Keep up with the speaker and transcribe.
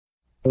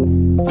Tell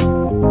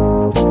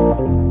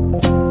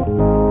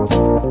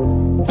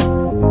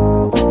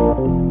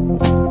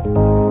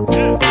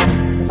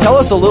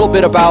us a little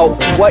bit about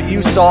what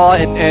you saw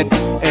and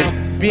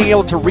being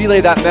able to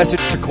relay that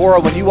message to Cora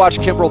when you watched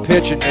Kimbrel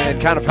pitch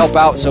and kind of help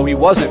out so he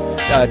wasn't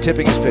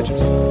tipping his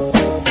pitches.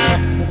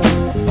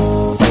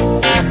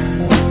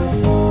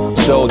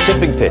 So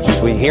tipping pitches,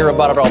 we hear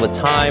about it all the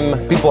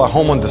time. People at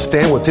home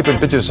understand what tipping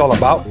pitches is all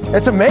about.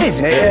 It's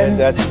amazing. And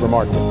that's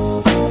remarkable.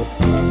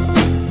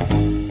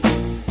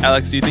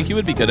 Alex, do you think you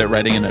would be good at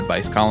writing an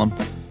advice column?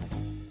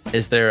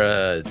 Is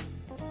there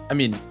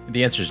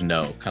the answer is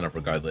no, kind of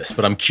regardless.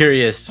 But I'm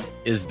curious,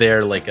 is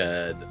there like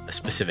a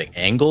specific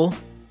angle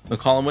the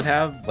column would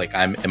have? Like,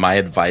 am I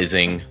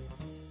advising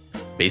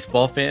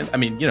baseball fans? I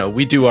mean,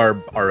 we do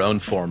our own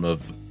form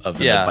of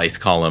an advice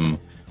column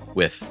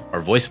with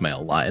our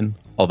voicemail line.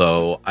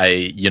 Although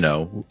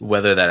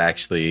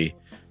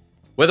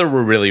whether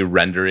we're really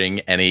rendering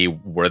any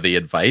worthy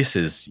advice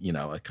is,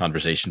 a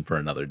conversation for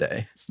another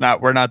day.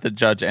 We're not the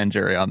judge and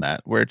jury on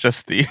that. We're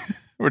just the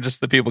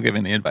people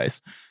giving the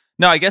advice.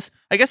 No, I guess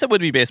it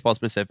would be baseball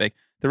specific.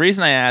 The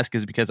reason I ask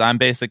is because I'm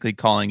basically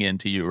calling in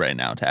to you right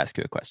now to ask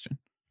you a question.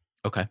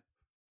 Okay.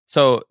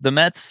 So the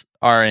Mets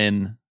are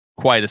in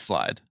quite a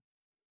slide.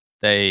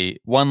 They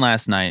won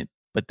last night,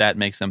 but that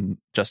makes them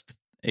just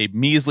a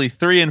measly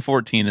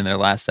 3-14 in their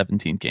last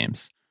 17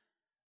 games.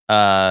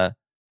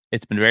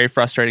 It's been very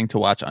frustrating to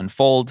watch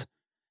unfold.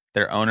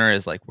 Their owner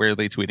is like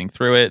weirdly tweeting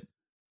through it.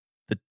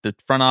 The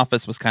front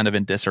office was kind of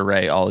in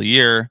disarray all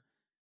year.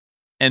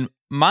 And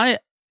my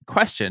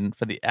question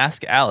for the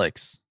Ask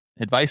Alex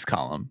advice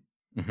column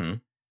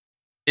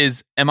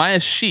is, am I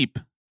a sheep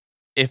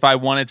if I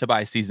wanted to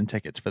buy season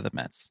tickets for the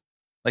Mets?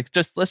 Like,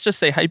 let's just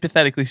say,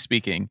 hypothetically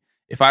speaking,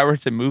 if I were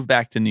to move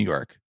back to New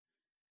York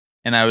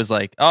and I was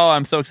like, oh,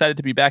 I'm so excited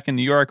to be back in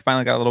New York,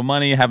 finally got a little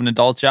money, have an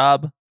adult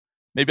job,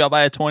 maybe I'll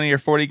buy a 20 or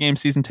 40 game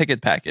season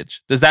ticket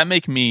package. Does that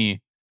make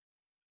me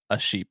a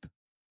sheep?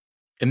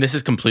 And this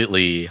is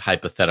completely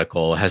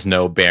hypothetical, has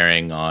no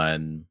bearing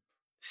on,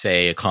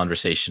 say, a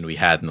conversation we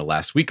had in the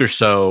last week or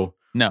so.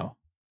 No.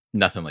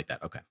 Nothing like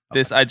that. Okay.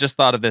 I just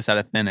thought of this out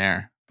of thin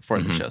air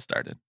before the show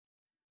started.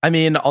 I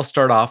mean, I'll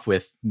start off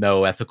with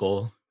no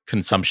ethical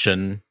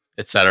consumption,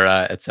 et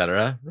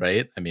cetera,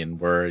 right? I mean,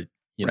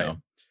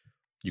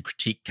 you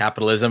critique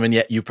capitalism and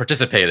yet you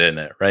participate in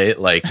it, right?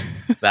 Like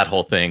that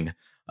whole thing.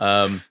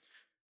 I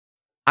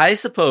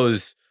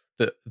suppose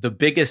the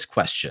biggest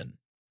question,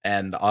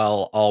 and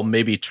I'll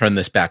maybe turn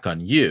this back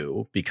on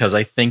you, because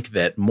I think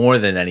that more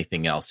than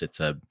anything else, it's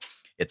a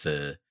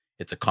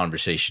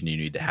conversation you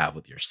need to have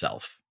with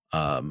yourself.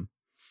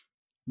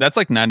 That's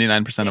like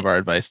 99% of our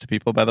advice to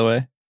people, by the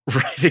way.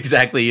 Right,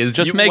 exactly. Is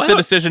just make the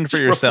decision for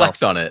yourself.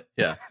 Reflect on it.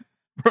 Yeah.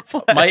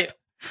 Reflect.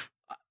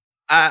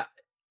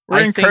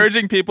 We're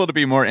encouraging people to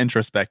be more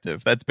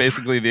introspective. That's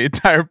basically the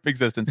entire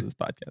existence of this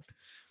podcast.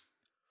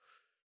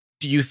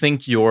 Do you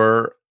think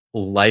your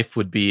life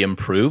would be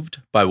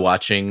improved by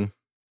watching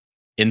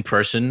in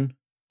person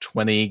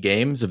 20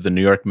 games of the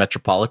New York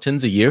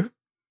Metropolitans a year?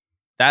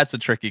 That's a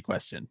tricky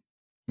question.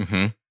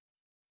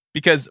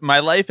 Because my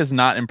life is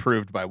not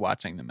improved by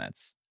watching the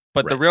Mets.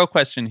 But the real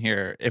question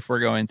here, if we're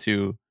going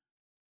to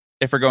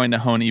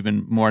hone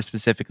even more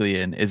specifically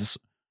in, is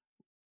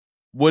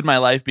would my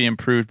life be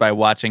improved by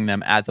watching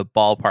them at the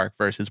ballpark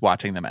versus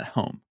watching them at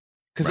home?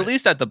 Because at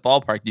least at the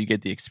ballpark, you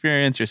get the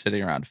experience. You're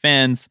sitting around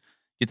fans,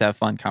 you get to have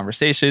fun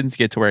conversations, you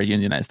get to wear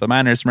Unionize the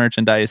Miners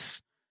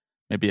merchandise,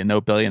 maybe a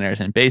No Billionaires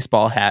in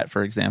Baseball hat,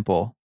 for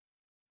example,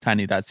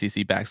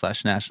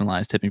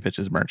 tiny.cc/nationalized tipping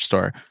pitches merch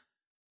store.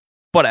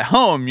 But at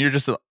home, you're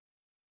just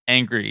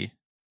angry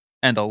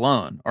and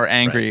alone, or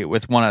angry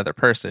with one other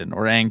person,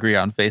 or angry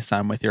on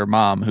FaceTime with your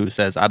mom who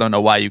says, I don't know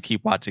why you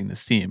keep watching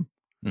this team.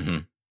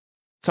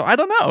 So I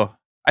don't know.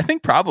 I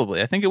think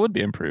it would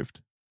be improved.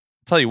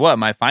 I'll tell you what,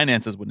 my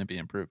finances wouldn't be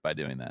improved by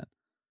doing that.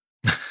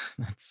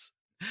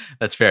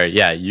 That's fair.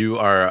 Yeah, you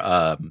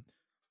are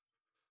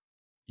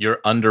you're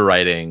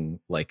underwriting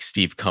like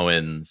Steve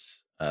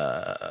Cohen's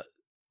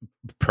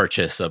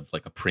purchase of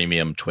like a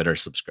premium Twitter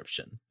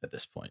subscription at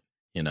this point,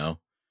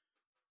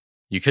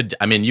 You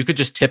could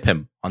just tip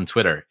him on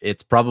Twitter.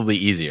 It's probably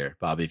easier,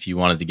 Bobby, if you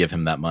wanted to give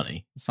him that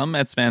money. Some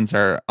Mets fans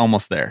are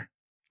almost there.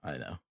 I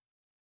know.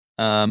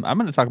 I'm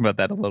going to talk about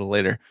that a little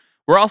later.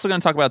 We're also going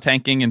to talk about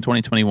tanking in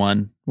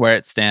 2021, where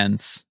it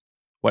stands,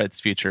 what its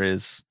future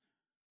is,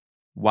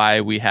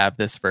 why we have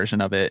this version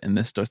of it and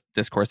this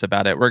discourse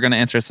about it. We're going to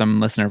answer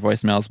some listener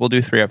voicemails. We'll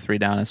do 3 Up, 3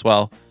 Down as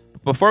well.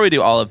 But before we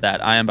do all of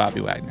that, I am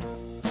Bobby Wagner.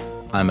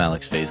 I'm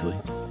Alex Paisley.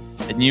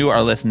 And you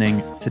are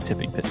listening to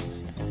Tipping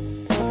Pitches.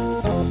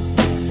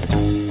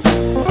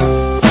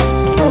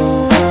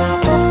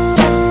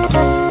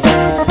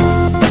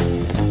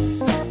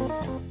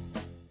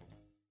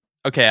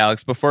 Okay,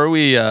 Alex, before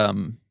we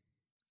get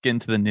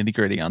into the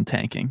nitty-gritty on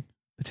tanking,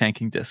 the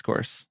tanking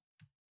discourse,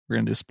 we're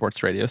going to do a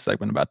sports radio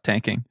segment about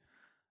tanking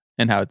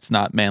and how it's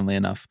not manly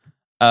enough.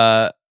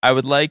 I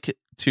would like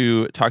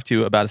to talk to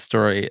you about a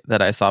story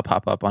that I saw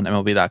pop up on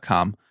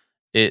MLB.com.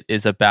 It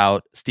is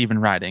about Stephen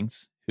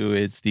Ridings, who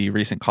is the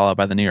recent call-up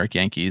by the New York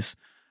Yankees,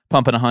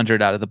 pumping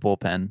 100 out of the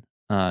bullpen.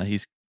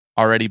 He's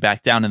already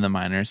back down in the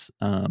minors,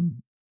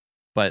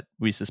 but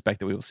we suspect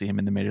that we will see him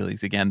in the major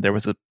leagues again. There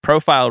was a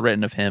profile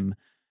written of him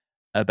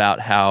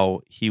about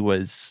how he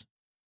was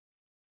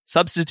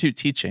substitute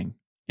teaching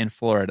in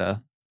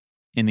Florida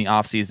in the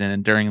offseason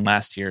and during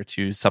last year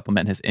to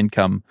supplement his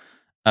income.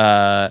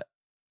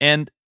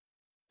 And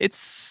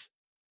it's,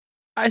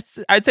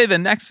 I'd say, the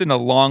next in a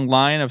long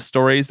line of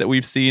stories that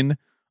we've seen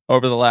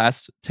over the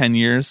last 10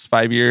 years,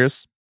 5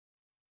 years,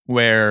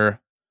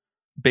 where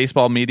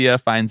baseball media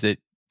finds it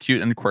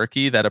cute and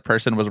quirky that a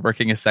person was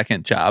working a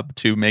second job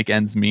to make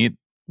ends meet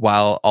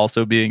while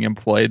also being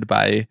employed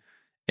by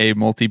a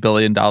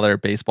multi-billion-dollar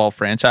baseball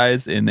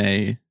franchise in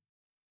a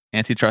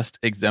antitrust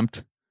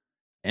exempt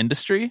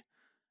industry.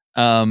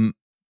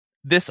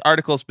 This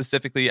article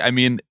specifically, I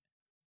mean,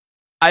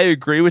 I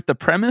agree with the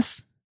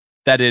premise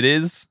that it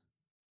is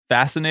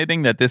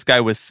fascinating that this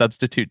guy was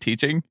substitute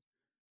teaching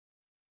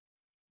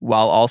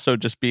while also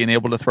just being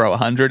able to throw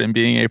 100 and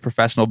being a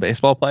professional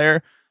baseball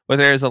player. But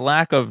there is a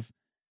lack of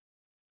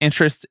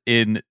interest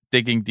in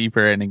digging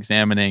deeper and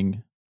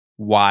examining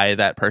why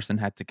that person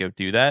had to go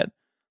do that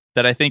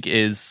I think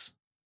is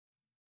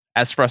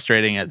as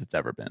frustrating as it's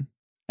ever been.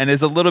 And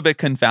is a little bit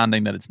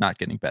confounding that it's not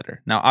getting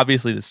better. Now,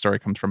 obviously, this story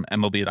comes from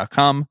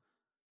MLB.com.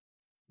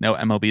 No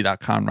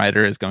MLB.com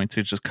writer is going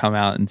to just come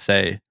out and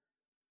say,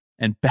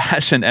 and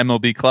bash an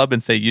MLB club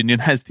and say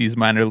unionize these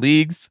minor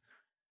leagues.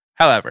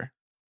 However,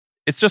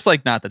 it's just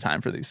like not the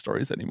time for these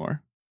stories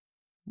anymore.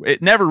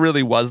 It never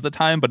really was the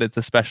time, but it's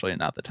especially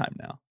not the time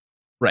now.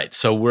 Right.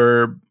 So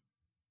we're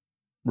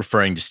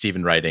referring to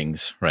Stephen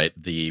Ridings, right?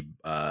 The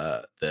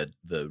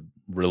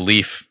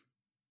relief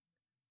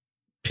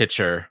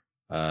pitcher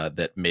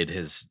that made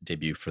his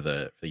debut for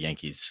the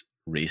Yankees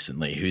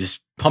recently,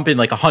 who's pumping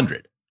like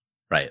 100,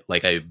 right?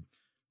 Like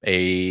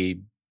a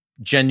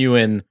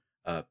genuine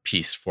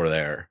piece for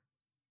their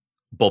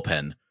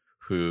bullpen,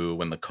 who,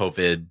 when the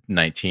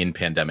COVID-19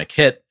 pandemic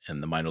hit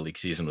and the minor league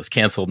season was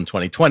canceled in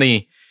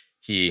 2020,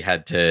 he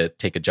had to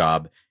take a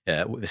job.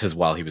 This is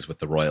while he was with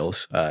the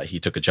Royals. He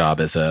took a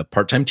job as a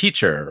part-time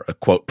teacher, a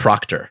quote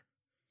proctor,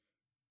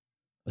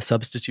 a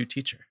substitute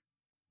teacher,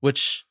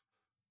 which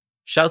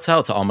shouts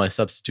out to all my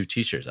substitute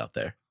teachers out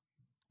there.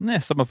 Yeah,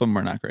 some of them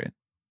are not great.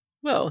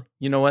 Well,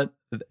 you know what?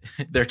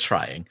 They're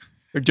trying.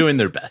 They're doing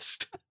their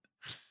best.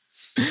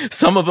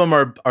 Some of them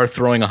are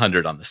throwing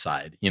 100 on the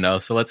side,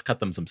 so let's cut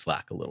them some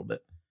slack a little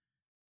bit.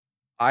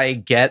 I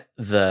get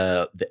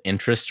the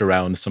interest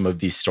around some of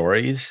these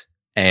stories,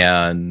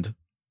 and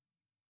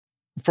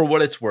for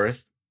what it's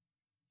worth,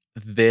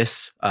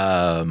 this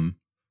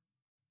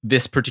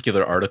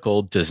particular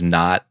article does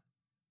not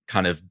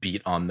kind of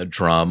beat on the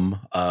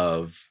drum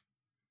of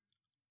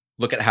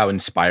look at how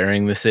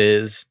inspiring this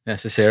is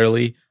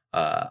necessarily.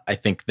 I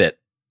think that,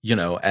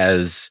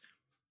 as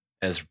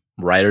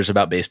writers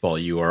about baseball,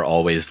 you are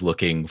always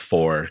looking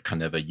for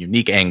kind of a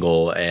unique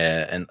angle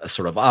and a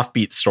sort of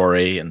offbeat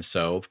story. And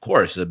so, of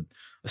course, a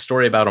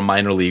story about a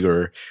minor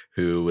leaguer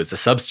who was a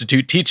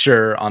substitute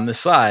teacher on the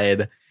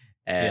side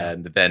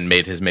and then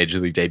made his major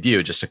league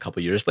debut just a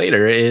couple years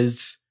later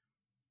is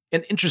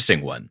an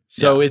interesting one.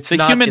 So it's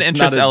the human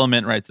interest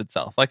element writes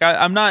itself. Like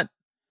I'm not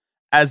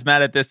as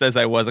mad at this as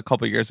I was a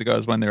couple years ago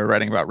as when they were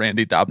writing about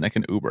Randy Dobnak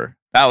and Uber.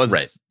 That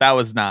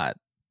was not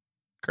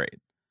great.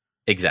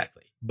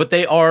 Exactly. But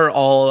they are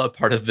all a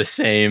part of the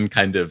same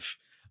kind of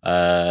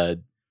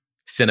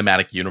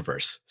cinematic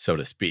universe, so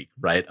to speak,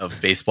 right?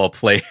 Of baseball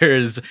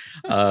players,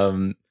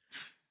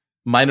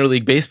 minor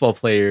league baseball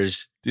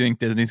players. Do you think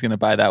Disney's going to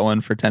buy that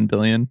one for $10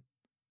 billion?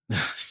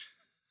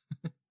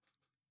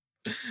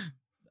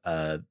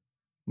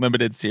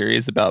 Limited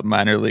series about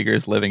minor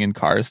leaguers living in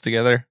cars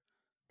together.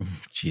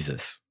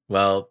 Jesus.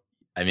 Well,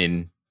 I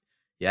mean,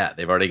 yeah,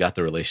 they've already got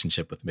the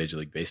relationship with Major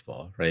League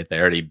Baseball, right? They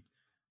already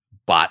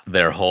bought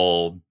their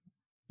whole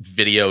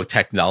video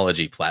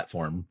technology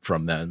platform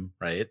from them,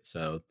 right?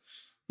 So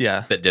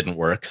yeah, that didn't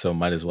work. So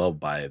might as well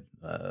buy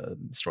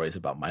stories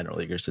about minor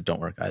leaguers that don't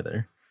work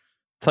either.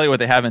 Tell you what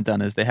they haven't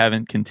done is they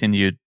haven't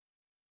continued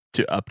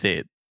to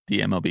update the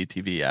MLB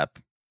TV app.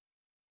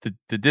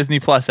 The Disney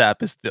Plus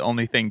app is the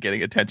only thing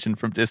getting attention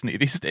from Disney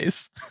these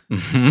days.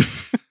 Would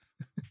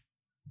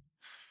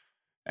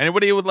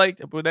anybody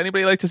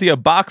like to see a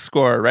box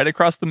score right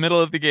across the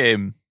middle of the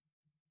game?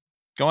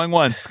 Going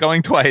once,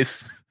 going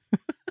twice.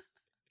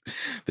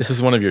 This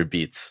is one of your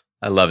beats.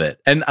 I love it.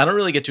 And I don't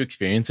really get to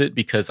experience it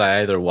because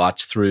I either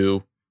watch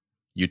through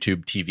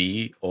YouTube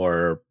TV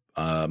or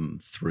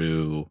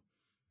through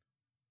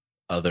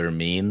other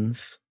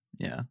means.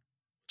 Yeah.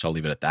 Which I'll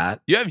leave it at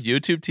that. You have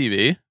YouTube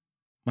TV?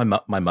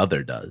 My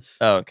mother does.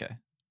 Oh, okay. I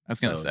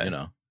was going to say.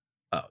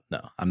 Oh,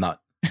 no, I'm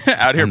not.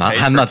 Out here,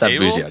 I'm not that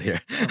bougie out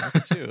here. Oh, look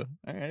at you.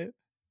 All right.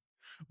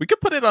 We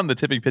could put it on the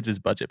Tipping Pitches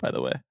budget, by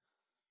the way.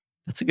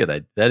 That's a good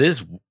idea. That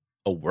is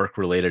a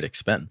work-related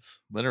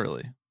expense.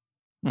 Literally.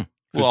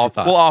 We'll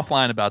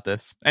offline about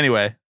this.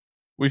 Anyway,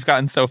 we've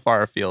gotten so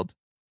far afield.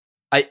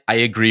 I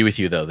agree with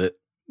you, though, that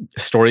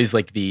stories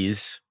like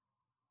these,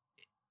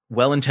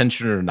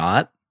 well-intentioned or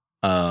not,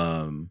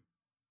 oftentimes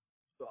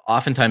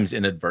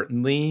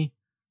inadvertently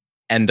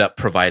end up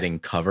providing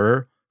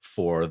cover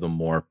for the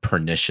more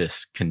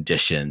pernicious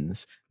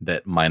conditions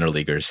that minor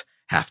leaguers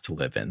have to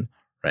live in,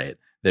 right?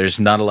 There's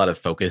not a lot of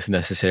focus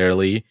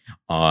necessarily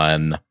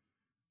on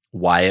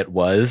why it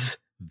was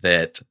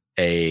that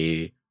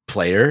a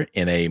player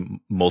in a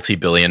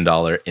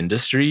multi-billion-dollar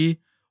industry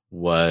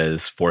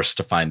was forced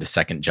to find a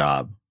second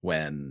job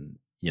when,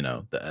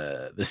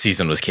 the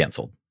season was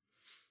canceled.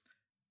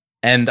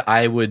 And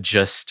I would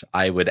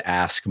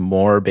ask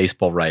more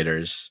baseball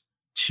writers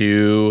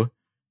to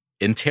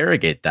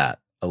interrogate that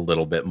a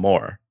little bit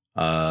more,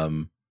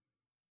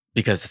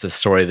 because it's a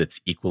story that's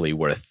equally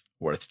worth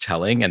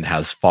telling and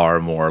has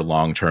far more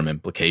long-term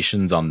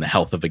implications on the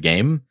health of a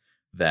game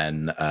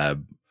than a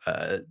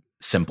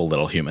simple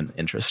little human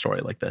interest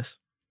story like this.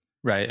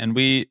 Right. And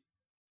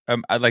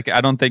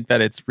I don't think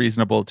that it's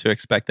reasonable to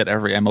expect that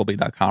every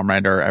MLB.com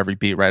writer or every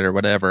beat writer,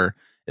 whatever,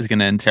 is going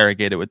to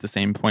interrogate it with the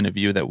same point of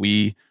view that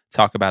we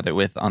talk about it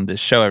with on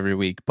this show every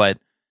week. But,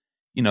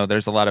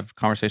 there's a lot of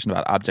conversation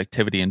about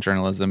objectivity in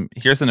journalism.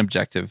 Here's an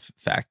objective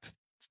fact.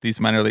 These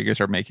minor leaguers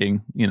are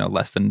making,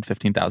 less than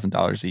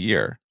 $15,000 a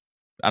year.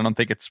 I don't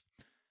think it's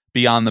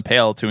beyond the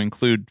pale to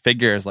include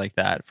figures like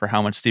that for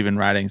how much Steven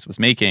Ridings was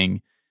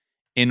making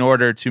in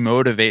order to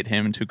motivate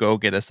him to go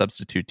get a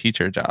substitute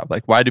teacher job.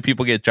 Like, why do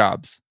people get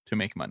jobs? To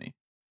make money.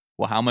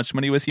 Well, how much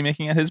money was he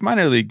making at his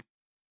minor league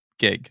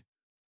gig?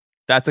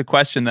 That's a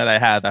question that I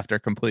have after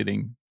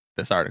completing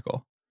this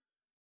article.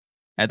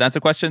 And that's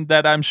a question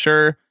that I'm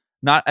sure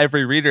not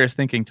every reader is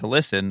thinking to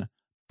listen,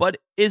 but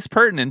is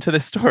pertinent to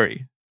this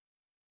story.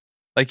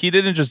 Like, he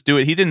didn't just do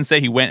it. He didn't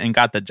say he went and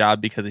got the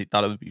job because he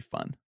thought it would be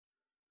fun.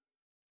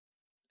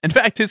 In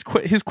fact, his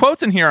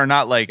quotes in here are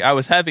not like, I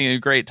was having a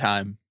great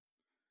time.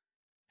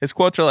 His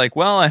quotes are like,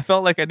 well, I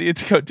felt like I needed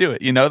to go do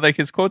it. Like,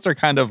 his quotes are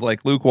kind of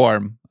like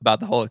lukewarm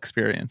about the whole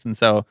experience. And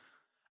so,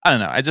 I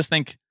don't know. I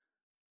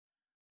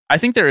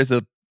think there is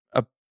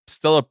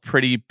still a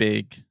pretty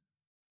big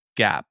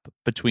gap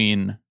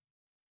between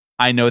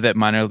I know that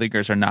minor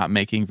leaguers are not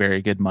making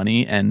very good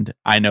money, and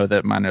I know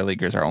that minor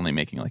leaguers are only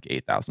making like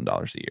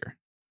 $8,000 a year.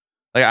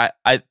 Like,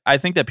 I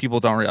think that people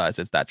don't realize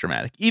it's that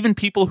dramatic. Even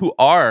people who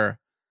are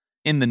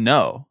in the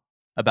know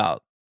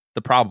about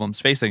the problems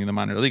facing the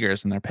minor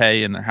leaguers and their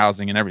pay and their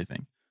housing and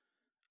everything.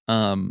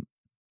 And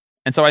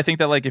so I think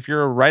that, like, if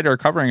you're a writer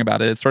covering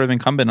about it, it's sort of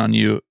incumbent on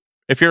you.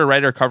 If you're a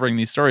writer covering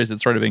these stories,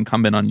 it's sort of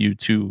incumbent on you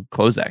to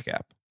close that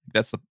gap.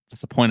 That's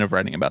the point of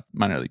writing about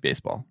minor league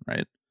baseball,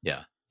 right?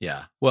 Yeah.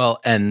 Yeah. Well,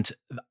 and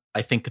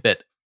I think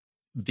that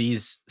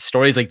these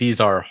stories like these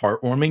are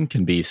heartwarming,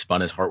 can be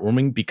spun as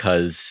heartwarming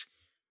because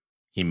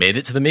he made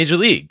it to the major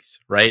leagues,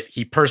 right?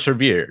 He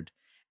persevered.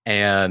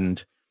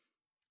 And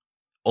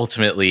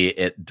ultimately,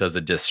 it does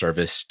a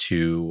disservice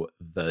to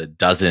the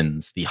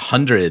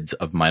hundreds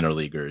of minor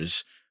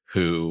leaguers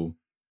who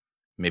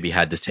maybe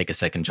had to take a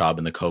second job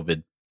in the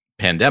COVID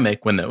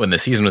pandemic when the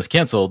season was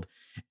canceled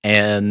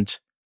and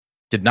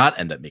did not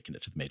end up making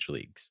it to the major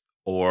leagues,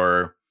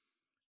 or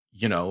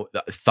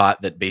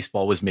thought that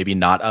baseball was maybe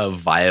not a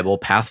viable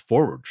path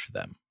forward for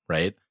them,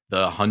 right?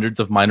 The hundreds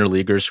of minor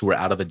leaguers who were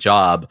out of a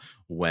job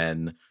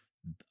when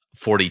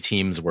 40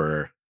 teams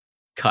were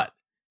cut,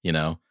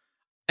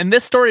 And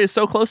this story is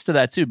so close to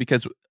that too,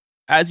 because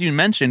as you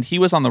mentioned, he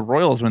was on the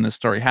Royals when this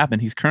story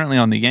happened. He's currently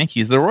on the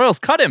Yankees. The Royals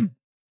cut him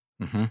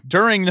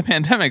during the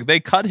pandemic.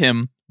 They cut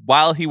him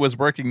while he was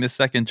working this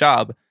second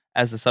job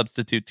as a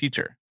substitute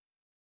teacher.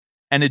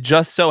 And it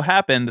just so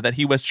happened that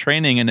he was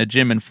training in a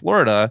gym in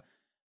Florida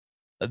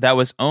that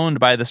was owned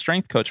by the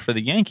strength coach for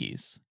the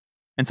Yankees.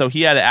 And so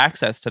he had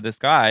access to this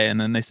guy,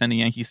 and then they sent a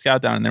Yankee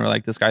scout down and they were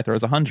like, this guy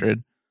throws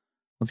 100.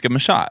 Let's give him a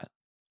shot.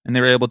 And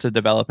they were able to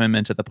develop him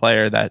into the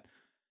player that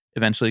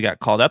eventually got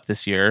called up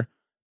this year.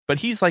 But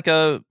he's like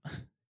a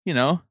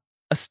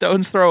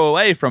stone's throw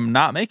away from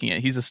not making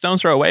it. He's a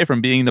stone's throw away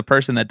from being the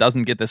person that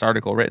doesn't get this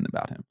article written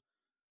about him.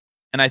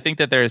 And I think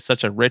that there is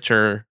such a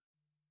richer,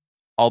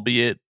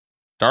 albeit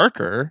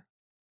darker,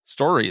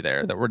 story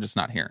there that we're just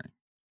not hearing.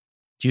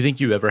 Do you think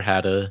you ever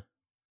had a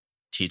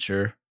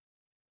teacher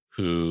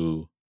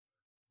who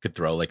could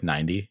throw like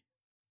 90?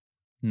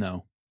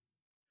 No.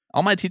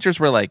 All my teachers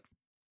were like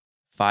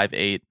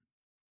 5'8".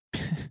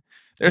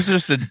 There's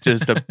just a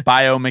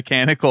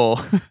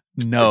biomechanical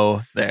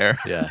no there.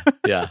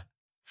 Yeah.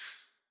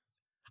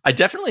 I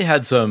definitely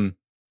had some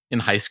in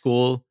high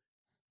school,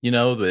 you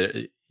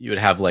would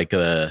have like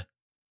the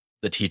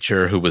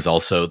teacher who was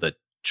also the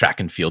track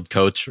and field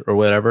coach or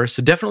whatever.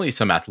 So definitely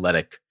some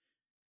athletic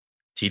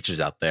teachers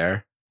out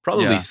there.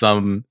 Probably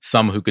some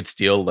who could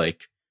steal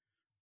like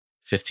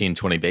 15,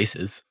 20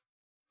 bases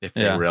if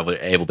they were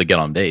able to get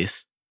on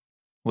base.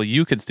 Well,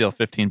 you could steal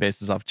 15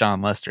 bases off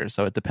John Lester,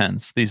 so it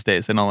depends. These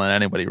days, they don't let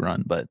anybody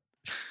run, but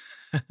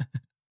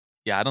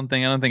yeah, I don't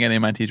think any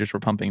of my teachers were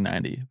pumping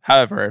 90.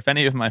 However, if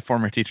any of my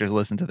former teachers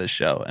listen to this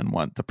show and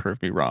want to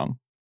prove me wrong,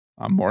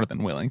 I'm more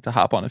than willing to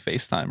hop on a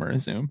FaceTime or a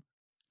Zoom.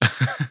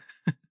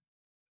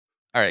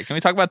 All right, can we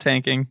talk about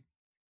tanking?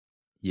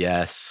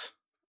 Yes.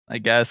 I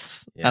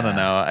guess. Yeah. I don't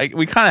know.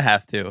 We kind of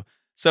have to.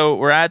 So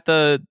we're at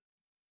the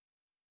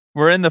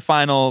we're in the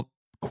final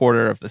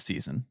quarter of the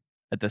season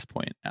at this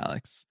point,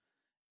 Alex.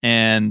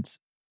 And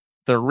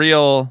the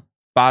real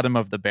bottom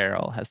of the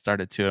barrel has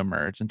started to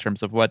emerge in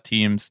terms of what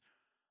teams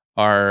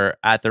are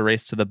at the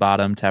race to the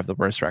bottom to have the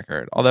worst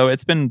record. Although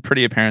it's been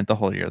pretty apparent the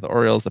whole year. The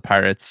Orioles, the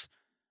Pirates,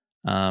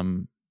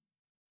 the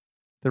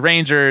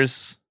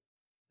Rangers,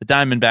 the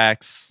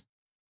Diamondbacks,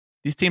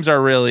 these teams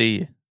are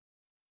really,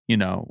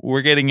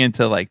 we're getting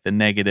into like the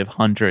negative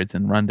hundreds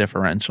in run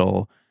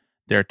differential.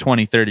 They're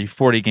 20, 30,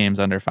 40 games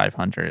under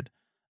 500.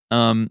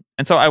 And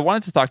so I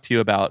wanted to talk to you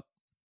about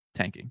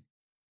tanking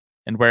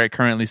and where it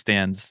currently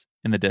stands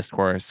in the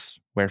discourse,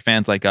 what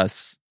fans like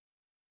us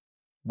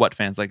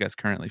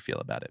currently feel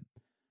about it.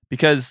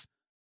 Because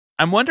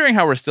I'm wondering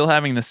how we're still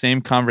having the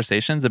same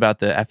conversations about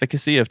the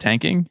efficacy of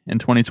tanking in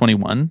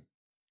 2021.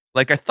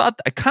 Like I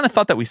kind of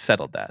thought that we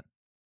settled that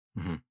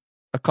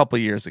a couple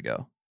years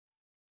ago.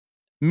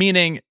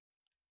 Meaning,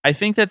 I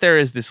think that there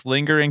is this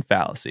lingering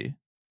fallacy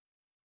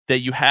that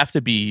you have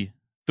to be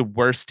the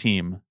worst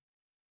team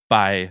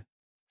by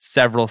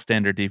several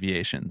standard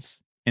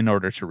deviations in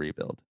order to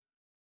rebuild.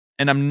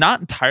 And I'm not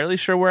entirely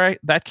sure where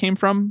that came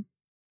from.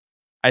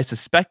 I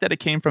suspect that it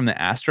came from the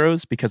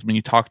Astros, because when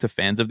you talk to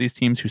fans of these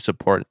teams who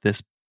support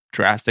this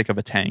drastic of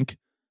a tank,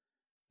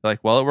 they're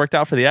like, well, it worked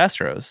out for the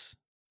Astros,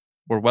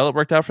 or well, it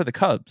worked out for the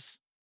Cubs.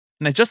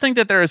 And I just think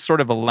that there is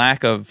sort of a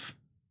lack of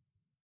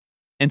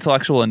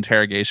intellectual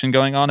interrogation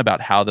going on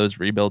about how those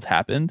rebuilds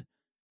happened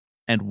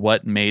and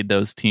what made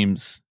those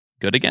teams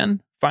good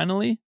again,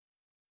 finally,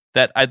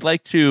 that I'd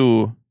like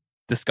to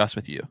discuss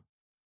with you.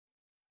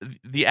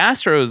 The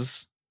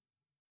Astros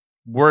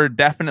were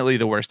definitely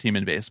the worst team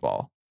in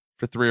baseball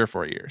for 3 or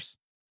 4 years.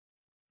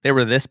 They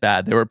were this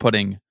bad. They were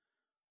putting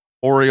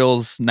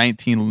Orioles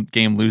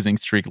 19-game losing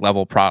streak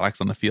level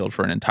products on the field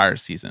for an entire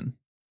season.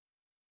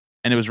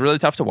 And it was really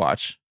tough to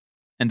watch.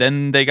 And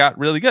then they got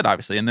really good,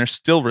 obviously, and they're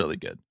still really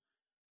good.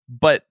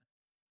 But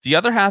the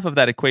other half of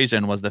that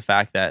equation was the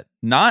fact that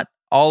not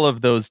all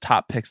of those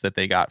top picks that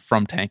they got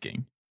from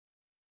tanking,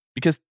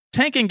 because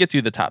tanking gets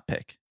you the top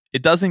pick.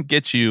 It doesn't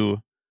get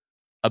you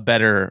a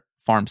better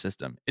farm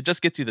system. It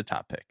just gets you the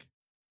top pick.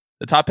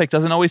 The top pick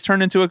doesn't always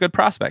turn into a good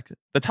prospect.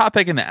 The top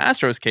pick in the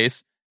Astros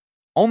case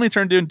only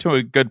turned into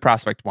a good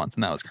prospect once,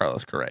 and that was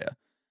Carlos Correa.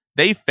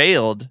 They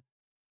failed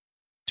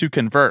to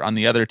convert on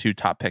the other 2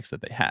 top picks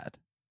that they had.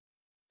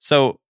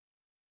 So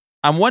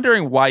I'm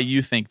wondering why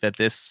you think that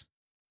this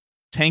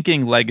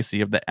tanking legacy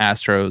of the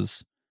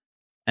Astros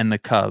and the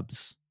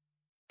Cubs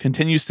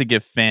continues to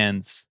give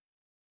fans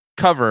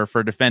cover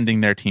for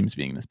defending their teams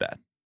being this bad.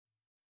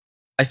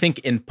 I think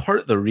in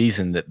part the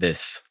reason that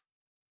this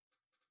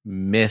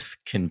myth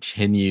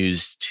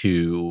continues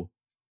to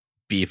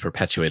be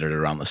perpetuated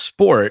around the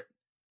sport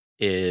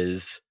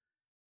is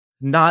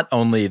not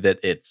only that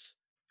it's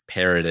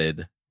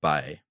parroted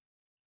by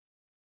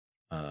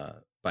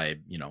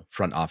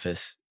front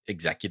office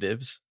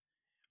executives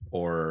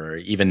or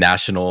even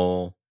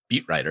national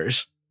beat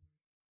writers.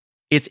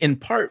 It's in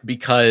part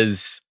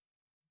because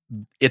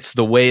it's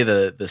the way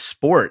the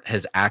sport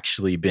has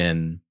actually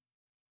been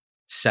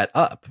set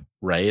up,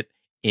 right?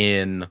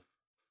 In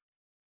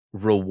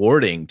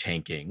rewarding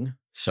tanking,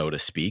 so to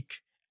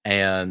speak,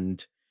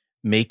 and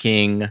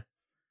making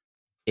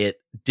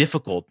it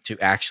difficult to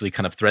actually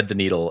kind of thread the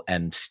needle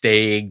and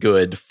stay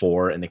good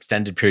for an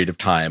extended period of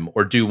time,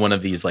 or do one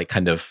of these like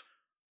kind of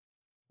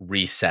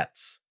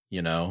resets,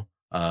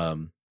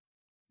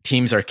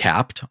 teams are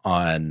capped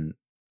on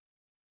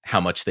how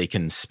much they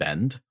can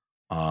spend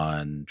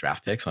on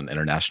draft picks, on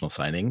international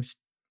signings.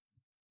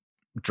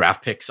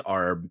 Draft picks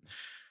are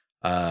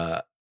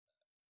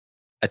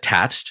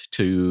attached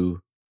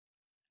to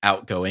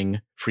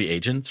outgoing free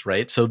agents,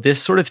 right? So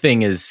this sort of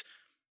thing is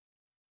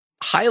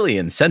highly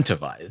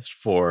incentivized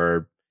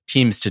for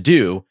teams to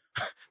do.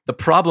 The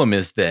problem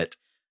is that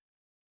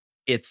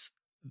it's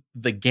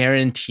the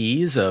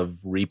guarantees of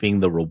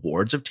reaping the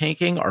rewards of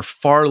tanking are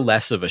far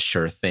less of a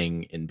sure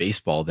thing in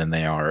baseball than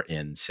they are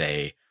in,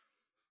 say,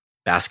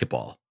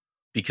 basketball,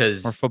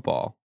 because or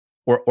football,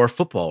 or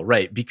football,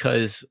 right?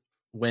 Because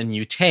when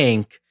you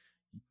tank,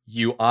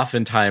 you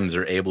oftentimes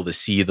are able to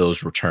see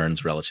those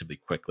returns relatively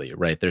quickly,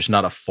 right? There's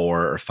not a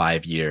 4 or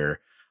 5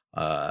 year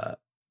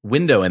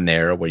window in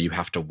there where you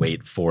have to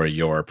wait for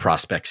your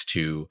prospects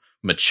to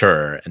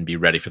mature and be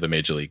ready for the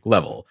major league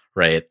level,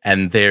 right?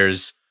 And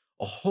there's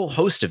a whole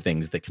host of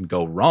things that can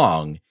go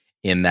wrong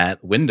in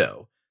that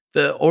window.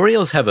 The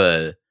Orioles have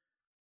a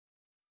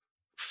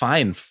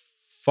fine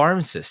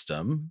farm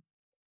system,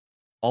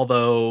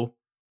 although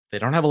they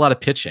don't have a lot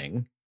of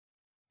pitching.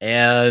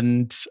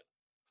 And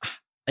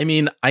I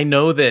mean, I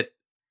know that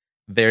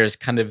there's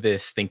kind of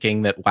this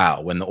thinking that,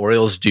 wow, when the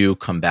Orioles do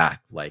come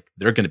back, like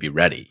they're going to be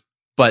ready.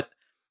 But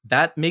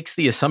that makes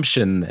the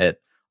assumption that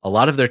a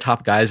lot of their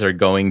top guys are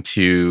going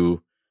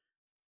to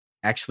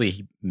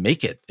actually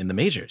make it in the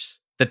majors,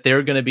 that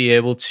they're going to be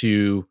able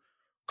to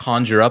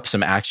conjure up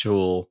some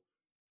actual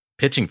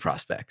pitching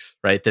prospects,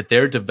 right? That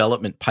their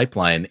development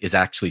pipeline is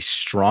actually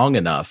strong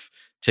enough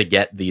to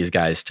get these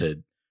guys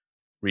to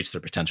reach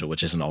their potential,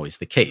 which isn't always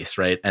the case,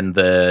 right? And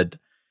the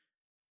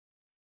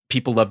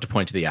people love to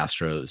point to the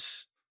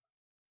Astros.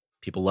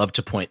 People love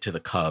to point to the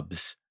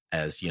Cubs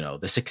as,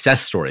 the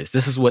success stories.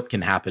 This is what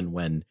can happen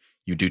when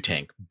you do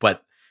tank.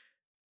 But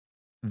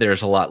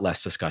there's a lot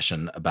less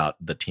discussion about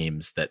the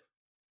teams that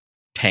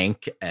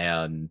tank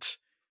and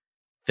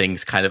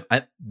things kind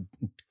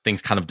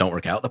of don't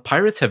work out. The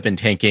Pirates have been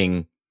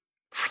tanking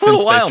for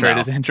a while they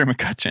traded now. Andrew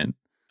McCutchen.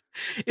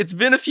 It's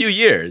been a few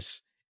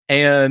years,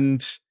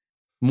 and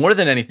more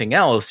than anything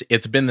else,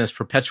 it's been this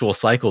perpetual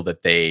cycle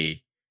that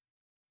they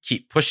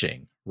keep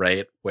pushing,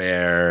 right?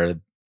 Where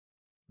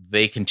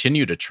they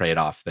continue to trade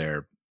off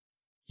their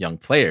young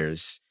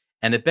players.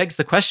 And it begs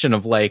the question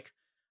of like,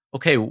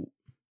 okay,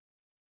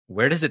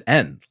 where does it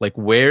end? Like,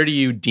 where do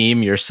you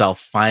deem yourself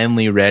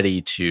finally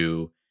ready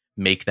to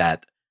make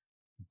that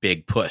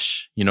big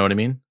push? You know what I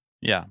mean?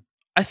 Yeah.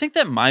 I think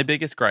that my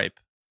biggest gripe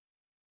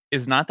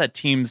is not that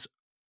teams,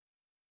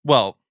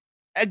 well,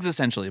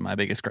 existentially, my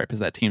biggest gripe is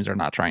that teams are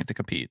not trying to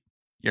compete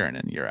year in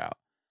and year out.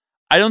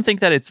 I don't think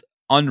that it's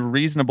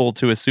unreasonable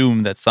to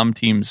assume that some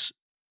teams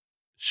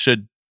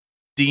should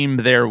deem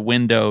their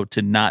window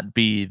to not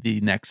be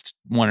the next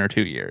 1 or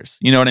 2 years.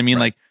 You know what I mean?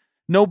 Right. Like,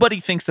 nobody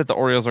thinks that the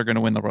Orioles are going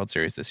to win the World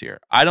Series this year.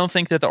 I don't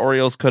think that the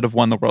Orioles could have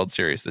won the World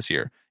Series this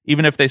year,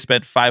 even if they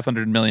spent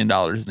 $500 million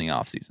in the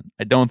offseason.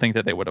 I don't think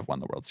that they would have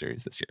won the World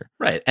Series this year.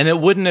 Right. And it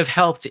wouldn't have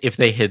helped if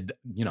they had,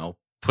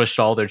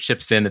 pushed all their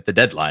chips in at the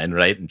deadline,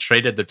 right? And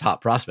traded their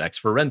top prospects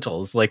for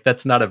rentals. Like,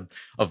 that's not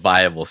a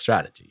viable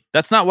strategy.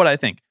 That's not what I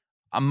think.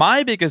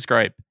 My biggest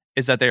gripe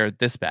is that they are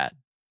this bad.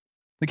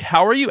 Like,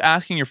 how are you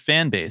asking your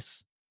fan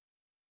base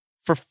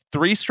for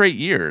 3 straight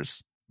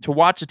years to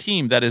watch a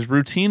team that is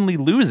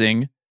routinely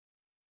losing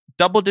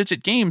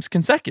double-digit games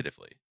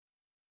consecutively?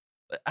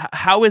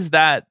 How is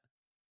that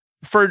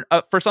for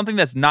something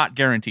that's not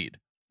guaranteed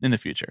in the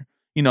future?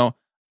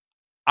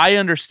 I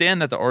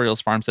understand that the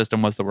Orioles farm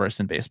system was the worst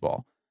in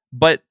baseball,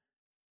 but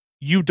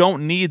you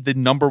don't need the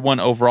number 1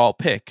 overall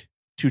pick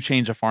to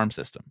change a farm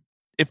system.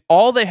 If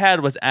all they had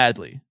was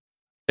Adley,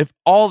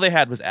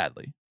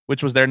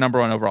 which was their number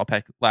 1 overall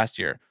pick last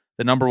year,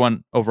 the number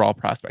 1 overall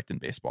prospect in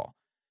baseball,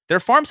 their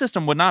farm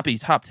system would not be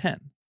top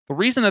 10. The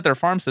reason that their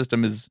farm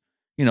system is,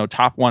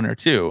 top 1 or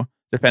 2,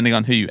 depending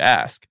on who you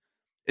ask,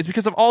 is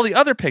because of all the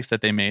other picks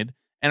that they made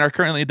and are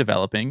currently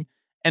developing,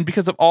 and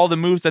because of all the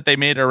moves that they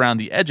made around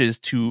the edges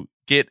to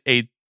get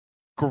a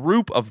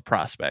group of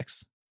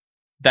prospects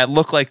that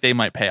look like they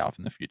might pay off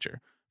in the future.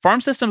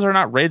 Farm systems are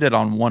not rated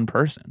on one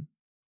person.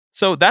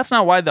 So that's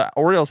not why the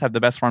Orioles have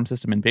the best farm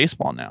system in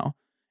baseball now.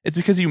 It's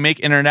because you make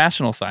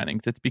international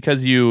signings. It's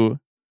because you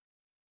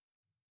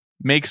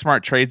make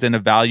smart trades and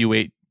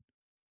evaluate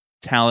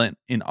talent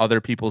in other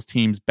people's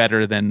teams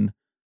better than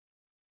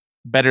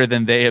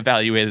they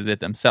evaluated it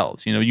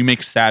themselves. You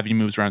make savvy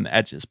moves around the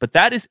edges, but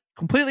that is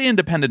completely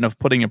independent of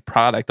putting a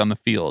product on the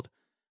field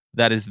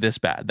that is this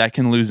bad, that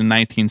can lose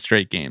 19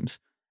 straight games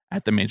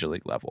at the major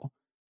league level.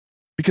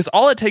 Because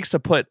all it takes to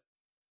put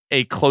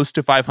a close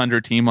to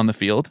 500 team on the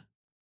field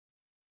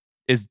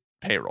is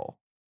payroll.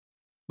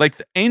 Like,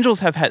 the Angels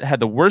have had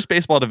the worst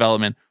baseball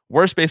development,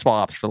 worst baseball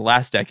ops for the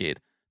last decade.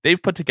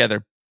 They've put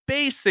together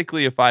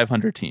basically a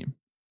 500 team,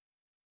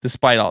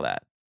 despite all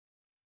that,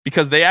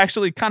 because they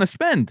actually kind of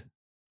spend.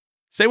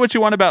 Say what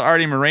you want about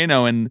Artie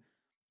Moreno and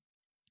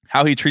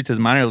how he treats his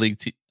minor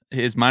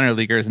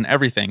leaguers and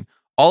everything.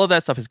 All of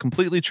that stuff is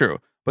completely true.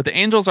 But the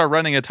Angels are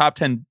running a top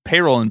 10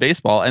 payroll in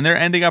baseball, and they're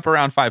ending up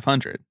around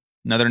 500.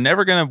 Now, they're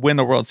never going to win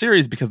the World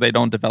Series because they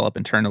don't develop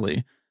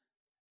internally,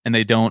 and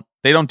they don't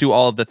do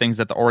all of the things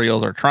that the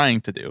Orioles are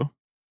trying to do.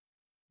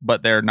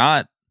 But they're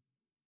not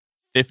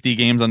 50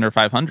 games under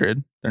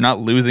 500. They're not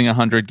losing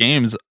 100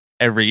 games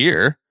every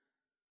year.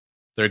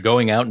 They're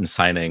going out and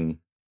signing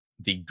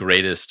the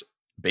greatest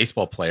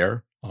baseball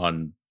player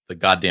on the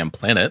goddamn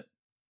planet,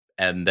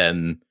 and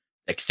then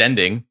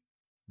extending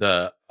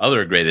the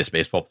other greatest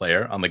baseball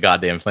player on the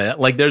goddamn planet.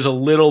 Like, there's a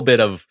little bit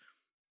of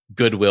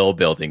goodwill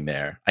building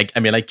there. I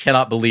mean, I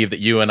cannot believe that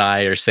you and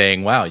I are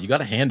saying, wow, you got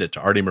to hand it to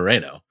Artie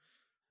Moreno.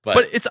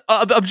 But it's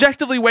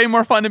objectively way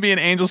more fun to be an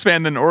Angels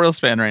fan than an Orioles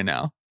fan right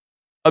now.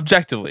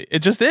 Objectively. It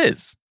just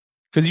is.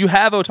 Because you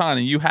have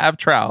Ohtani, you have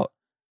Trout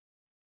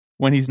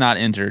when he's not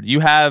injured.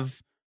 You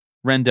have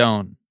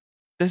Rendon.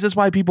 This is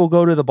why people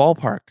go to the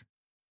ballpark.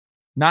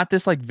 Not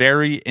this like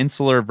very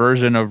insular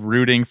version of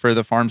rooting for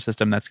the farm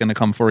system that's going to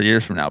come 4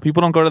 years from now. People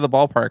don't go to the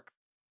ballpark.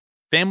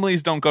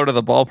 Families don't go to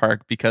the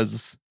ballpark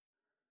because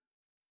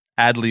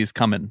Adley's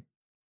coming.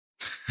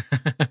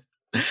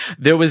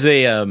 There was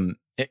a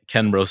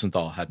Ken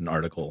Rosenthal had an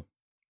article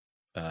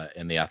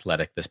in The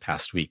Athletic this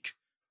past week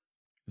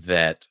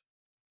that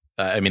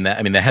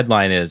the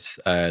headline is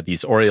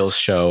these Orioles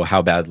show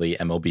how badly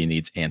MLB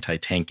needs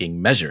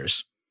anti-tanking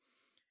measures.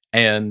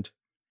 And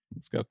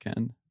let's go,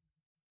 Ken.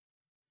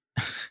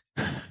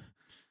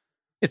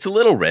 It's a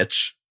little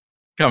rich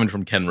coming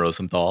from Ken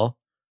Rosenthal,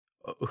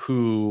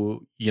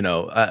 who,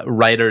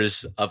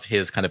 writers of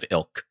his kind of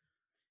ilk,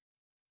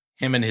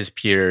 him and his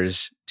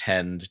peers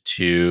tend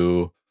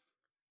to,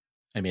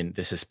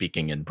 this is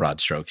speaking in broad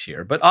strokes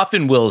here, but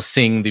often will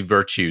sing the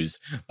virtues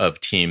of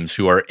teams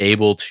who are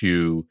able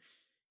to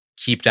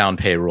keep down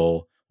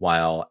payroll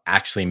while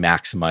actually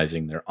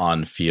maximizing their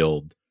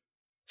on-field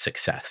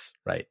success,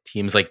 right?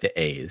 Teams like the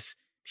A's,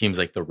 teams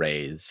like the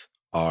Rays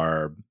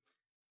are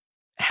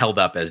held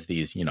up as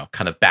these,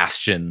 kind of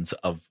bastions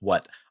of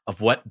what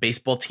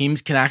baseball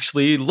teams can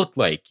actually look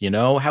like,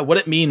 what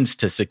it means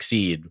to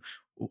succeed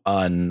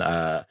on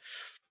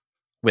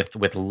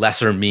with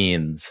lesser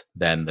means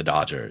than the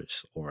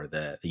Dodgers or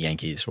the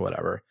Yankees or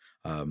whatever.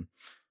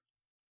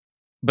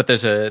 But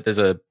there's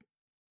a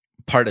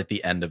part at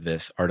the end of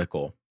this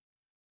article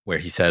where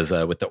he says,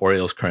 with the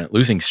Orioles' current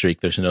losing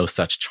streak, there's no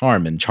such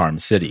charm in Charm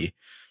City,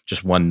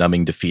 just one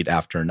numbing defeat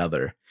after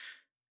another.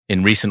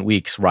 In recent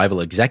weeks, rival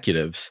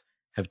executives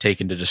have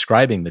taken to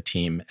describing the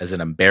team as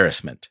an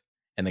embarrassment,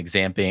 an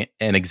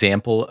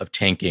example of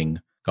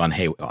tanking gone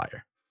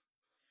haywire.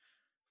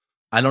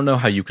 I don't know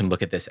how you can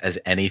look at this as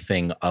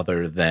anything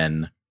other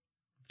than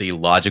the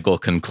logical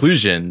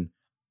conclusion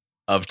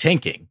of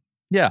tanking.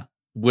 Yeah.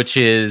 Which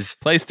is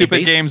play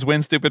stupid games,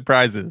 win stupid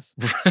prizes.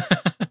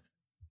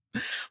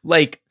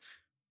 Like,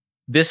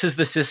 this is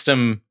the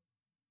system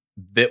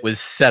that was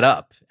set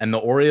up, and the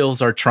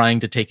Orioles are trying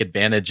to take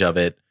advantage of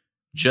it,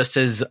 just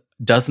as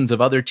dozens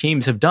of other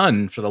teams have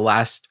done for the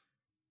last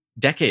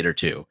decade or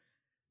two.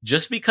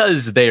 Just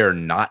because they are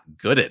not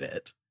good at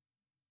it,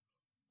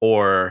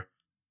 or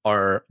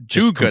are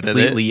just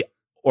completely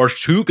or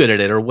too good at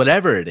it, or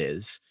whatever it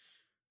is,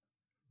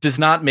 does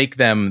not make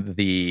them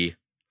the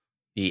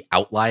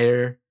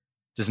outlier,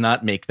 does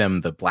not make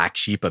them the black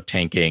sheep of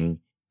tanking.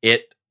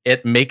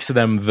 It makes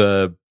them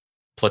the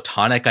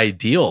platonic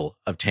ideal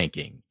of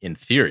tanking in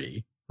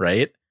theory,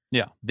 right?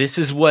 Yeah. This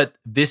is what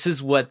this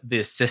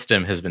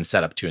system has been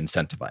set up to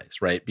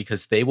incentivize, right?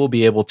 Because they will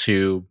be able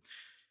to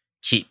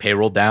keep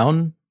payroll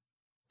down,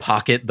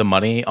 pocket the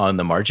money on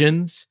the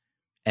margins,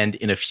 and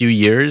in a few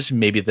years,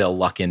 maybe they'll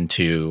luck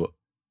into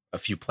a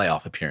few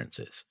playoff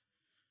appearances.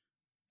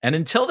 And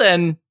until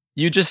then,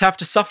 you just have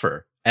to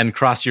suffer and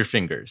cross your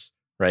fingers,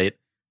 right?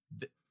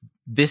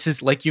 This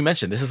is, like you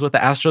mentioned, this is what the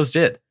Astros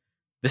did.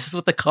 This is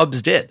what the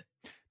Cubs did.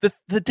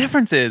 The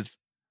difference is,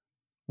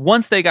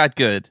 once they got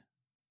good,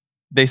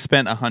 they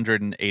spent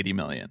 $180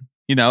 million.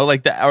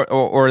 Like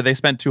or they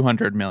spent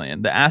 $200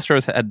 million. The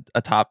Astros had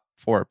a top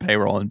 4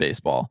 payroll in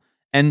baseball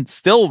and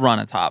still run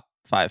a top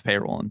 5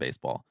 payroll in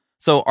baseball.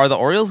 So are the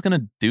Orioles going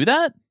to do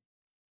that?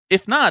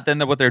 If not, then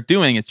what they're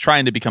doing is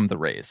trying to become the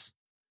Rays,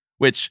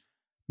 which,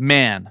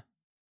 man,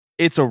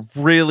 it's a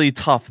really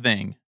tough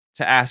thing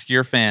to ask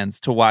your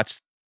fans to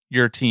watch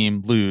your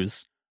team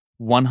lose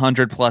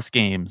 100 plus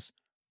games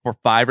for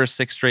 5 or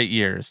 6 straight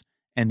years.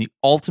 And the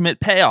ultimate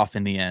payoff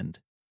in the end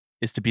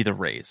is to be the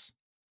Rays,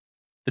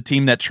 the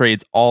team that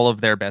trades all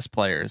of their best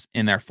players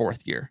in their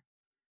 4th year.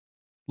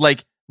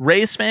 Like,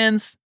 Rays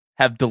fans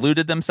have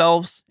deluded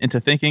themselves into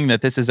thinking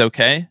that this is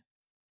okay.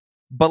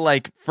 But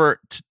like,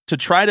 to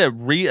try to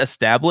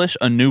reestablish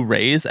a new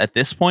Rays at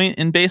this point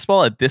in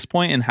baseball, at this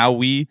point in how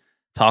we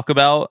talk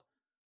about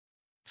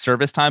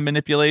service time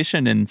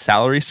manipulation and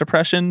salary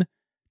suppression,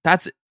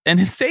 that's an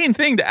insane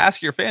thing to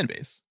ask your fan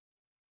base.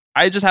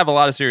 I just have a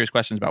lot of serious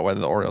questions about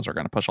whether the Orioles are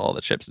going to push all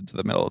the chips into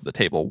the middle of the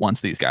table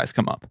once these guys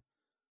come up.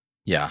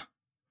 Yeah.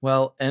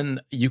 Well,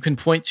 and you can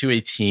point to a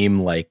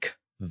team like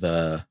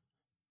the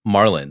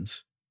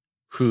Marlins,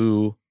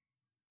 who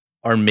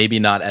are maybe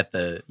not at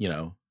the,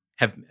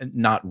 have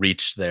not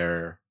reached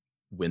their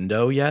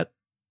window yet,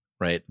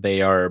 right?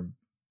 They've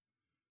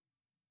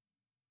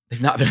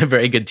not been a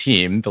very good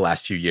team the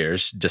last few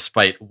years,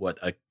 despite what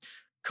a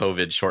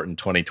COVID-shortened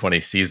 2020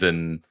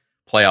 season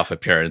playoff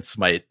appearance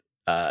might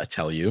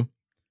tell you.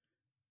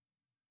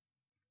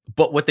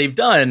 But what they've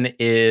done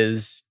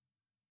is,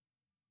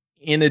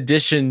 in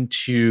addition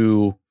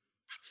to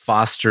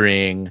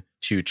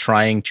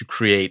trying to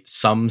create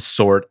some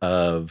sort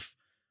of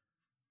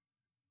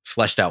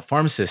fleshed out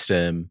farm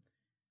system,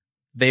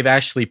 they've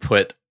actually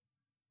put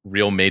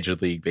real Major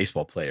League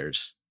Baseball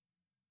players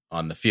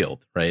on the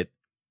field, right?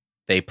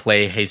 They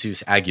play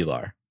Jesus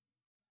Aguilar,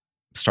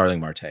 Starling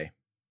Marte,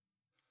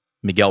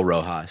 Miguel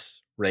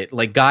Rojas, right?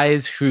 Like,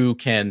 guys who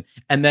can,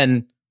 and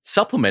then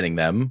supplementing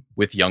them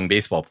with young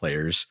baseball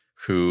players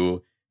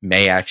who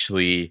may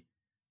actually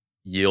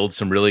yield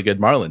some really good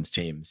Marlins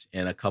teams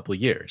in a couple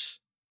years.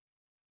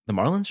 The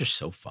Marlins are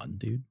so fun,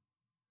 dude.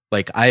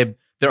 Like,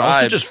 they're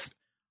also just,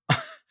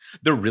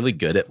 they're really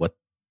good at what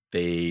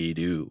they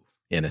do,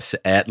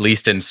 at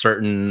least in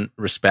certain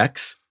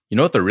respects. You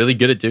know what they're really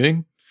good at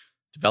doing?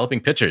 Developing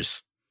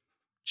pitchers.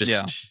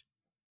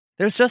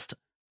 There's just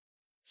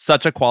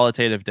such a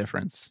qualitative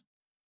difference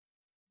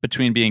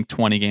between being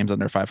 20 games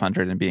under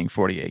 500 and being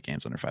 48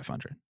 games under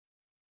 500.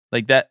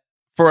 Like, that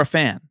for a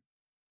fan.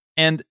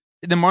 And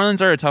the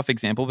Marlins are a tough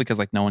example because,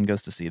 like, no one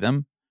goes to see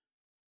them.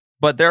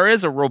 But there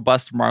is a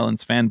robust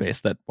Marlins fan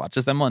base that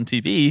watches them on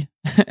TV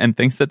and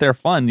thinks that they're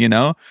fun,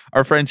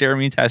 Our friend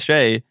Jeremy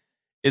Taché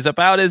is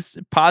about as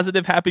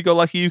positive,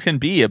 happy-go-lucky you can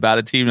be about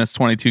a team that's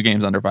 22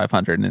 games under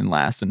 500 and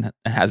last and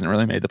hasn't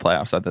really made the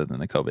playoffs other than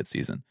the COVID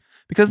season.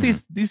 Because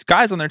these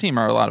guys on their team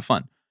are a lot of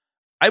fun.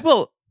 I'm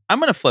going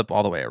to flip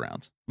all the way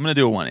around. I'm going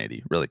to do a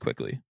 180 really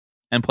quickly.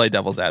 and play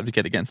devil's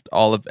advocate against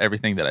all of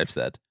everything that I've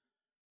said.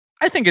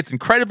 I think it's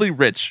incredibly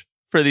rich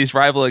for these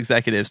rival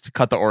executives to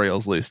cut the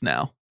Orioles loose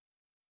now.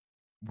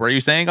 Were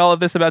you saying all of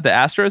this about the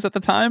Astros at the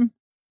time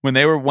when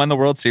they won the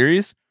World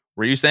Series?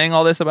 Were you saying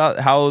all this about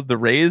how the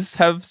Rays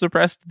have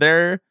suppressed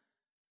the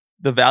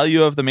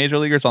value of the major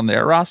leaguers on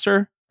their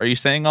roster? Are you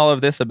saying all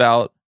of this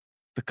about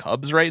the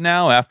Cubs right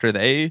now after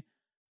they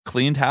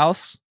cleaned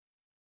house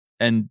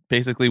and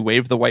basically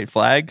waved the white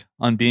flag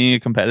on being a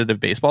competitive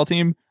baseball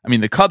team? I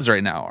mean, the Cubs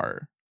right now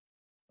are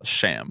a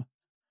sham.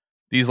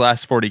 These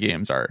last 40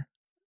 games are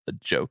a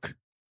joke.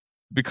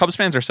 The Cubs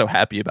fans are so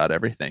happy about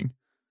everything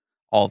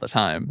all the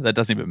time. That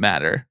doesn't even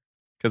matter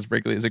because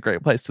Wrigley is a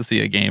great place to see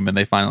a game and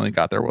they finally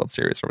got their World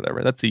Series or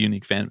whatever. That's a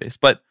unique fan base.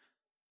 But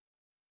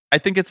I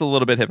think it's a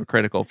little bit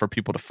hypocritical for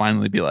people to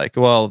finally be like,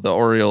 well, the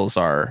Orioles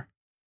are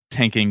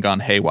tanking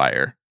gone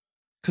haywire,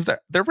 because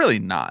they're really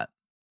not.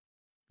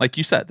 Like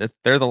you said,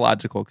 they're the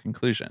logical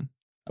conclusion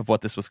of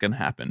what this was going to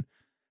happen.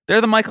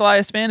 They're the Michael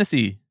Elias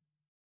fantasy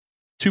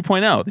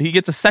 2.0. He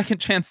gets a second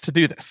chance to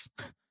do this.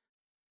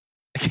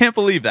 I can't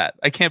believe that.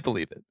 I can't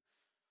believe it.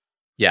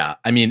 Yeah,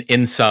 I mean,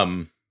 in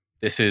sum,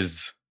 this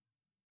is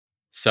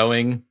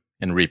sowing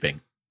and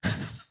reaping.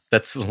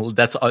 That's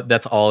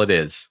all it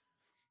is.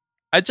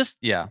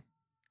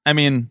 I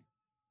mean,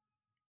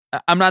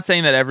 I'm not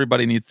saying that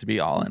everybody needs to be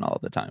all in all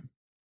the time.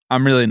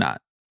 I'm really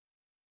not.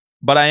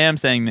 But I am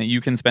saying that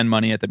you can spend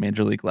money at the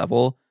major league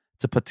level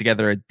to put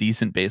together a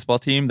decent baseball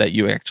team that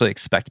you actually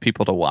expect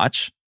people to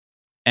watch,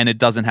 and it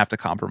doesn't have to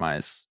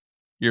compromise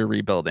your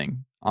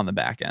rebuilding on the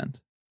back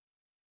end.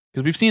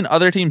 Because we've seen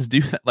other teams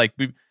do that. Like,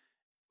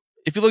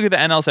 if you look at the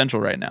NL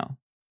Central right now,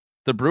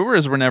 the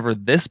Brewers were never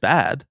this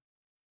bad.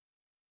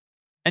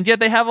 And yet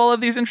they have all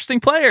of these interesting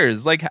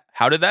players. Like,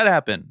 how did that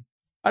happen?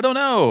 I don't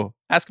know.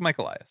 Ask Mike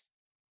Elias.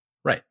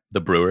 Right.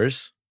 The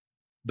Brewers,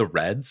 the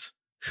Reds,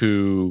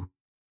 who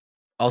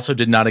also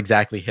did not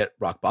exactly hit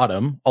rock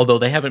bottom, although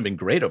they haven't been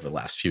great over the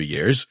last few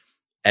years.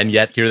 And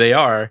yet here they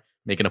are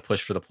making a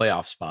push for the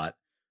playoff spot.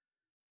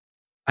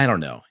 I don't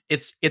know.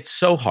 It's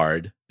so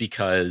hard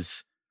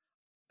because,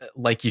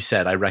 like you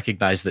said, I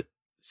recognize that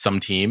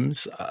some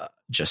teams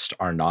just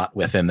are not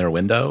within their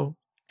window,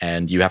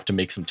 and you have to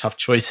make some tough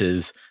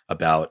choices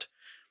about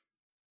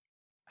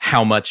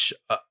how much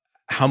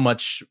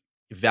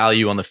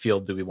value on the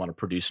field do we want to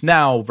produce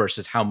now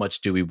versus how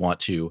much do we want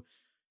to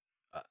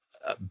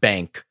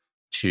bank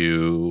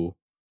to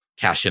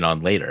cash in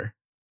on later.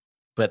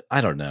 But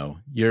I don't know.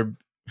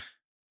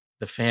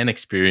 The fan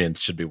experience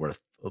should be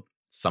worth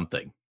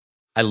something.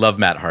 I love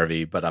Matt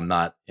Harvey, but I'm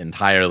not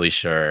entirely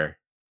sure.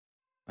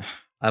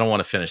 I don't want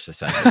to finish the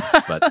sentence,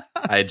 but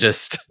I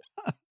just...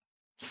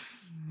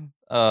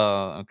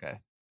 Oh, okay.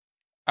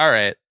 All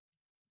right.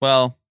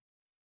 Well,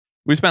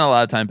 we spent a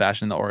lot of time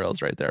bashing the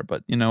Orioles right there,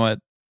 but you know what?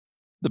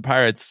 The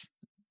Pirates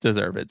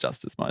deserve it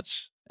just as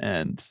much.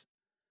 And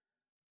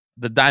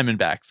the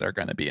Diamondbacks are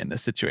going to be in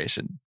this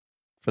situation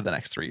for the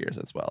next 3 years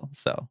as well.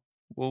 So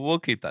we'll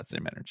keep that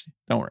same energy.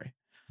 Don't worry.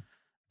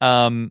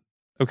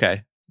 Okay.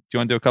 Do you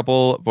want to do a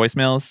couple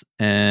voicemails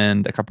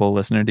and a couple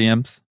listener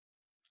DMs?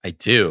 I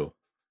do.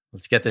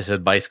 Let's get this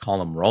advice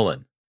column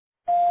rolling.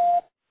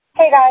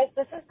 Hey guys,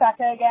 this is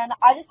Becca again.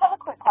 I just have a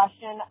quick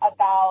question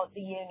about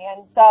the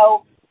union.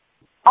 So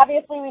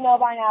obviously we know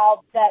by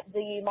now that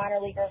the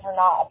minor leaguers are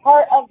not a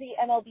part of the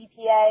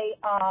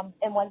MLBPA,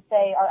 and once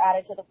they are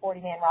added to the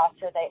 40-man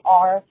roster, they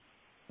are.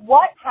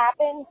 What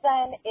happens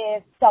then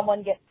if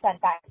someone gets sent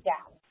back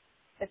down?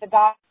 If a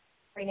guy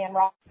 40-man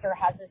roster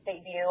has his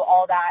debut,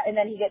 all that, and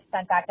then he gets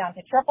sent back down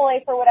to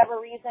AAA for whatever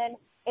reason,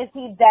 is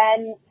he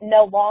then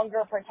no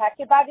longer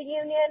protected by the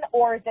union,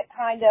 or is it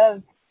kind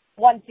of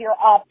once you're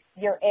up,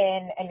 you're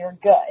in and you're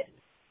good?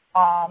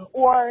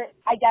 Or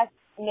I guess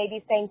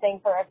maybe same thing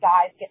for if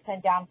guys get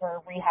sent down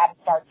for rehab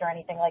starts or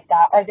anything like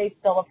that. Are they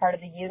still a part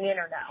of the union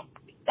or no?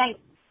 Thanks.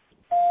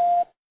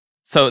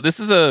 So this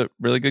is a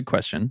really good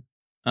question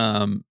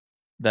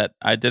that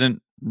I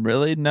didn't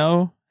really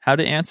know how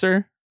to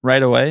answer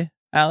right away,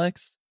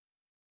 Alex.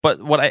 But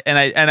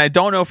I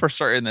don't know for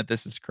certain that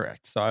this is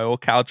correct. So I will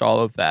couch all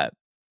of that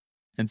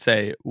and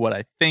say what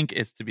I think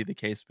is to be the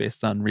case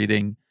based on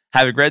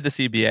having read the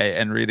CBA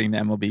and reading the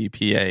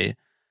MLBPA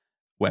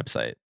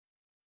website.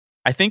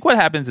 I think what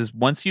happens is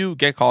once you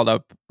get called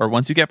up or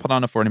once you get put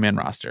on a 40-man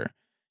roster,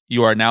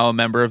 you are now a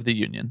member of the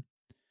union.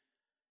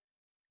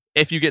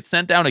 If you get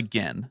sent down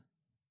again,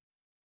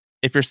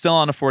 if you're still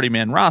on a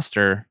 40-man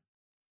roster,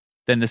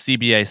 then the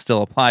CBA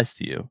still applies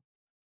to you.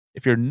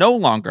 If you're no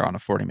longer on a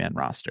 40-man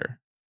roster,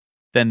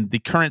 then the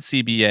current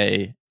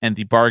CBA and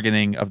the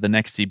bargaining of the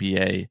next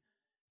CBA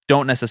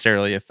don't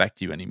necessarily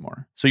affect you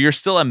anymore. So you're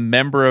still a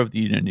member of the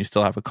union. You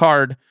still have a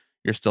card.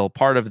 You're still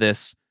part of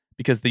this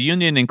because the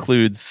union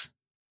includes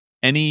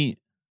any,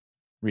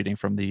 reading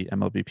from the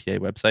MLBPA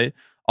website,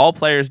 all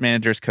players,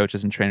 managers,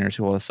 coaches, and trainers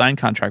who will assign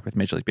contract with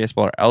Major League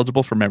Baseball are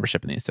eligible for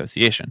membership in the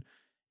association.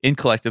 In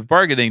collective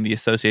bargaining, the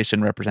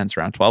association represents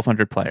around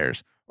 1,200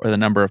 players, or the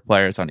number of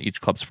players on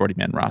each club's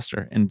 40-man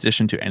roster, in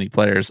addition to any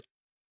players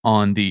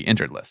on the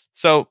injured list.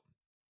 So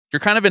you're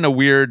kind of in a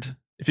weird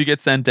if you get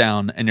sent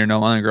down and you're no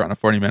longer on a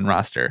 40-man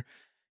roster,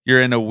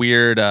 you're in a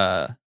weird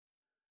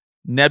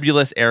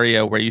nebulous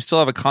area where you still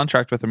have a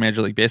contract with a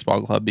Major League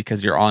Baseball club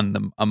because you're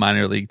on a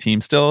minor league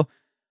team still,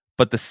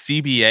 but the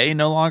CBA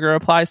no longer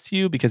applies to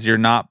you because you're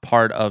not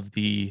part of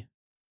the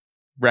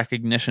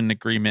recognition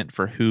agreement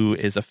for who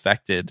is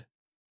affected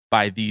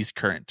by these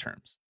current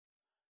terms.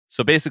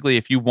 So basically,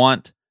 if you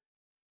want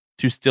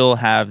to still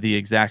have the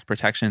exact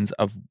protections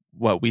of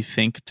what we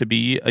think to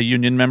be a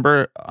union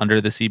member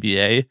under the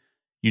CBA,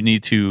 you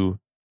need to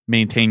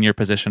maintain your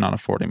position on a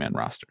 40-man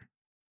roster.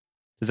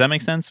 Does that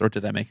make sense, or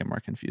did I make it more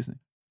confusing?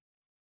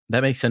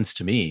 That makes sense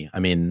to me. I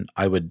mean,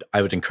 I would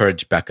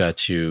encourage Becca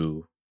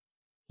to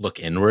look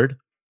inward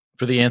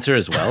for the answer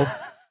as well.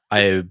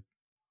 I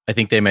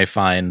think they may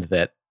find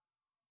that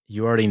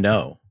you already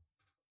know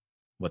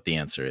what the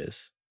answer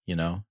is, you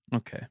know?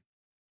 Okay.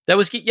 That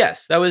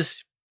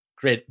was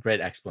great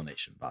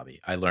explanation,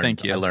 Bobby.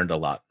 Thank you. I learned a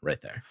lot right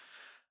there.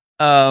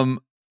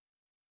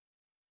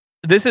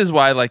 This is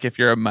why, like, if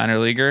you're a minor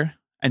leaguer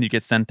and you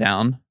get sent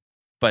down,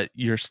 but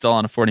you're still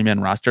on a 40-man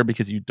roster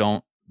because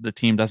the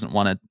team doesn't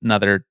want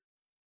another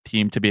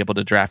team to be able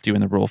to draft you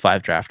in the Rule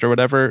 5 draft or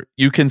whatever,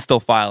 you can still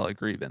file a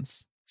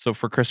grievance. So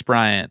for Chris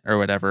Bryant or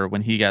whatever,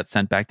 when he got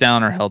sent back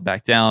down or held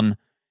back down,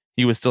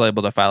 he was still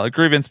able to file a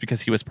grievance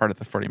because he was part of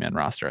the 40-man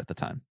roster at the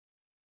time.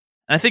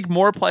 And I think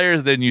more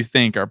players than you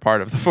think are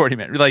part of the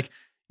 40-man. Like,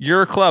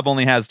 your club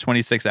only has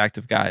 26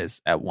 active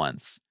guys at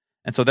once.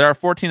 And so there are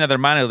 14 other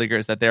minor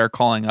leaguers that they are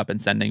calling up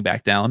and sending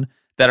back down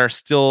that are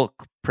still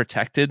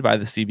protected by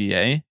the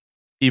CBA,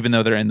 even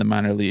though they're in the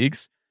minor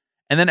leagues.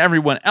 And then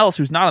everyone else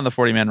who's not on the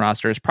 40-man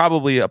roster is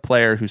probably a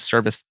player whose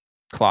service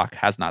clock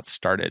has not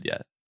started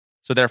yet.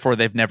 So therefore,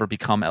 they've never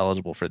become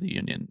eligible for the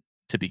union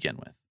to begin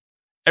with.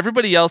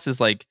 Everybody else is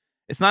like,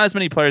 it's not as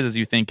many players as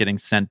you think getting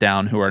sent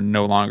down who are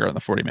no longer on the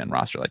 40-man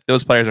roster. Like,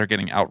 those players are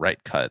getting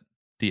outright cut,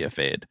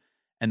 DFA'd,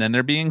 and then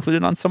they're being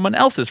included on someone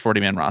else's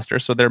 40-man roster.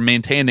 So they're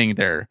maintaining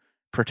their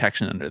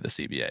protection under the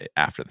CBA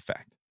after the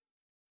fact.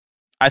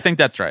 I think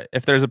that's right.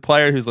 If there's a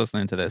player who's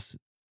listening to this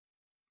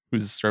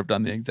who's served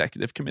on the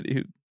executive committee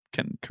who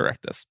can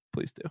correct us,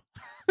 please do.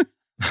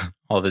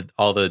 all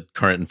the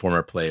current and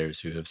former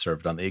players who have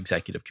served on the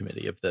executive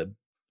committee of the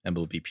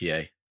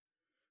MLBPA,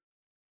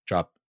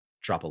 drop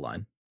a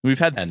line. We've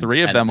had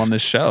three of them on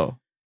this show.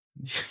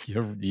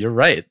 You're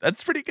right.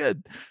 That's pretty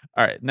good.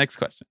 All right, next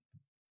question.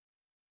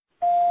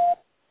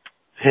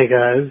 Hey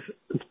guys,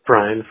 it's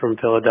Brian from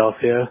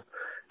Philadelphia.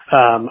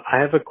 I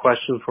have a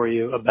question for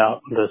you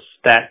about the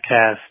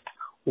StatCast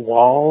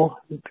wall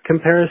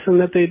comparison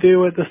that they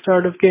do at the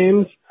start of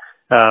games,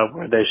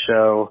 where they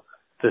show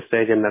the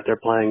stadium that they're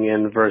playing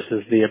in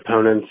versus the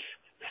opponent's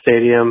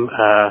stadium,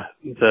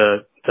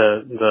 the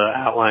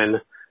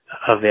outline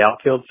of the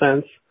outfield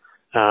fence.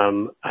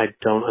 I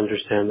don't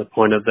understand the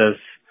point of this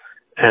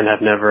and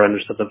have never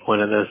understood the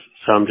point of this,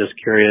 so I'm just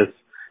curious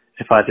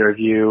if either of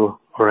you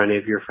or any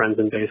of your friends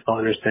in baseball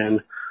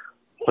understand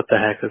what the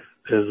heck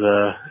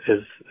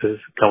is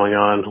going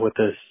on with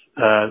this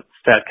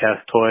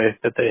StatCast toy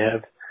that they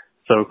have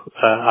so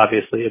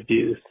obviously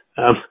abused.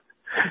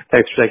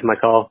 Thanks for taking my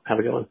call. Have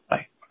a good one.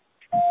 Bye.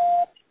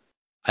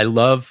 I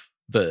love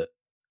the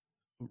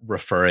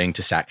referring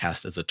to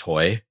StatCast as a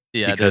toy,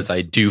 because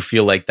I do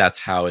feel like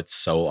that's how it's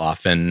so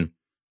often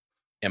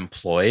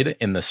employed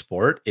in the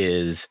sport,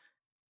 is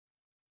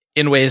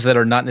in ways that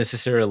are not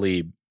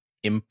necessarily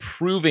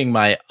improving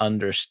my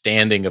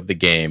understanding of the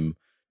game,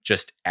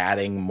 just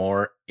adding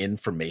more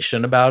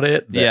information about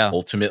it that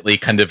ultimately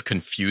kind of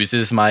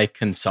confuses my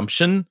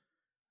consumption.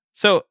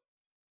 So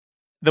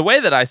the way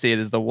that I see it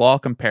is the wall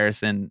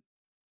comparison.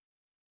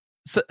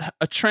 So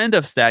a trend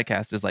of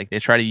StatCast is like they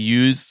try to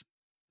use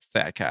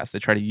StatCast, they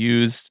try to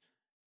use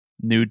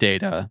new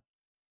data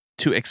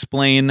to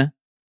explain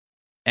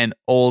an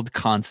old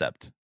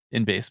concept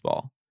in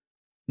baseball.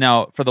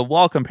 Now, for the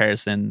wall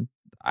comparison,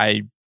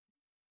 I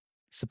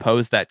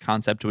suppose that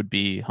concept would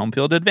be home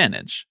field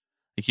advantage.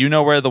 Like, you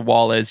know where the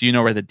wall is, you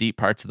know where the deep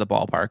parts of the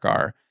ballpark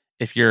are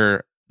if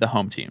you're the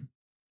home team.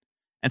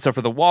 And so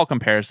for the wall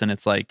comparison,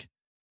 it's like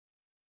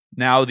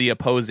now the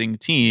opposing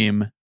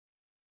team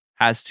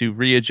has to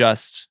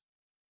readjust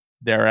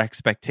their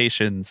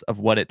expectations of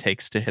what it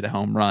takes to hit a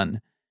home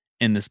run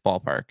in this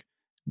ballpark.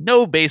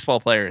 No baseball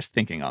player is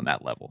thinking on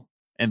that level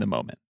in the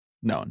moment.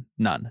 None.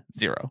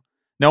 Zero.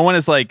 No one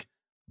is like,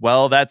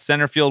 well, that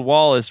center field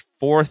wall is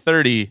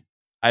 430.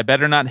 I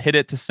better not hit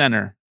it to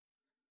center.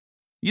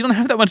 You don't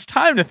have that much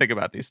time to think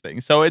about these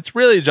things. So it's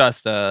really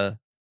just I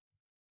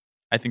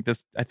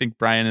think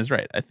Brian is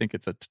right. I think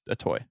it's a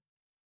toy.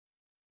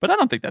 But I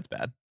don't think that's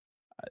bad.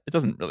 It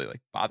doesn't really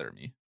like bother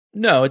me.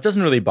 No, it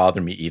doesn't really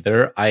bother me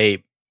either.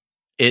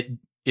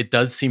 It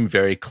does seem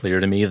very clear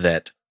to me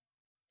that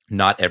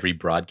not every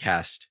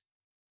broadcast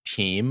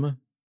team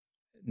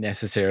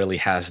necessarily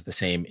has the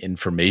same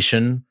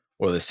information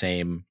or the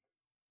same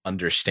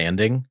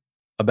understanding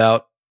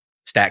about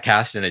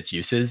StatCast and its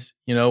uses,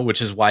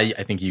 which is why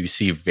I think you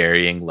see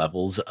varying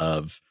levels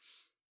of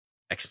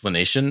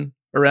explanation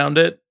around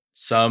it.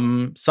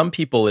 Some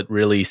people, it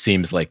really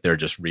seems like they're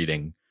just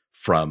reading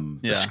from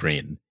the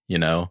screen,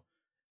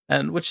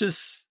 and which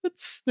is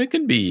it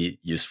can be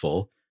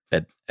useful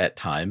at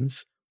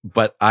times,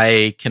 but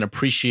I can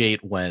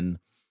appreciate when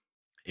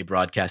a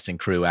broadcasting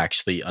crew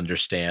actually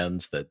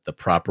understands that the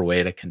proper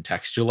way to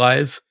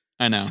contextualize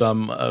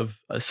some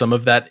of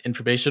that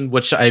information,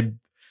 which I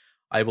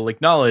will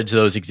acknowledge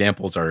those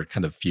examples are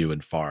kind of few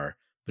and far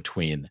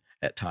between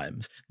at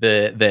times.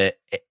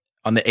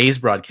 On the A's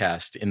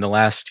broadcast in the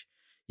last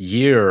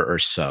year or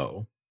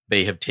so,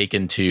 they have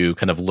taken to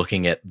kind of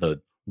looking at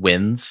the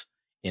winds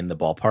in the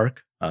ballpark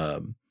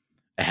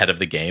ahead of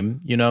the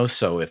game,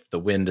 so if the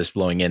wind is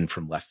blowing in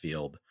from left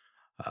field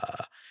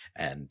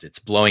and it's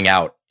blowing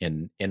out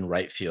in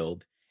right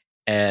field,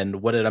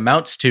 and what it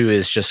amounts to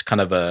is just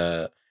kind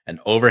of an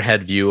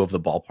overhead view of the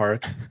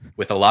ballpark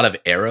with a lot of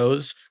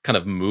arrows kind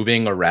of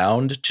moving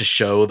around to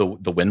show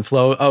the wind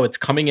flow. Oh, it's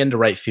coming into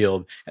right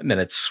field and then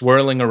it's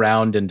swirling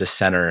around into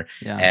center.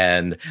 Yeah.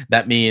 And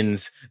that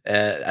means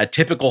a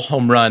typical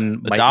home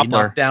run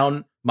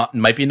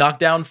might be knocked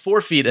down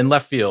 4 feet in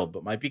left field,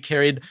 but might be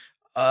carried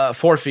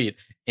 4 feet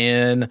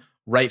in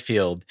right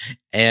field.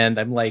 And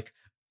I'm like,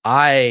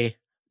 I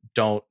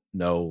don't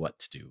know what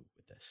to do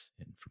with this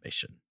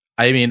information.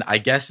 I mean, I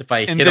guess if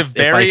I hit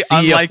very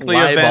unlikely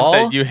event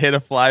that you hit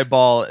a fly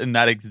ball in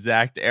that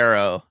exact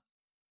arrow,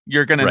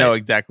 you're going to know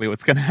exactly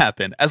what's going to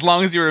happen, as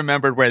long as you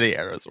remembered where the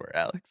arrows were,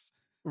 Alex.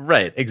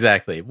 Right,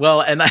 exactly.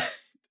 Well, and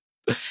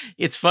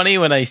it's funny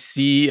when I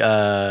see,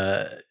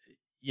 I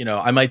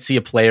might see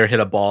a player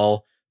hit a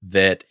ball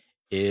that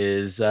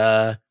is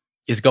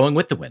going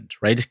with the wind,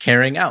 right? Is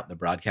carrying out. The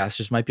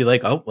broadcasters might be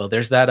like, oh, well,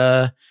 there's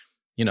that,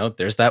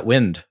 there's that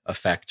wind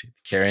effect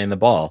carrying the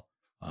ball.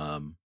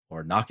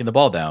 Or knocking the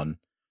ball down.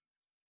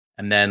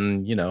 And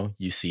then,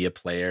 you see a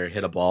player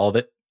hit a ball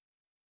that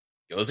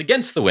goes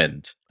against the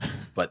wind,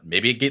 but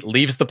maybe it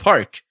leaves the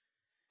park.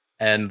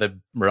 And the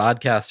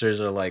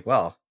broadcasters are like,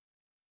 well,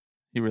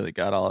 he really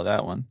got all of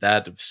that one.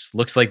 That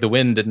looks like the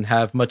wind didn't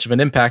have much of an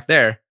impact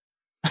there.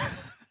 I'm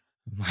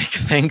like,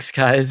 thanks,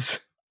 guys.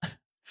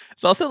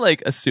 It's also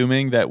like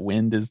assuming that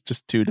wind is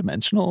just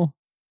 2-dimensional,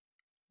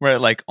 where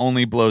it like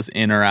only blows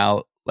in or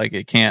out. Like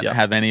it can't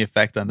have any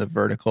effect on the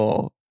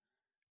vertical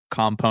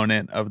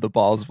component of the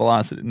ball's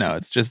velocity. No,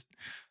 it's just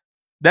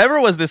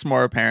never was this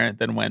more apparent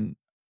than when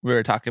we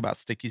were talking about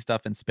sticky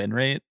stuff and spin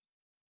rate,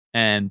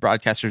 and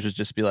broadcasters would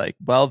just be like,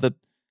 well, the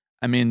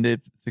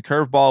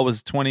curve ball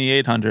was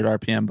 2,800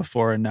 RPM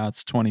before and now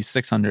it's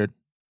 2,600.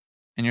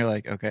 And you're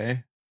like,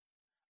 okay.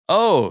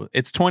 Oh,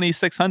 it's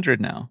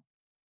 2,600 now.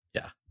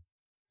 Yeah.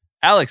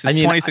 Alex, it's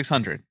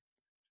 2,600.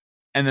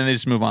 And then they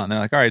just move on. They're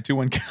like, all right,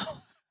 2-1 count.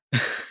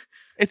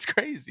 It's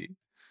crazy.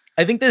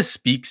 I think this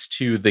speaks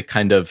to the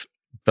kind of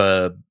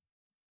the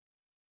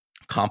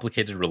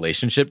complicated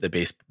relationship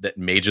that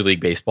Major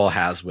League Baseball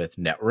has with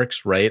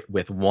networks, right?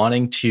 With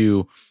wanting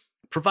to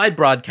provide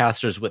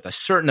broadcasters with a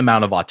certain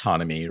amount of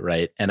autonomy,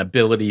 right? And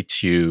ability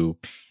to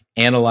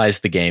analyze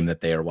the game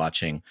that they are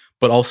watching,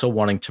 but also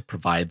wanting to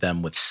provide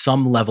them with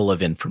some level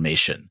of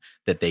information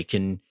that they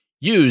can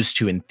use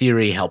to, in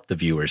theory, help the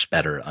viewers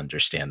better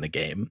understand the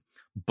game.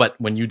 But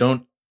when you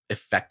don't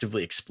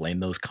effectively explain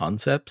those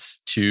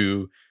concepts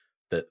to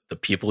the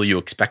people you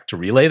expect to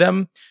relay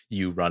them,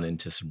 you run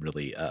into some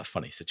really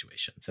funny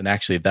situations. And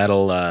actually,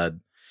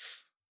 I'll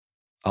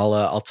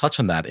touch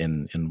on that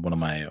in one of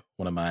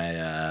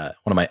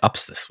my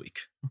ups this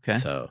week. Okay.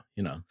 So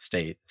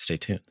stay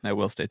tuned. I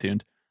will stay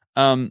tuned.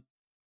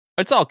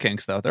 It's all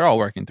kinks though. They're all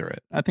working through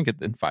it. I think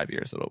in 5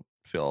 years it'll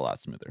feel a lot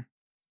smoother.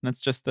 And that's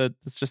just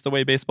the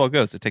way baseball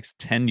goes. It takes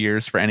 10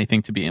 years for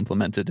anything to be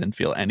implemented and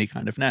feel any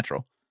kind of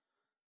natural.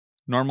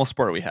 Normal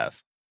sport we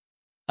have.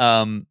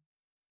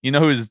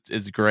 Who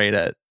is great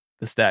at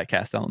the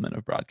StatCast element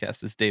of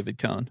broadcast is David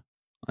Cohn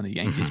on the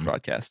Yankees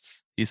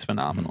broadcasts. He's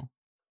phenomenal.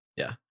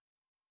 Yeah.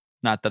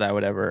 Not that I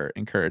would ever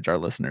encourage our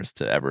listeners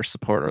to ever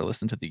support or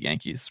listen to the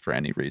Yankees for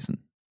any reason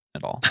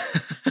at all.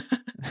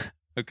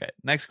 Okay,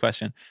 next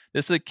question.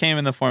 This came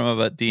in the form of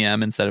a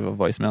DM instead of a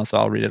voicemail, so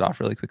I'll read it off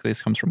really quickly.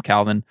 This comes from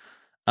Calvin.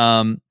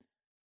 He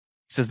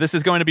says, this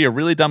is going to be a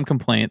really dumb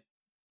complaint.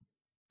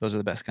 Those are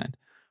the best kind.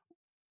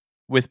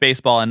 With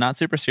baseball, and not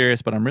super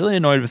serious, but I'm really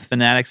annoyed with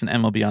Fanatics and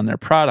MLB on their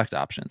product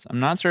options. I'm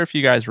not sure if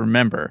you guys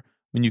remember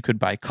when you could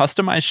buy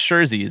customized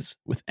jerseys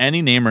with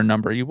any name or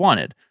number you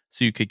wanted,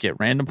 so you could get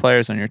random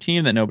players on your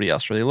team that nobody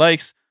else really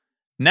likes.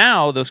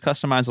 Now, those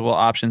customizable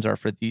options are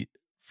for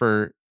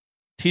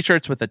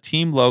t-shirts with a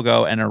team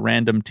logo and a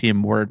random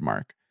team word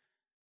mark.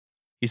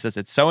 He says,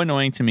 it's so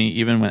annoying to me,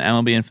 even when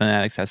MLB and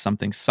Fanatics has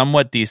something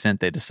somewhat decent,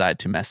 they decide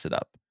to mess it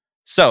up.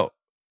 So,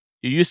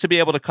 you used to be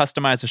able to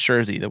customize a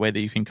jersey the way that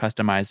you can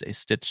customize a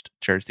stitched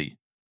jersey.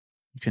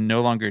 You can no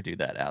longer do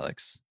that,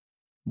 Alex.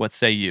 What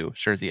say you,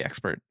 jersey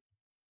expert?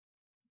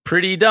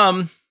 Pretty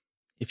dumb,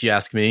 if you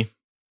ask me.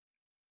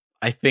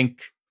 I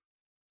think,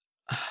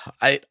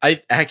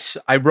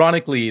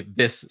 ironically,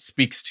 this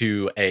speaks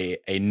to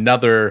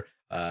another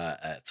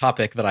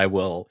topic that I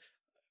will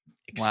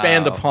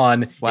expand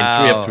upon in 3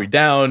 Up 3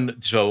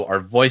 Down. So our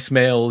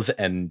voicemails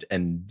and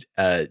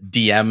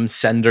DM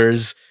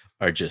senders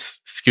are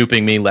just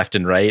scooping me left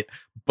and right.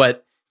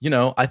 But,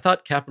 I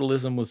thought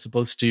capitalism was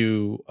supposed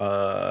to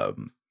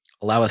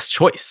allow us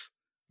choice.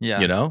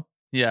 Yeah.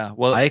 Yeah.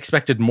 Well, I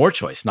expected more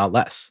choice, not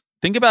less.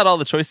 Think about all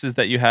the choices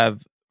that you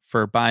have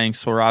for buying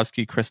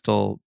Swarovski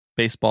crystal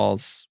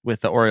baseballs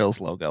with the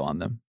Orioles logo on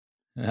them.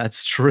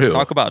 That's true.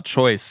 Talk about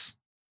choice,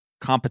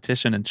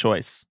 competition, and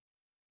choice.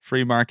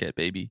 Free market,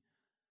 baby.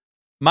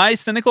 My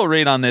cynical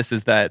read on this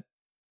is that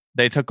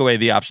they took away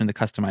the option to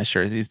customize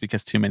jerseys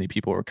because too many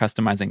people were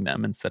customizing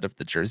them instead of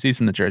the jerseys,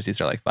 and the jerseys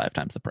are like 5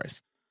 times the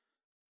price.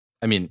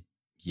 I mean,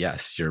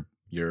 yes,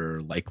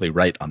 you're likely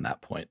right on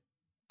that point.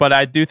 But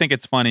I do think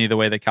it's funny the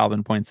way that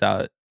Calvin points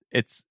out.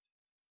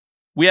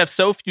 We have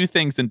so few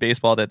things in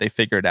baseball that they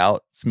figured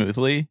out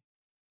smoothly,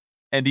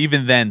 and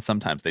even then,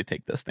 sometimes they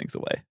take those things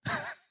away.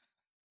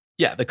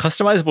 Yeah, the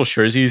customizable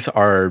jerseys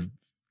are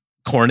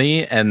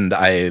corny, and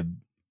I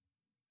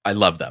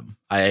love them.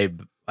 I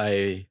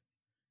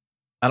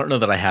don't know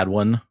that I had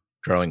one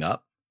growing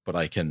up, but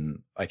I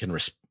can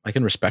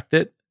respect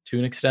it to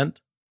an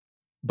extent.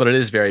 But it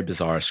is very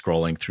bizarre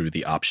scrolling through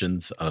the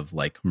options of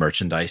like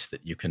merchandise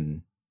that you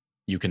can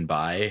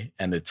buy,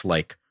 and it's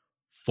like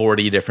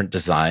 40 different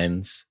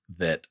designs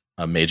that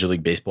a Major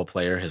League Baseball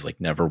player has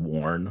like never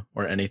worn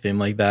or anything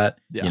like that.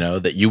 Yeah.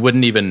 That you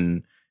wouldn't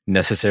even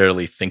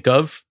necessarily think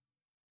of.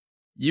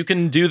 You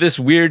can do this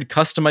weird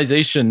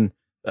customization,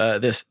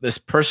 this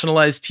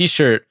personalized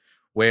T-shirt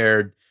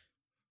where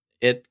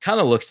it kind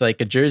of looks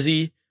like a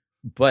jersey,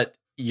 but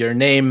your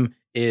name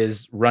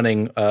is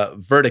running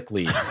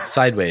vertically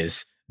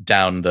sideways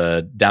down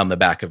the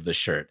back of the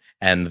shirt,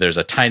 and there's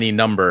a tiny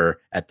number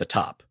at the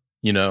top.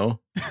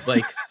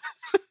 Like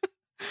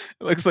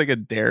it looks like a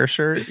Dare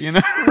shirt,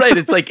 Right?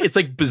 It's like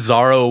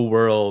Bizarro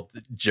World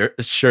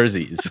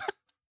jerseys.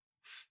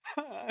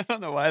 I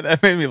don't know why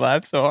that made me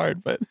laugh so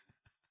hard, but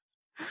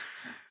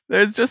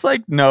there's just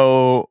like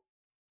no.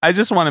 I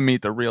just want to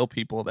meet the real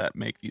people that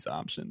make these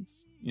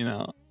options,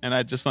 and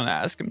I just want to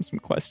ask them some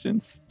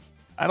questions.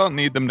 I don't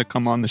need them to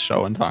come on the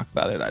show and talk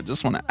about it. I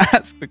just want to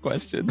ask the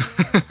questions.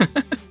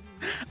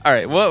 All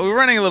right. Well, we're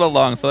running a little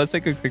long, so let's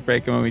take a quick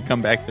break, and when we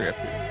come back,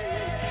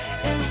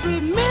 every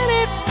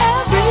minute,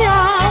 every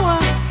hour,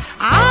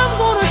 I'm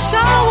gonna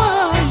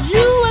shower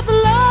you with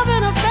love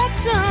and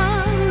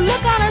affection.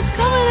 Look out, it's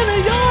coming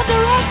in your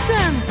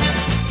direction.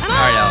 All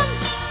right,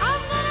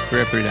 Alex.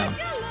 We're at 3 down.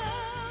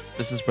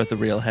 This is what the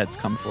real heads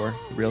come for.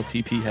 The real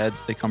TP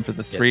heads. They come for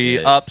the 3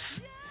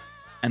 ups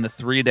and the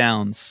 3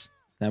 downs.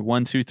 That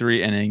 1, 2,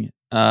 3 inning.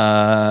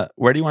 Where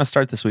do you want to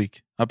start this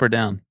week? Up or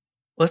down?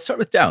 Let's start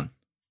with down.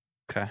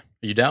 Okay. Are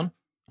you down?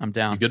 I'm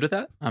down. You good with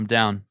that? I'm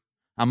down.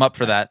 I'm up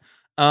for that.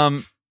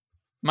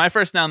 My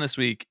first down this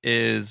week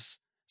is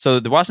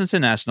the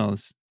Washington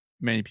Nationals.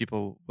 Many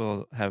people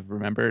will have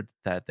remembered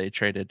that they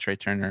traded Trey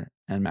Turner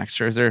and Max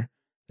Scherzer,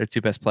 their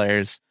 2 best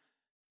players,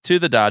 to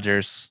the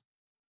Dodgers.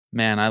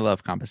 Man, I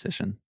love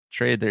competition.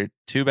 Trade their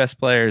 2 best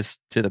players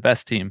to the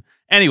best team.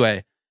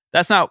 Anyway,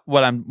 that's not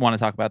what I want to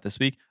talk about this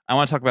week. I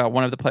want to talk about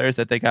one of the players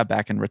that they got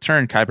back in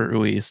return, Keibert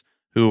Ruiz,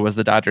 who was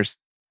the Dodgers'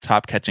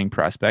 top catching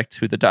prospect,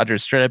 who the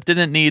Dodgers straight up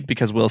didn't need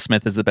because Will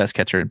Smith is the best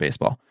catcher in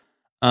baseball.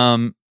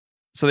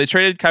 So they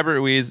traded Keibert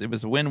Ruiz. It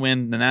was a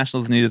win-win. The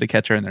Nationals needed a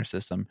catcher in their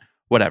system.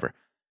 Whatever.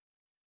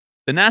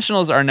 The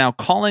Nationals are now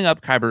calling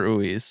up Keibert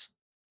Ruiz,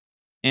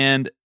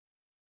 and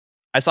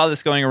I saw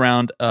this going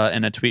around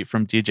in a tweet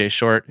from DJ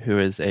Short, who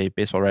is a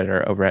baseball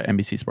writer over at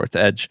NBC Sports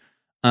Edge.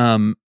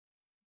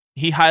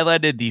 He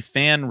highlighted the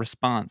fan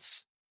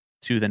response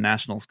to the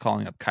Nationals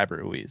calling up Keibert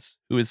Ruiz,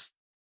 who is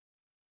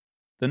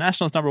the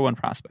Nationals' number 1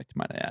 prospect,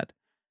 might I add,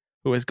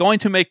 who is going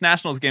to make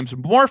Nationals games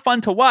more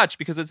fun to watch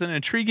because it's an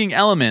intriguing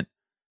element,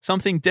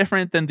 something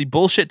different than the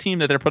bullshit team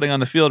that they're putting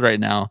on the field right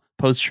now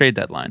post-trade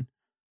deadline.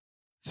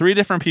 3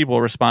 different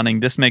people responding,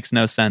 "This makes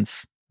no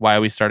sense. Why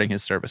are we starting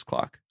his service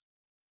clock?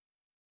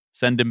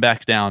 Send him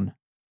back down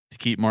to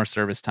keep more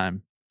service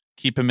time.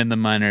 Keep him in the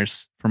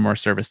minors for more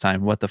service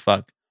time. What the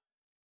fuck?"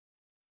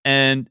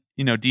 And,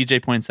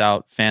 DJ points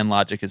out fan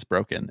logic is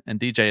broken. And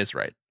DJ is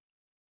right.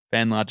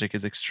 Fan logic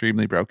is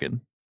extremely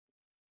broken.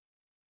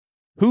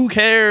 Who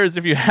cares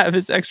if you have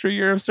his extra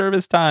year of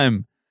service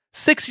time?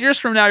 6 years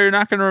from now, you're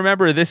not going to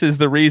remember this is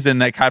the reason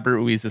that Keibert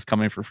Ruiz is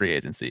coming for free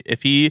agency.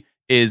 If he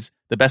is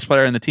the best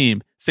player on the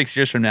team 6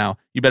 years from now,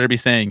 you better be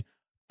saying,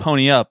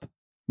 pony up,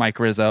 Mike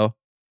Rizzo.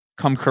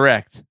 Come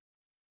correct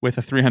with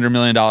a $300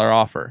 million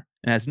offer.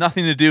 It has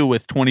nothing to do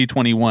with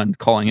 2021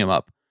 calling him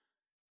up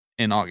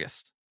in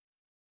August.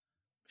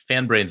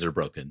 Fan brains are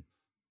broken.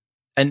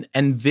 And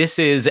this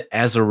is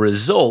as a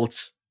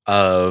result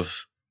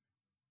of,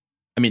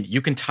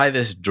 you can tie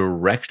this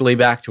directly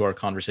back to our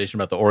conversation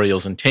about the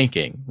Orioles and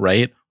tanking,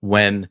 right?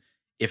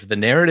 If the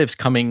narratives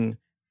coming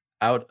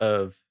out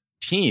of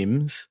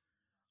teams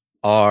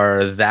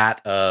are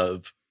that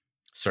of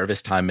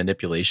service time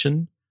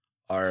manipulation,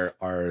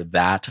 are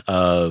that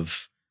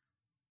of,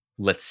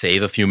 let's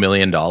save a few $1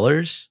 million,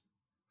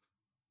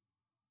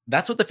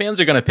 that's what the fans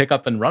are going to pick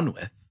up and run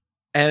with.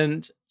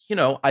 And,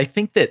 I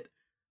think that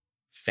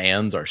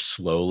fans are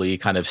slowly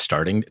kind of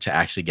starting to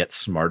actually get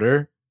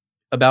smarter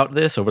about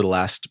this over the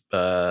last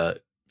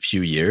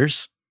few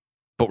years,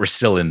 but we're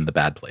still in the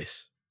bad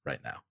place right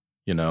now.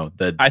 You know,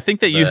 I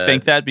think that you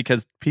think that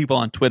because people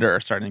on Twitter are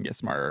starting to get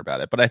smarter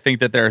about it, but I think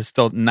that there are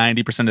still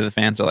 90% of the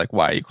fans are like,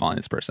 "Why are you calling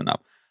this person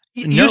up?"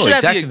 You should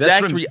have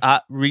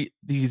the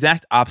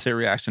exact opposite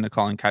reaction to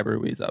calling Kyber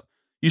Ruiz up.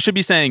 You should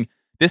be saying,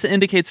 "This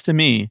indicates to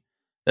me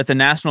that the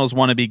Nationals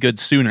want to be good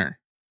sooner.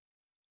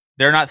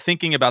 They're not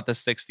thinking about the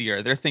 6th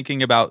year; they're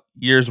thinking about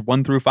years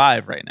 1 through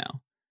 5 right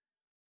now,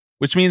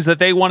 which means that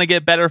they want to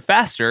get better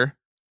faster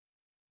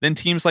than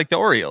teams like the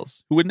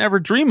Orioles, who would never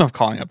dream of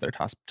calling up their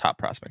top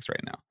prospects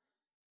right now."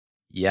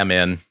 Yeah,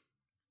 man.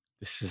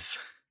 This is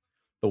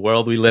the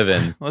world we live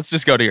in. Let's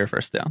just go to your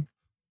first down.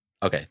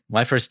 Okay.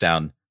 My first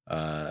down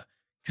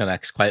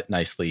connects quite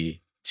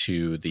nicely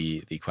to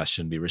the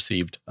question we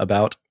received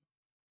about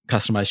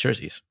customized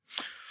jerseys.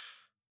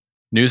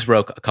 News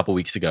broke a couple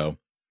weeks ago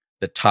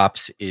that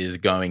Topps is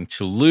going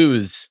to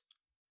lose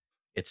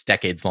its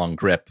decades-long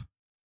grip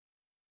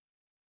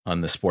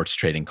on the sports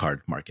trading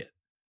card market.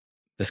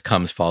 This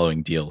comes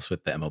following deals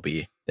with the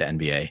MLB, the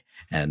NBA,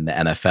 and the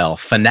NFL.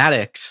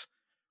 Fanatics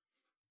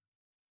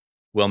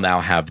will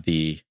now have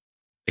the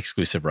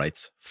exclusive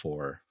rights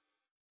for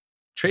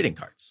trading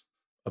cards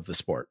of the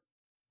sport,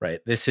 right?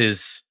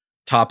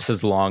 Topps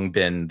has long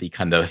been the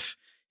kind of,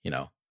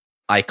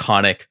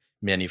 iconic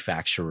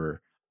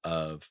manufacturer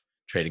of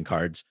trading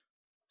cards.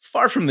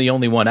 Far from the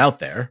only one out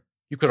there.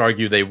 You could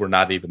argue they were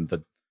not even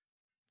the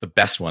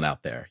best one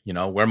out there.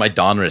 Where my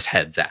Donruss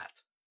head's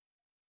at.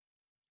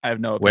 I have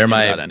no opinion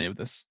about any of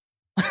this.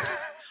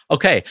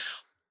 Okay,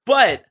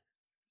 but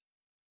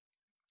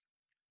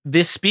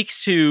this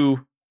speaks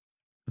to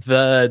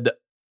the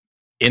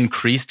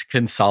increased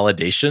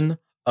consolidation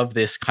of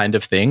this kind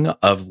of thing,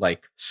 of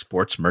like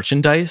sports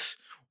merchandise,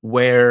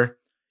 where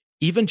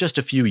even just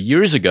a few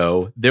years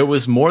ago, there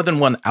was more than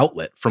one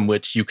outlet from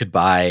which you could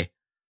buy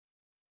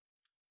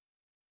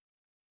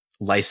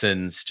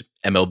licensed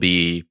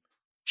MLB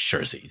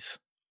jerseys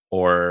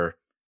or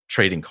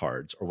trading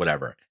cards or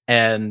whatever.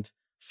 And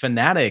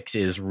Fanatics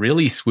is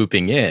really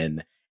swooping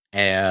in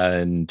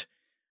and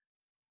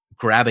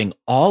grabbing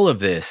all of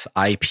this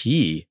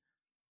IP,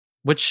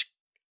 which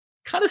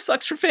kind of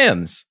sucks for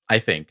fans, I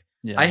think.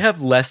 Yeah. I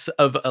have less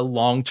of a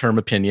long-term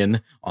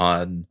opinion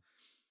on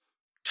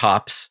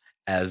Topps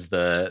as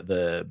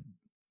the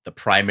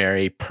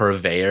primary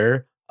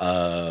purveyor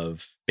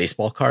of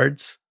baseball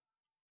cards.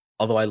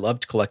 Although I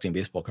loved collecting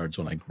baseball cards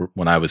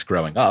when I was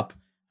growing up,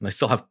 and I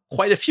still have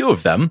quite a few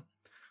of them.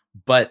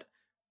 But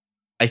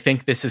I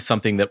think this is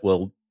something that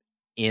will,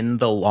 in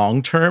the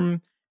long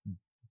term,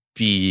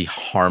 be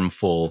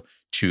harmful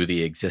to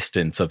the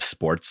existence of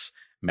sports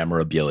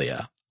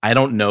memorabilia. I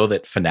don't know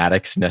that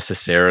Fanatics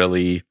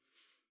necessarily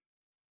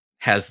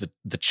has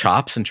the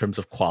chops in terms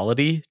of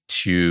quality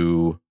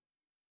to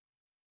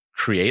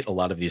create a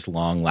lot of these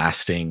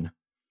long-lasting,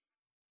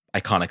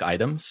 iconic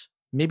items.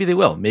 Maybe they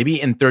will.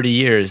 Maybe in 30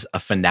 years, a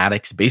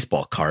Fanatics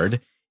baseball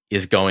card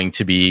is going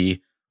to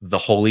be the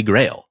holy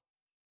grail.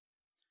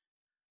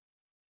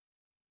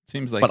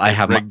 Seems like I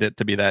have rigged it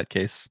to be that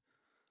case.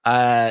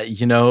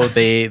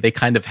 They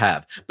kind of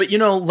have. But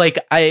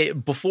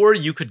before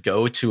you could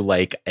go to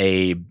like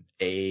a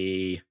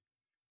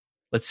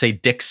let's say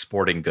Dick's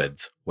Sporting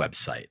Goods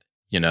website,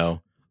 you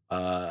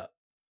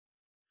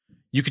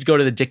could go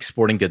to the Dick's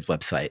Sporting Goods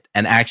website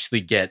and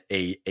actually get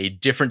a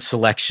different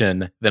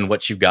selection than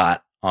what you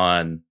got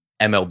on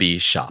MLB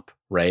Shop,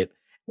 right?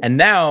 And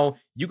now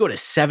you go to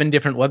 7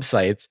 different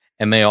websites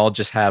and they all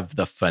just have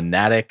the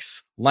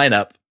Fanatics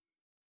lineup.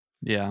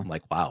 Yeah. I'm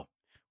like, wow.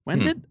 When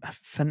did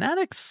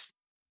Fanatics?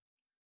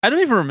 I don't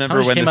even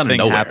remember when this thing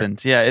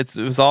happened. Yeah, it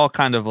was all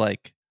kind of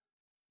like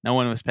no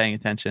one was paying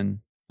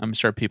attention. I'm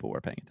sure people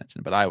were paying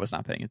attention, but I was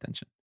not paying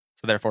attention.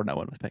 So therefore, no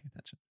one was paying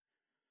attention.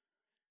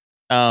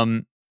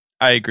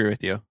 I agree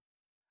with you.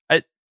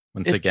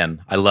 Once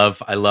again, I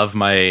love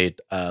my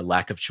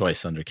lack of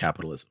choice under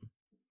capitalism.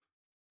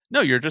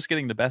 No, you're just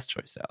getting the best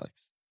choice,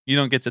 Alex. You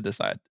don't get to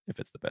decide if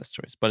it's the best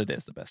choice, but it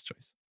is the best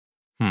choice.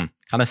 Kind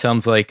of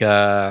sounds like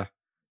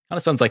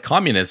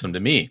communism to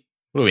me.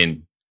 What do we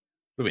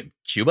in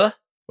Cuba?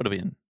 What are we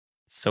in?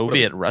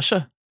 Soviet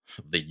Russia?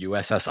 The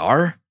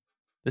USSR?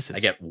 I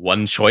get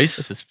one choice.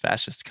 This is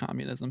fascist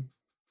communism.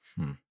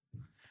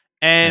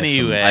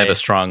 Anyway, I have a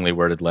strongly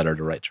worded letter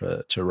to write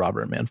to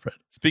Robert Manfred.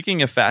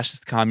 Speaking of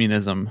fascist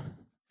communism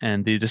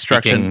and the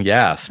destruction,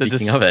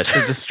 speaking of it,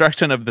 the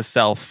destruction of the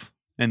self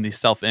and the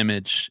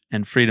self-image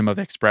and freedom of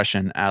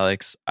expression,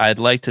 Alex, I'd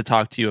like to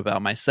talk to you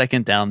about my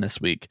second down this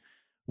week,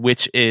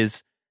 which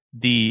is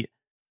the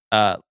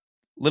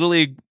Little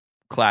League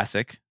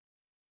Classic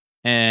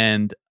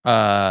and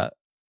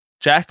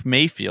Jack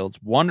Mayfield's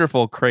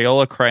wonderful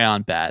Crayola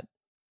crayon bat,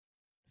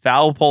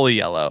 foul polo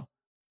yellow,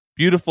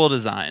 beautiful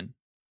design.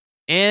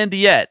 And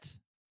yet,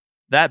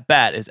 that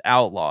bat is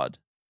outlawed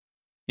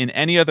in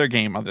any other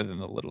game other than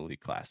the Little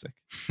League Classic.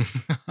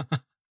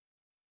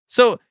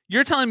 So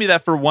you're telling me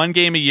that for one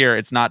game a year,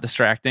 it's not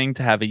distracting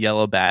to have a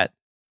yellow bat,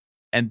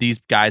 and these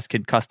guys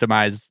can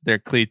customize their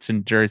cleats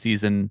and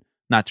jerseys and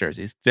not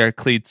jerseys, their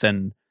cleats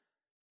and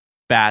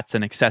bats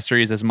and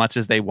accessories as much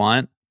as they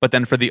want, but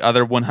then for the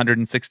other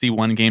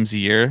 161 games a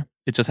year,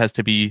 it just has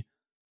to be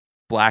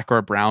black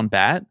or brown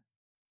bat.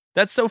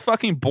 That's so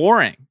fucking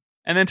boring.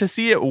 And then to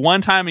see it one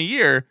time a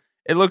year,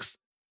 it looks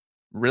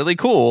really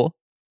cool.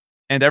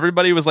 And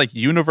everybody was like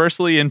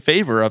universally in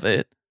favor of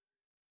it.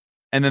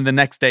 And then the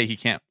next day he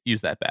can't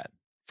use that bat.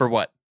 For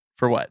what?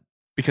 For what?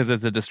 Because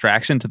it's a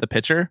distraction to the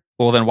pitcher?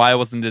 Well, then why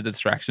wasn't it a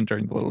distraction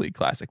during the Little League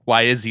Classic?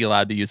 Why is he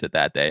allowed to use it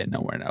that day and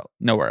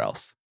nowhere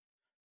else?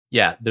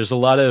 Yeah, there's a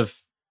lot of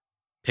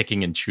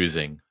picking and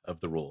choosing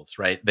of the rules,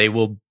 right? They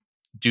will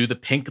do the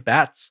pink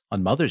bats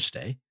on Mother's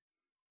Day.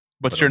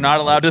 But you're not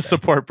allowed to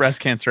support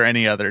breast cancer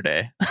any other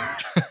day.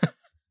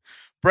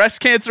 Breast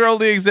cancer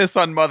only exists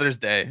on Mother's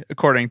Day,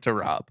 according to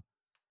Rob.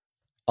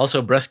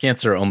 Also, breast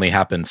cancer only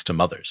happens to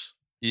mothers.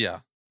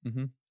 Yeah.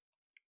 Mm-hmm.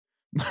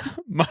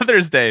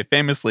 Mother's Day,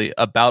 famously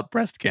about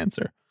breast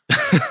cancer.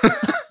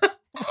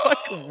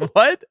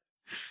 What?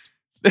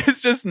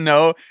 There's just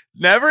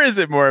never is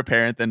it more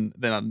apparent than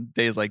on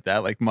days like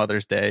that, like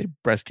Mother's Day,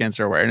 breast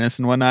cancer awareness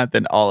and whatnot,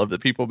 then all of the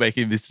people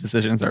making these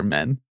decisions are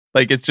men.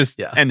 Like, it's just,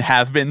 and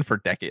have been for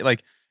decades.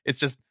 Like, it's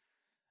just,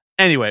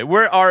 anyway,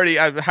 we're already,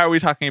 how are we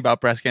talking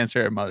about breast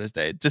cancer at Mother's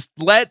Day? Just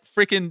let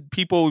freaking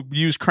people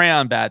use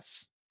crayon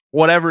bats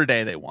whatever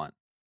day they want.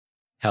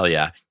 Hell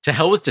yeah. To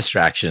hell with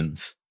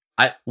distractions.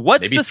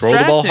 What's maybe distracting?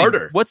 throw the ball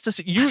harder. What's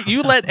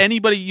you let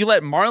anybody, you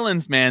let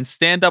Marlins man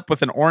stand up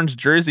with an orange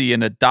jersey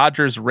in a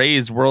Dodgers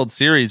Rays World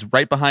Series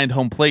right behind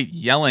home plate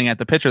yelling at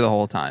the pitcher the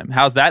whole time.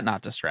 How's that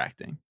not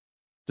distracting?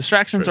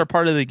 Distractions are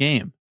part of the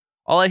game.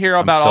 All I hear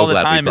about all the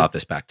time. We brought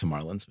this back to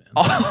Marlins,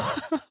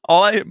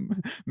 man.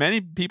 Many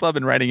people have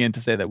been writing in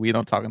to say that we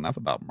don't talk enough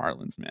about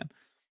Marlins, man.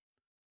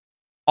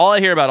 All I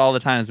hear about all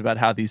the time is about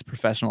how these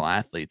professional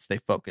athletes, they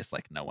focus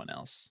like no one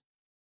else.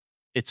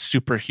 It's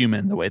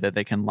superhuman the way that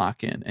they can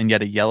lock in, and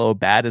yet a yellow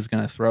bat is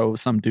going to throw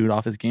some dude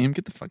off his game.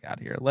 Get the fuck out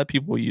of here. Let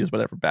people use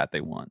whatever bat they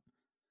want.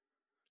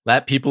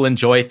 Let people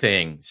enjoy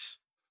things.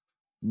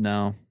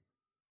 No,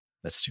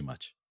 that's too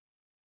much.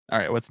 All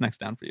right, what's next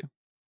down for you?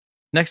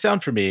 Next down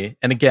for me,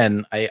 and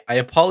again, I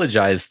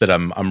apologize that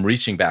I'm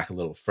reaching back a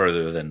little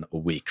further than a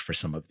week for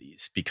some of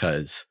these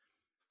because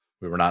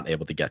we were not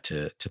able to get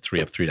to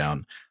 3 Up, 3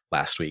 Down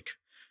last week.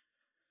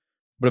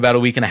 But about a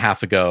week and a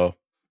half ago,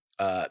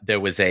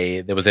 there was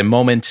a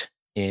moment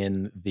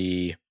in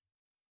the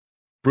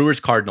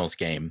Brewers-Cardinals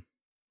game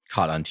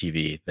caught on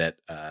TV that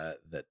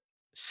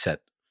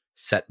set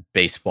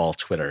baseball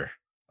Twitter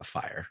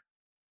afire,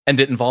 and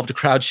it involved a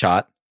crowd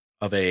shot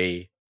of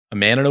a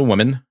man and a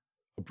woman,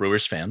 a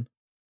Brewers fan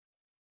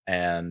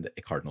and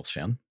a Cardinals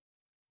fan,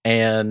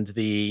 and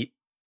the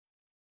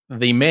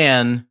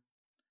man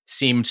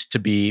seemed to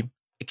be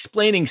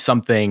explaining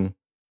something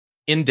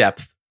in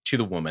depth to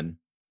the woman.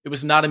 It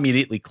was not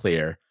immediately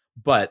clear,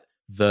 but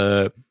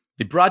the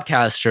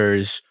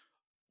broadcasters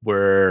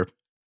were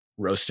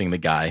roasting the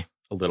guy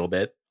a little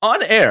bit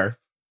on air,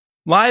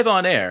 live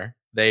on air.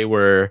 They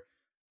were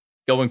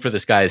going for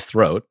this guy's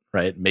throat,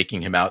 right?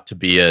 Making him out to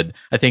be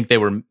I think they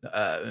were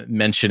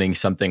mentioning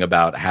something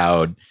about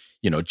how,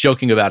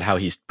 joking about how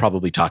he's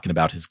probably talking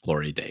about his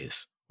glory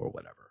days or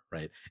whatever,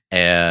 right?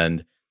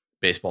 And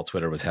baseball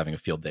Twitter was having a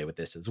field day with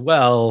this as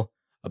well,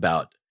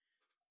 about,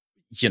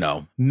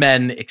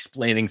 men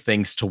explaining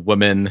things to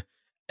women,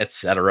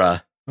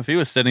 etc. If he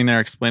was sitting there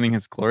explaining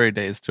his glory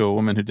days to a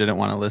woman who didn't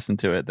want to listen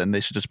to it, then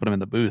they should just put him in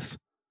the booth.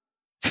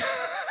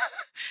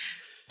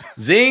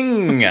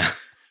 Zing!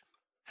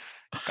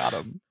 Got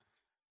him.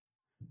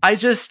 I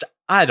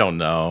don't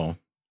know.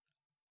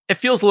 It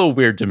feels a little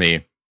weird to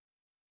me.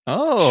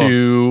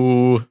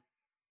 Oh.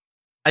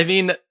 I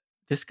mean,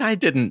 this guy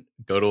didn't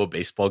go to a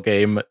baseball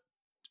game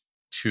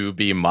to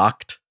be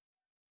mocked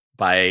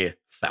by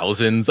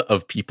thousands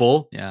of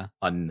people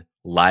on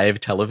live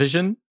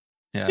television.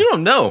 Yeah. You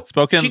don't know.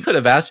 Spoken. She could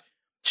have asked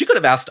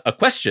a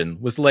question.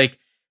 Was like,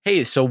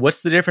 hey, so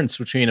what's the difference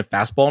between a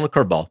fastball and a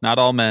curveball? Not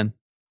all men.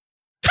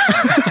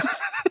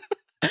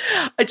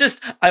 I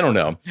don't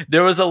know.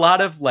 There was a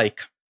lot of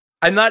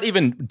I'm not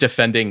even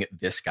defending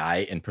this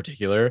guy in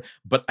particular,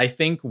 but I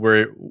think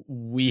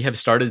we have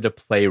started to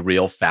play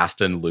real fast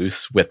and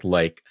loose with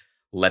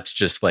let's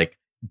just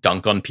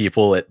dunk on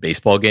people at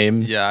baseball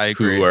games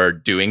who are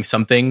doing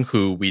something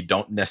who we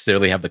don't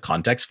necessarily have the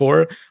context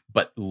for,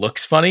 but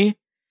looks funny.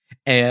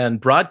 And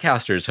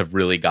broadcasters have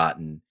really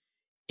gotten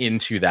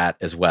into that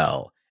as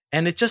well.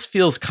 And it just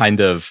feels kind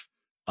of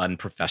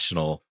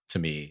unprofessional to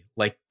me.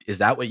 Is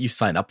that what you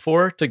sign up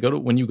for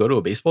when you go to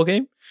a baseball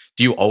game?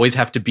 Do you always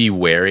have to be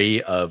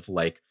wary of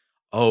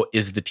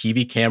is the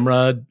TV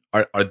camera,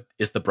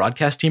 is the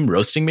broadcast team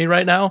roasting me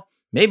right now?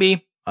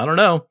 Maybe. I don't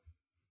know.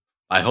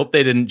 I hope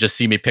they didn't just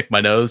see me pick my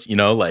nose,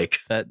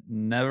 That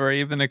never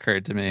even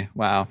occurred to me.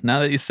 Wow. Now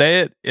that you say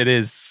it, it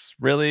is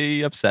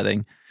really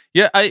upsetting.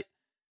 Yeah,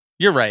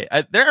 you're right.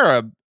 There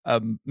are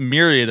a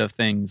myriad of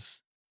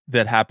things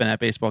that happen at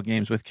baseball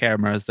games with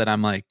cameras that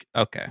I'm like,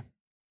 okay.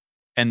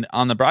 And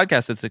on the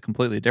broadcast, it's a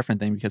completely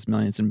different thing because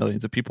millions and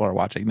millions of people are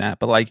watching that.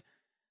 But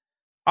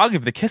I'll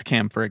give the kiss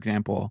cam, for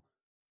example.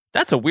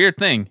 That's a weird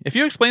thing. If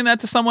you explain that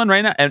to someone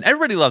right now, and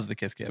everybody loves the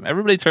kiss cam,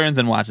 everybody turns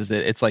and watches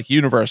it. It's like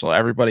universal.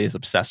 Everybody is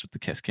obsessed with the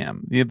kiss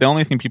cam. The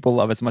only thing people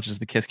love as much as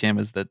the kiss cam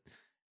is the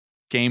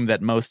game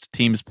that most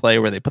teams play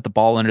where they put the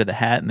ball under the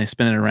hat and they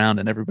spin it around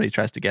and everybody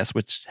tries to guess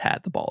which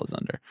hat the ball is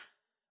under.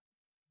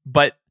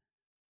 But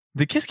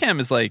the kiss cam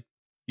is like,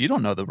 you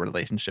don't know the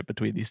relationship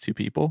between these two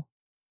people.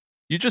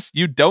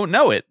 You don't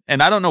know it.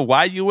 And I don't know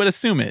why you would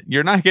assume it.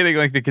 You're not getting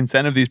like the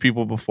consent of these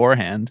people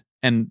beforehand.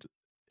 And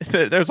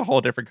there's a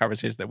whole different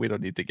conversation that we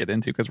don't need to get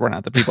into because we're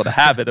not the people to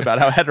have it about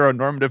how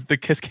heteronormative the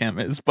kiss cam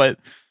is. But,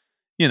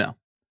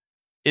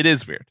 it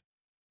is weird.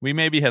 We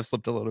maybe have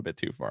slipped a little bit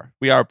too far.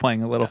 We are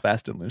playing a little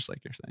fast and loose, like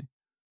you're saying.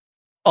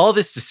 All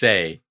this to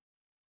say,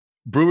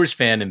 Brewers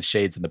fan in the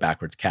shades and the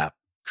backwards cap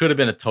could have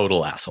been a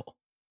total asshole.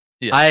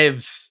 Yeah.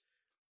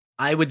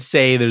 I would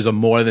say there's a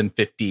more than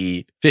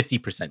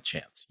 50%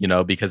 chance,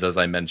 because as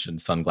I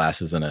mentioned,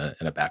 sunglasses and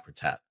a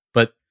backwards hat.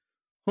 But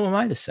who am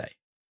I to say?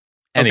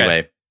 Anyway.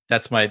 Okay.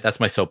 That's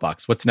my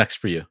soapbox. What's next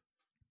for you?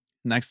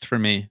 Next for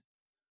me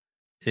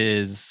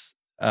is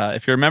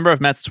if you're a member of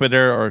Mets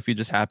Twitter or if you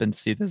just happen to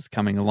see this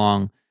coming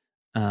along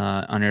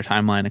on your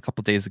timeline a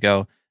couple days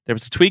ago, there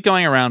was a tweet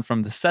going around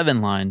from the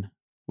 7 Line,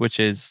 which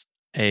is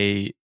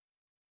like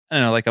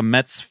a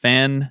Mets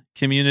fan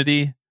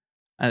community.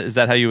 Is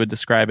that how you would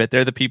describe it?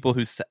 They're the people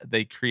who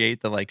they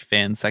create the like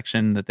fan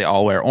section that they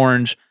all wear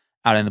orange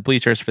out in the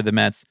bleachers for the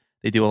Mets.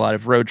 They do a lot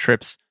of road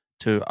trips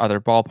to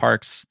other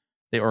ballparks.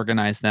 They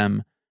organize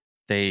them.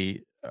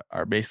 They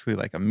are basically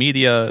like a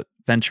media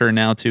venture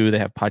now too. They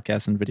have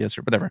podcasts and videos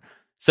or whatever.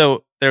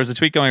 So there was a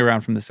tweet going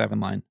around from the 7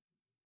 Line.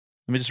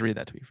 Let me just read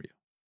that tweet for you.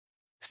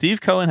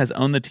 Steve Cohen has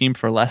owned the team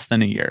for less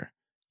than a year.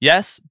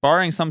 Yes,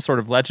 barring some sort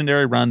of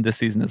legendary run, this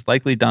season is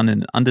likely done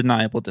in an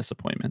undeniable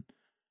disappointment.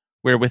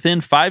 We're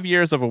within 5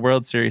 years of a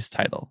World Series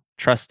title.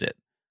 Trust it.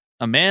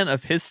 A man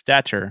of his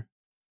stature,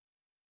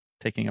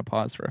 taking a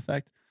pause for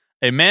effect,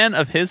 a man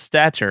of his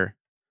stature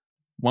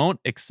won't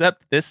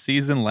accept this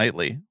season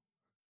lightly.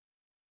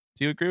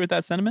 Do you agree with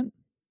that sentiment?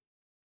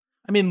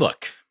 I mean,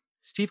 look,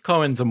 Steve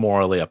Cohen's a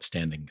morally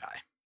upstanding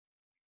guy.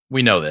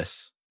 We know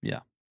this.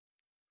 Yeah.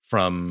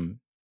 From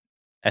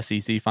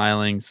SEC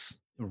filings.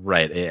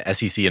 Right.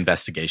 SEC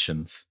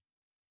investigations.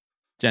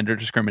 Gender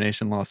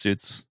discrimination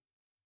lawsuits.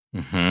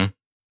 Mm-hmm.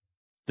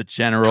 The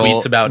general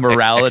tweets about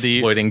morality.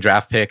 Exploiting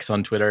draft picks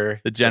on Twitter.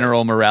 The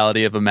general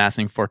morality of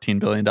amassing $14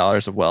 billion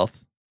of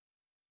wealth.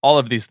 All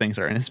of these things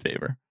are in his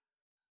favor.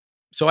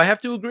 So I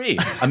have to agree.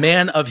 A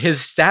man of his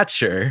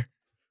stature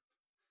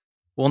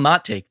will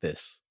not take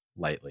this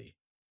lightly.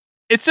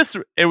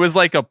 It was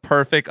like a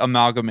perfect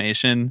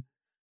amalgamation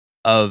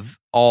of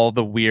all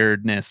the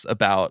weirdness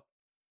about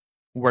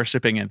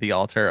worshiping at the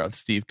altar of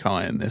Steve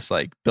Cohen, this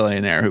like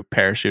billionaire who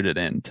parachuted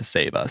in to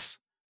save us.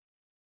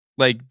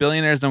 Like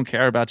billionaires don't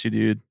care about you,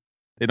 dude.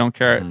 They don't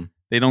care. Mm-hmm.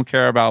 They don't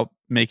care about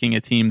making a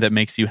team that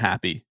makes you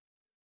happy.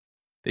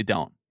 They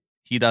don't.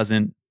 He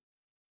doesn't.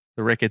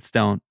 The Ricketts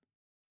don't.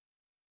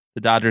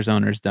 The Dodgers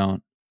owners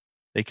don't.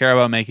 They care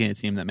about making a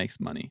team that makes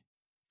money.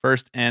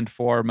 First and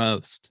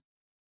foremost.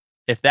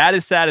 If that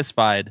is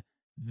satisfied,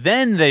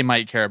 then they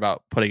might care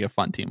about putting a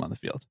fun team on the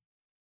field.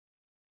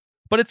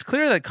 But it's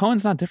clear that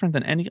Cohen's not different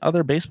than any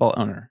other baseball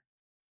owner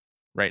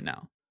right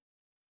now.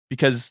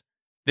 Because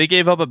they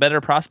gave up a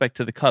better prospect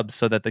to the Cubs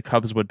so that the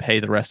Cubs would pay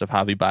the rest of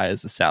Javi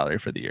Baez's salary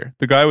for the year.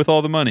 The guy with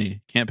all the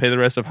money can't pay the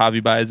rest of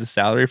Javi Baez's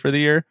salary for the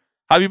year.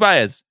 Javi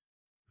Baez,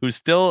 who's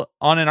still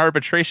on an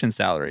arbitration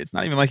salary. It's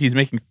not even like he's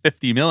making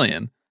 $50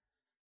 million.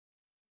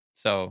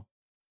 So,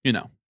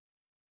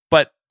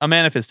 But a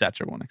man of his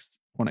stature won't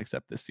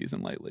accept this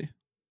season lightly.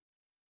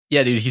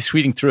 Yeah, dude, he's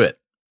tweeting through it.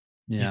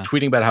 Yeah. He's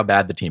tweeting about how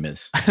bad the team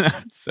is. I know,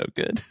 it's so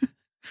good.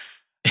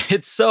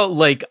 It's so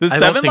like the I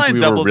don't think we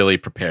were really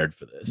prepared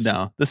for this.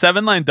 No, the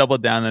 7 Line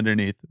doubled down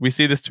underneath. We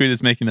see this tweet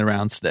is making the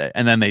rounds today,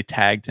 and then they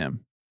tagged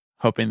him,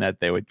 hoping that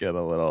they would get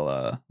a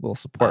little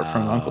support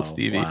from Uncle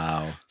Stevie.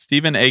 Wow.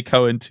 Stephen A.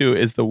 Cohen too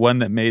is the one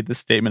that made the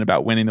statement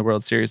about winning the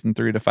World Series in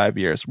 3 to 5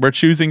 years. We're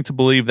choosing to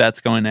believe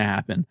that's going to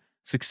happen.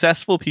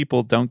 Successful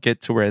people don't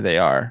get to where they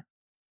are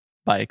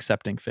by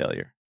accepting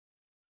failure.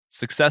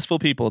 Successful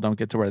people don't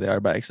get to where they are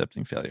by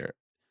accepting failure.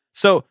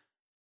 So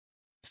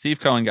Steve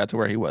Cohen got to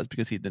where he was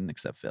because he didn't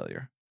accept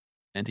failure.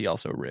 And he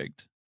also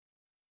rigged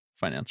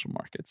financial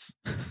markets.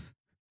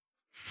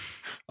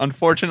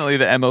 Unfortunately,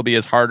 the MLB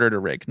is harder to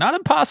rig. Not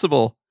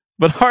impossible,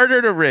 but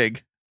harder to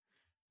rig.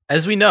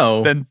 As we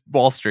know, than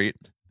Wall Street.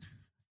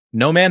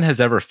 No man has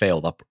ever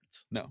failed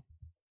upwards. No.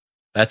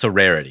 That's a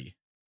rarity,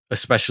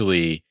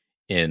 especially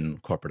in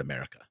corporate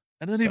America.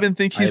 I don't even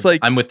think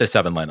I'm with the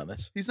 7 Line on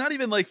this. He's not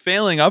even like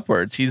failing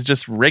upwards. He's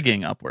just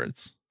rigging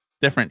upwards.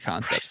 Different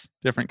concepts.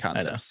 Right. Different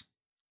concepts.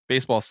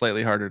 Baseball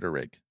slightly harder to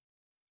rig.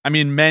 I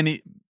mean,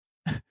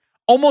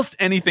 almost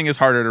anything is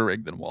harder to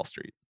rig than Wall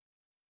Street.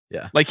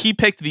 Yeah. Like he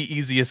picked the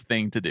easiest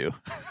thing to do.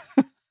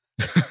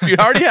 If you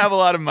already have a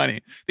lot of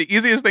money, the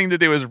easiest thing to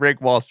do is rig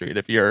Wall Street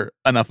if you're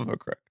enough of a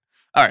crook.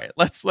 All right,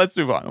 let's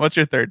move on. What's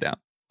your third down?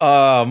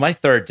 My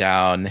third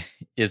down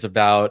is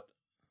about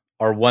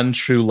our one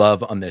true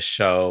love on this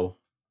show,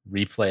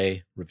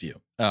 replay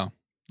review. Oh,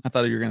 I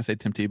thought you were going to say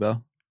Tim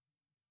Tebow.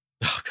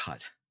 Oh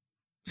God,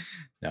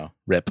 no,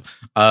 rip.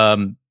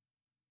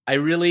 I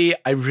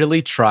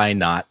really try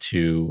not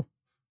to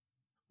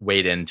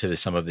wade into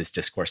some of this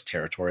discourse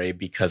territory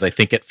because I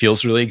think it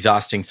feels really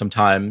exhausting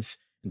sometimes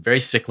and very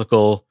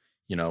cyclical.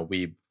 You know,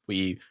 we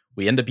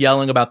end up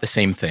yelling about the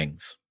same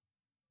things,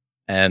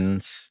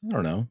 and I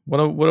don't know what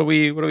are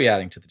we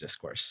adding to the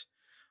discourse.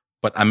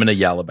 But I'm going to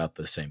yell about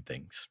the same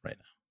things right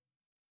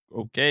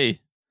now.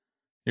 Okay,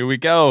 here we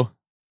go.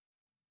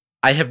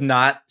 I have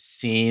not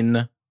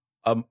seen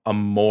a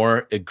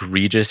more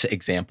egregious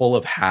example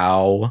of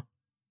how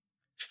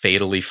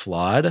fatally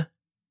flawed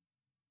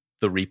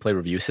the replay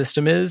review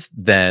system is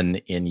than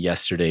in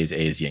yesterday's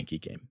A's Yankee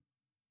game.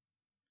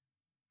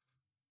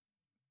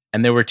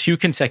 And there were 2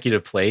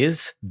 consecutive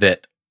plays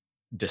that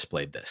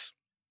displayed this.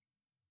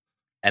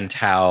 And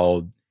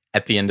how,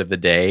 at the end of the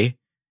day,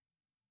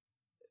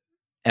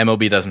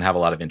 MLB doesn't have a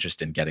lot of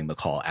interest in getting the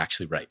call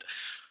actually right.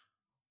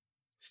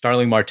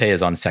 Starling Marte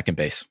is on second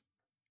base.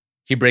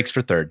 He breaks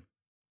for third.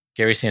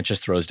 Gary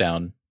Sanchez throws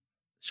down.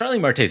 Starling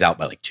Marte's out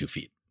by like 2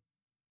 feet.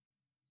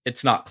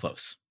 It's not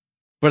close.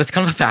 But it's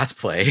kind of a fast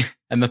play,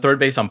 and the third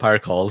base umpire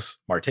calls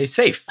Marte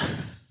safe.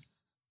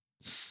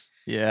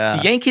 Yeah.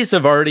 The Yankees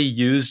have already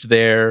used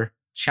their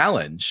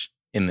challenge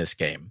in this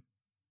game.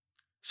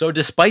 So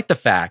despite the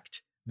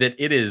fact that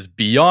it is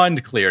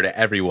beyond clear to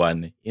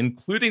everyone,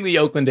 including the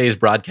Oakland A's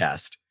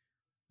broadcast,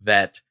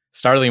 that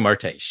Starling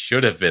Marte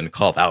should have been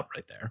called out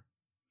right there,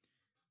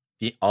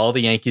 all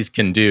the Yankees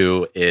can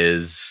do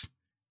is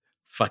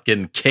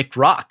fucking kick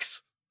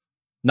rocks.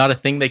 Not a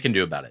thing they can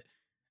do about it.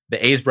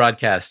 The A's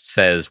broadcast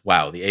says,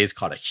 wow, the A's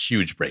caught a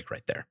huge break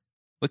right there.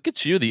 Look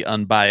at you, the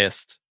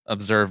unbiased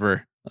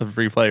observer of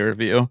replay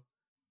review.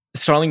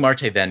 Starling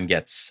Marte then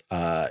gets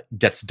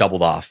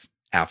doubled off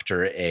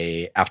after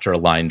a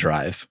line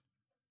drive.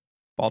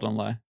 Ball don't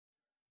lie.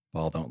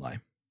 Ball don't lie.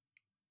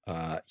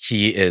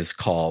 He is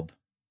called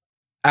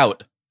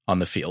out on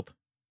the field.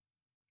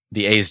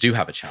 The A's do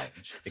have a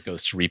challenge. It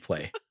goes to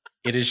replay.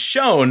 It is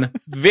shown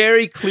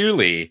very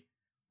clearly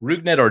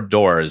Rougned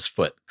Odor's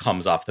foot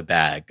comes off the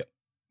bag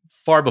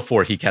far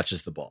before he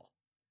catches the ball.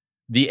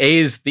 The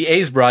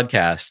A's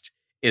broadcast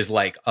is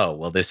like, oh,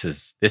 well, this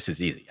is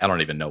easy. I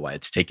don't even know why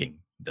it's taking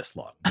this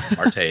long.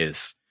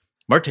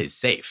 Marte's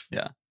safe.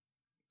 Yeah.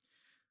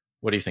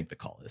 What do you think the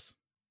call is?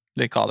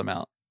 They called him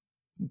out.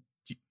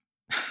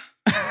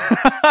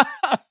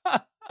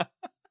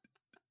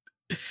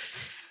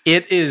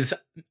 It is.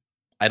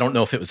 I don't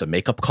know if it was a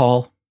makeup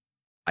call.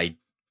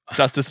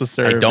 Justice was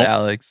served,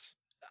 Alex.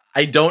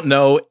 I don't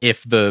know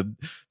if the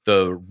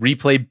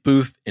replay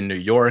booth in New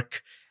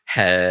York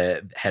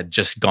had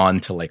just gone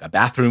to like a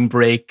bathroom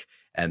break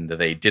and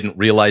they didn't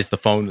realize the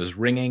phone was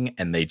ringing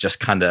and they just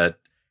kind of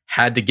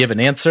had to give an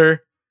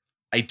answer.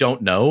 I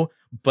don't know,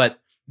 but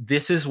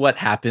this is what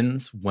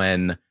happens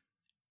when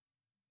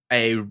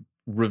a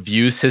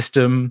review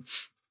system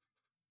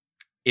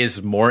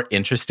is more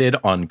interested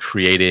on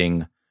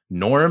creating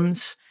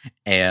norms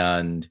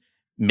and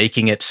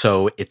making it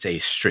so it's a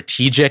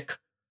strategic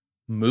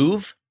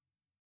move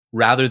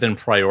rather than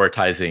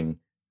prioritizing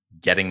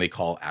getting the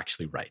call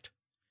actually right.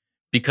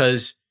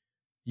 Because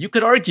you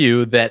could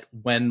argue that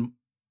when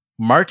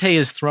Marte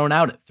is thrown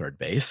out at third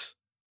base,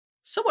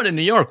 someone in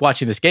New York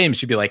watching this game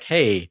should be like,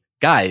 hey,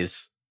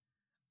 guys,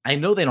 I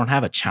know they don't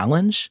have a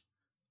challenge,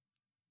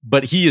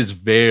 but he is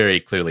very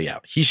clearly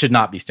out. He should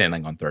not be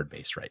standing on third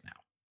base right now.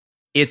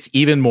 It's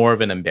even more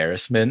of an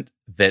embarrassment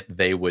that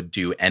they would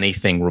do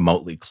anything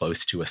remotely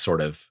close to a sort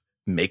of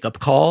makeup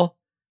call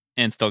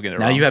and still get it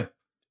now wrong. You have,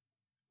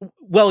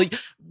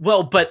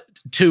 but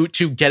to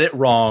get it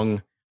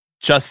wrong,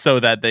 just so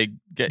that they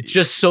get,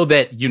 just so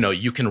that, you know,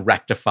 you can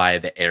rectify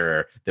the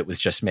error that was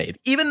just made,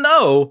 even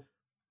though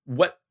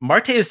what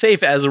Marte is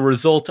safe as a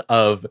result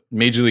of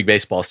Major League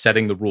Baseball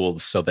setting the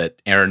rules so that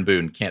Aaron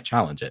Boone can't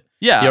challenge it.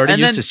 Yeah. He already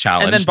used his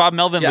challenge. And then Bob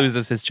Melvin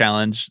loses his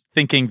challenge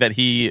thinking that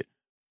he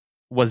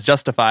was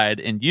justified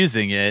in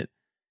using it,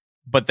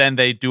 but then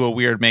they do a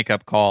weird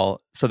makeup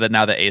call so that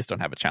now the A's don't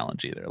have a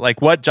challenge either.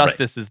 Like, what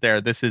justice is there?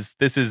 This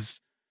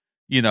is,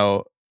 you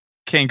know,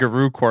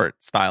 kangaroo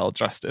court style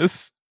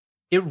justice.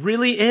 It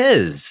really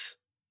is.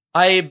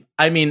 I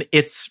mean,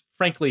 it's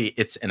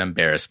an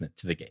embarrassment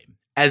to the game.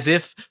 As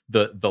if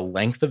the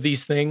length of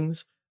these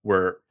things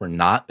were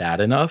not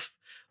bad enough.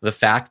 The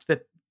fact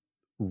that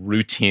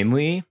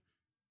routinely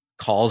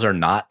calls are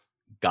not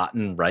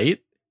gotten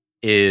right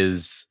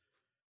is,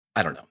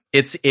 I don't know.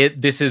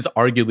 This is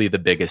arguably the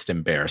biggest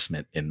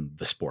embarrassment in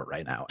the sport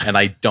right now. And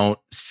I don't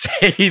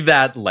say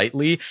that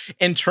lightly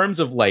in terms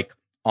of like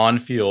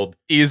on-field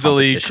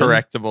easily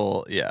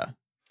correctable. Yeah.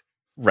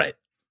 Right.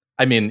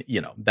 I mean,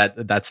 you know,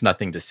 that's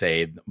nothing to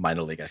say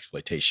minor league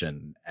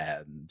exploitation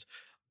and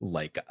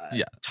like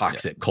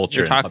toxic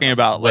culture. You're talking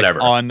about whatever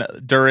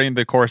during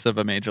the course of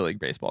a Major League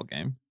Baseball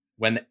game.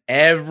 When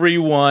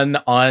everyone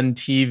on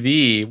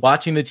TV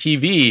watching the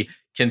TV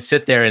can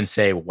sit there and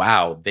say,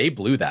 wow, they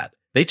blew that.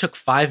 They took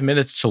 5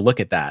 minutes to look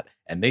at that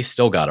and they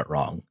still got it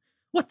wrong.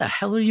 What the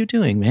hell are you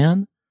doing,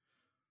 man?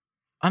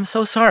 I'm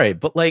so sorry,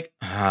 but like,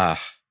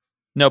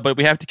 No, but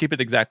we have to keep it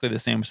exactly the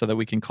same so that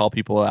we can call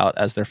people out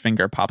as their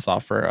finger pops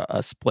off for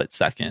a split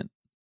second.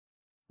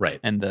 Right.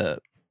 And the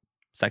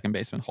second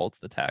baseman holds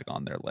the tag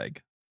on their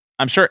leg.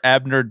 I'm sure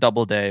Abner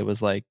Doubleday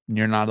was like,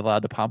 you're not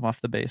allowed to pop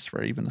off the base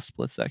for even a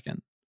split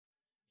second.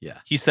 Yeah.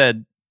 He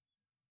said,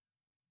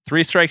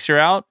 3 strikes, you're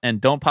out,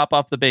 and don't pop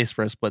off the base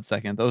for a split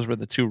second. Those were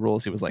the 2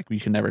 rules he was like, you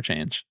can never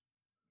change.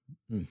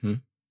 Mm-hmm.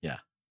 Yeah.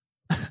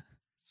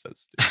 So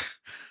stupid.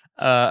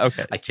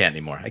 Okay. I can't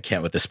anymore. I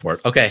can't with this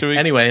sport. Okay. We,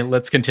 anyway,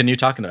 let's continue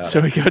talking about it.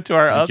 Shall we go to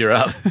our ups? You're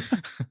up.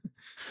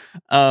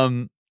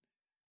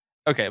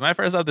 Okay. My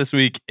first up this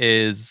week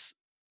is,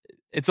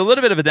 it's a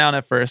little bit of a down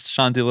at first.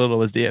 Sean Doolittle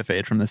was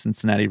DFA'd from the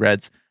Cincinnati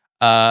Reds.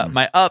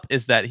 My up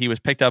is that he was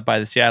picked up by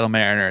the Seattle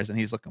Mariners, and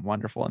he's looking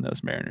wonderful in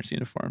those Mariners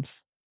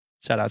uniforms.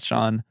 Shout out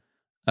Sean.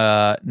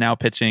 Now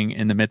pitching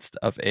in the midst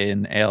of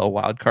an AL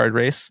wildcard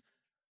race.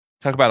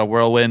 Talk about a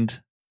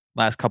whirlwind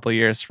last couple of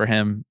years for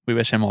him. We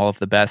wish him all of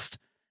the best.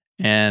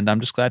 And I'm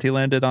just glad he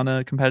landed on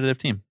a competitive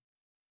team.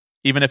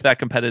 Even if that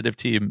competitive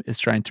team is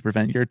trying to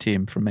prevent your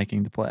team from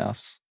making the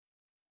playoffs.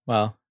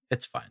 Well,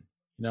 it's fine.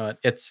 You know what?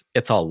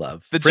 It's all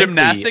love. The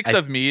gymnastics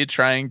of me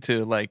trying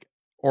to like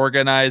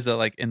organize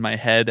in my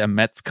head a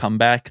Mets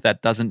comeback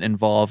that doesn't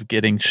involve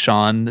getting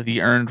Sean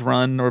the earned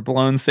run or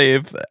blown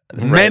save.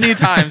 Right. Many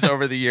times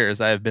over the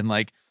years, I have been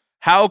like,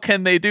 how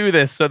can they do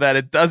this so that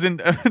it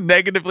doesn't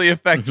negatively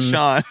affect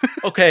Sean?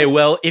 Okay,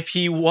 well, if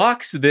he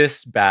walks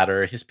this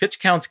batter, his pitch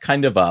count's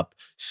kind of up.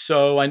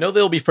 So I know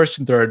they'll be first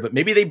and third, but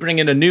maybe they bring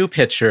in a new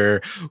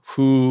pitcher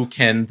who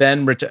can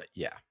then return.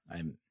 Yeah,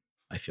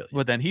 I feel you.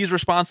 Well, then he's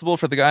responsible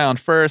for the guy on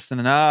first, and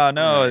then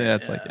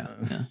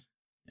yeah.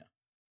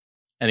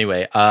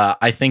 Anyway,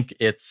 I think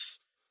it's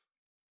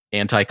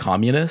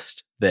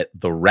anti-communist that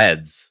the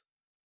Reds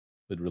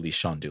would release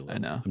Sean Doolittle. I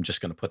know. I'm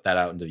just going to put that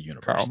out into the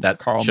universe.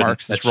 Karl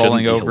Marx is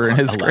rolling over in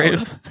his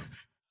grave.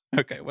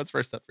 Okay, what's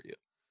first up for you?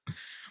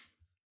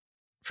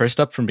 First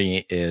up for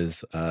me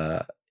is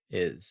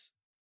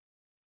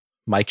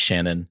Mike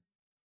Shannon,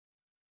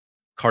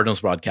 Cardinals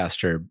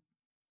broadcaster,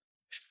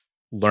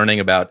 learning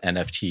about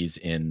NFTs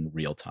in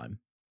real time.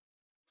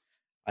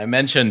 I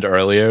mentioned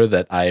earlier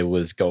that I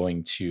was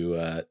going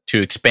to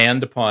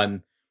expand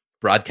upon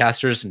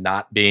broadcasters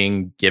not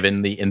being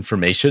given the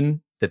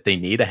information that they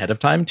need ahead of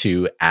time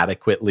to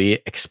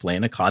adequately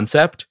explain a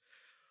concept.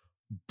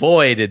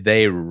 Boy, did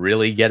they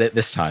really get it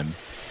this time.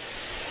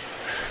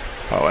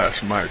 I'll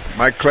ask Mike.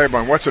 Mike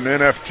Claiborne, what's an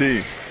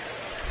NFT?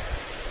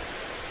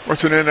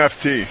 What's an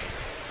NFT?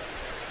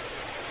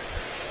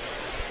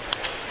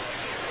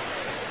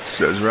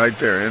 Says right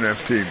there,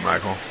 NFT,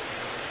 Michael.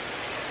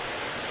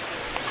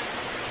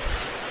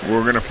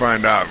 We're going to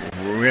find out.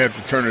 We have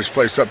to turn this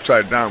place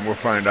upside down. We'll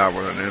find out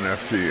what an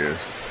NFT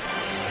is.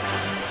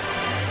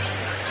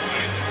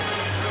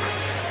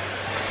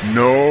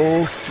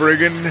 No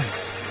friggin'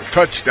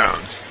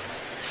 touchdowns.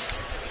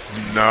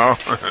 No.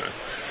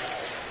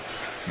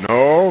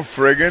 No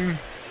friggin'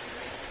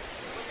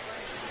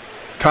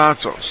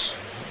 tonsils.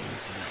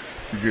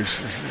 You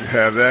just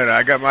have that.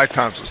 I got my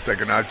tonsils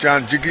taken out.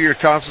 John, did you get your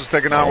tonsils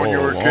taken out when you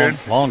were a kid?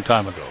 Long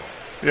time ago.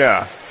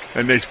 Yeah.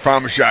 And they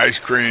promise you ice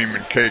cream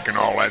and cake and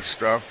all that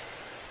stuff.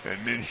 And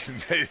then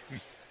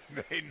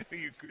they knew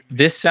you couldn't.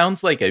 This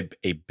sounds like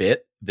a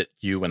bit that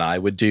you and I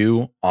would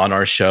do on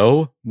our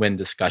show when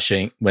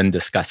discussing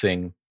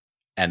NFTs.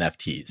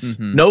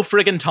 Mm-hmm. No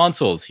friggin'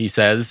 tonsils, he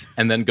says,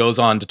 and then goes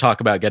on to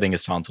talk about getting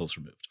his tonsils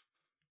removed.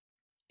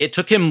 It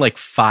took him like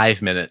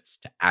 5 minutes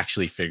to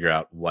actually figure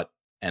out what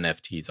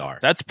NFTs are.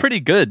 That's pretty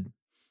good.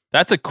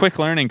 That's a quick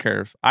learning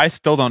curve. I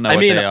still don't know what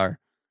they are.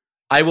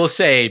 I will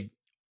say,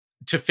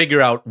 to figure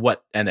out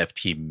what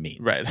NFT means.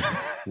 Right.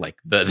 Like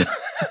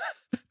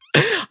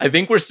I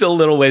think we're still a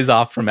little ways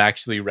off from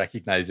actually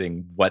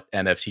recognizing what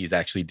NFTs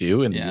actually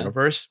do in the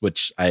universe,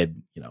 which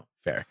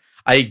fair.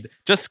 I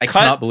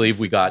cannot believe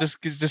we got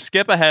just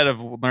skip ahead of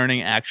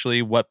learning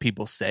actually what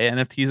people say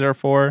NFTs are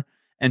for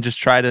and just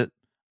try to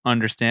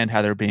understand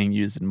how they're being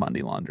used in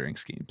money laundering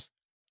schemes.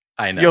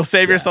 I know. You'll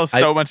save yourself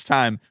so much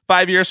time.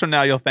 5 years from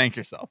now, you'll thank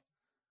yourself.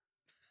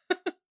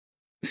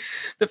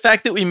 The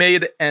fact that we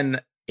made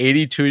an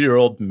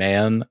 82-year-old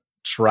man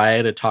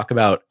try to talk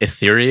about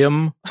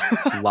Ethereum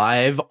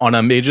live on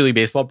a Major League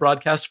Baseball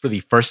broadcast for the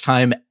first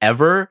time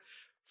ever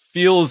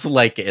feels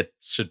like it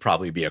should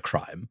probably be a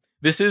crime.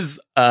 This is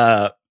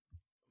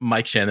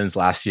Mike Shannon's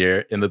last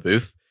year in the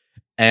booth,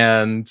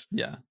 and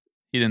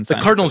he didn't. The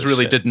Cardinals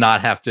really did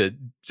not have to.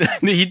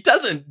 He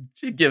doesn't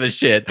give a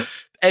shit,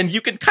 and you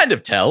can kind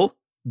of tell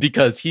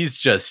because he's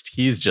just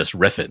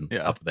riffing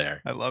up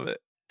there. I love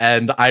it.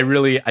 And I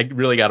really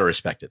got to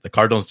respect it. The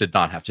Cardinals did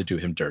not have to do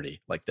him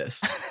dirty like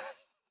this.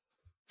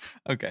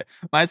 Okay.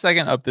 My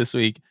second up this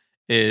week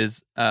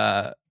is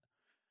More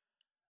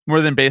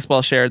Than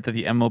Baseball shared that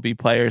the MLB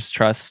Players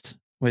Trust,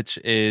 which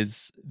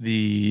is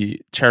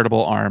the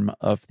charitable arm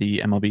of the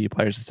MLB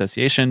Players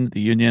Association, the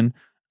union,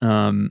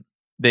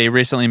 they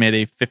recently made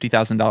a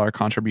 $50,000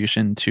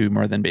 contribution to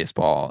More Than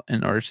Baseball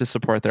in order to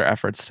support their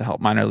efforts to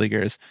help minor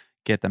leaguers,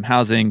 get them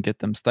housing, get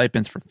them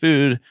stipends for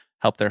food,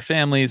 help their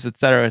families, et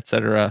cetera, et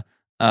cetera.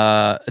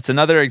 It's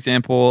another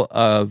example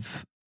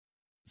of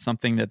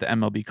something that the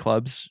MLB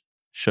clubs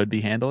should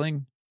be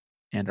handling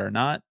and are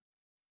not.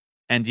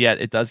 And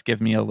yet it does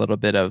give me a little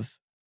bit of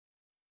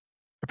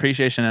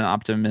appreciation and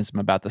optimism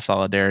about the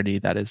solidarity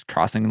that is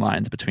crossing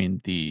lines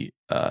between the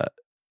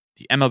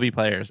MLB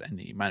players and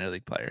the minor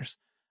league players.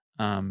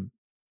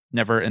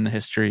 Never in the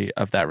history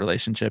of that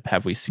relationship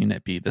have we seen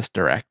it be this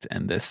direct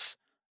and this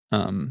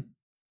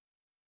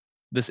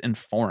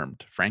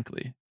informed,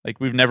 frankly. Like,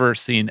 we've never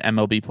seen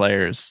MLB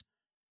players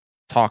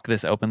talk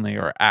this openly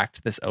or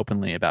act this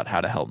openly about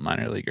how to help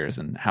minor leaguers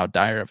and how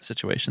dire of a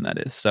situation that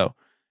is. So,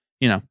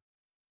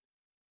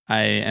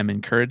 I am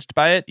encouraged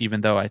by it,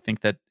 even though I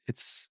think that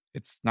it's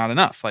not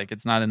enough. Like,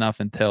 it's not enough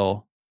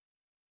until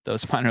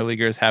those minor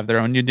leaguers have their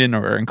own union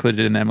or are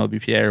included in the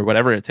MLBPA or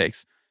whatever it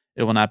takes.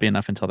 It will not be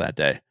enough until that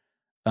day.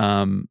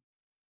 And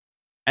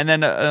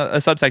then a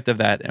subsect of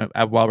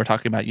that, while we're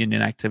talking about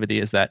union activity,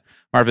 is that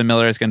Marvin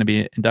Miller is going to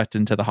be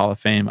inducted into the Hall of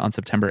Fame on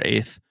September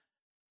 8th.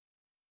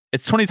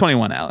 It's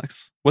 2021,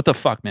 Alex. What the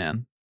fuck,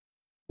 man?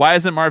 Why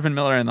isn't Marvin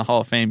Miller in the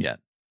Hall of Fame yet?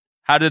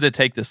 How did it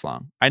take this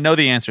long? I know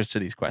the answers to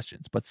these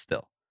questions, but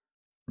still.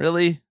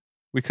 Really?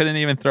 We couldn't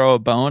even throw a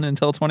bone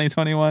until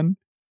 2021?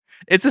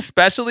 It's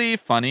especially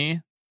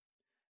funny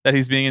that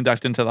he's being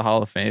inducted into the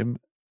Hall of Fame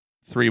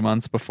 3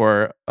 months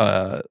before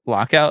a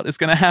lockout is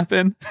going to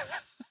happen.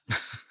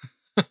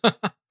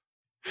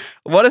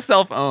 What a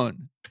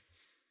self-own.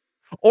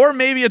 Or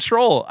maybe a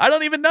troll. I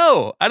don't even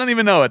know.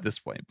 At this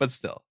point, but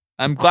still.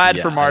 I'm glad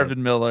for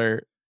Marvin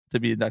Miller to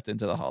be inducted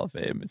into the Hall of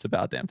Fame. It's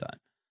about damn time.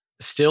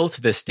 Still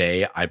to this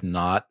day, I'm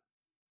not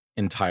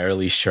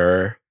entirely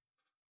sure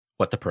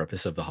what the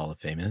purpose of the Hall of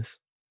Fame is.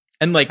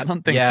 And like, I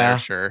don't think they're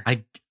sure.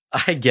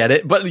 I get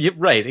it, but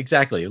right,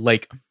 exactly.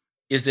 Like,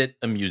 is it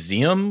a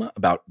museum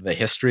about the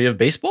history of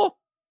baseball?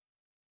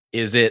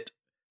 Is it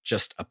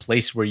just a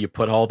place where you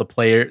put all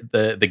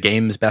the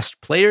game's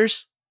best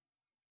players?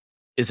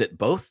 Is it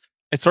both?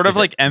 It's sort of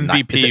like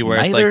MVP, where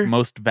it's like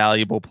most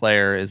valuable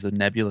player is a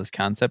nebulous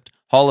concept.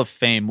 Hall of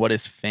Fame, what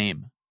is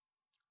fame?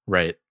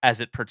 Right. As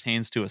it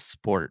pertains to a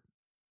sport.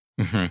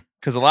 Mm-hmm.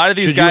 Because a lot of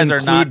these guys are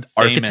not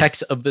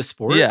architects of the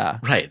sport. Yeah.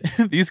 Right.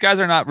 These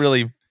guys are not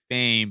really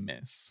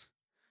famous.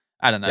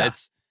 I don't know.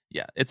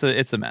 Yeah. It's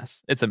a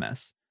mess. It's a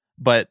mess.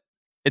 But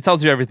it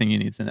tells you everything you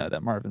need to know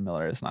that Marvin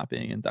Miller is not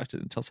being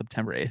inducted until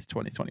September 8th,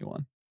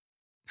 2021.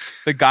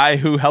 The guy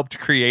who helped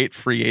create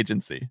free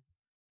agency.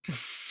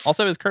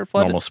 Also, is Curt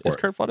Flood in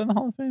the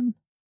Hall of Fame?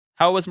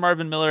 How was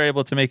Marvin Miller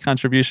able to make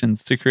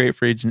contributions to create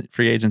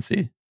free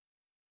agency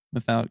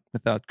without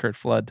Curt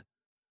Flood?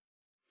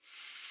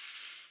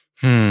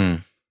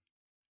 Should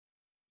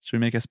we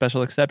make a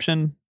special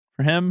exception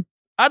for him?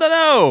 I don't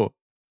know.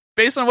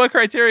 Based on what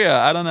criteria?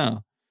 I don't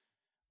know.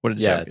 What a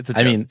joke. It's a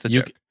joke. It's a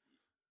joke.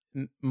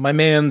 My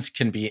mans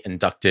can be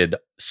inducted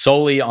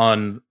solely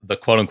on the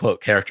quote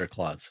unquote character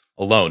clause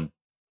alone.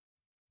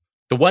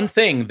 The one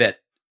thing that,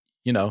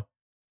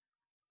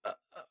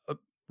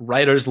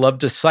 writers love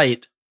to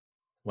cite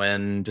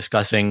when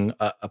discussing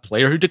a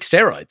player who took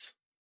steroids.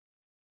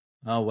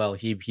 Oh, well,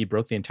 he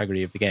broke the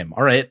integrity of the game.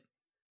 All right.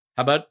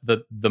 How about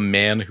the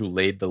man who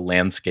laid the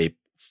landscape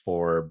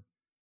for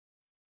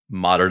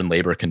modern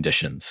labor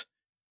conditions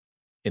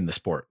in the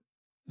sport?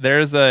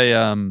 There's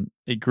a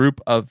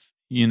group of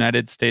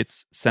United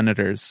States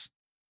senators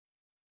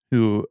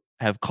who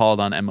have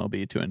called on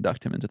MLB to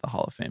induct him into the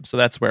Hall of Fame. So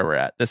that's where we're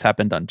at. This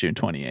happened on June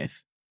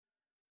 28th.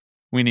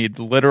 We need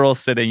literal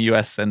sitting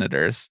U.S.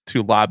 senators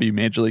to lobby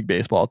Major League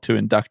Baseball to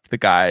induct the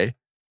guy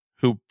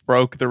who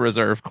broke the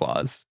reserve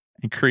clause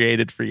and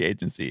created free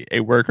agency, a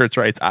workers'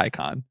 rights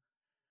icon,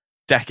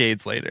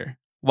 decades later,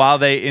 while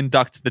they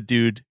induct the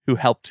dude who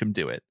helped him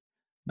do it.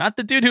 Not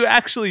the dude who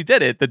actually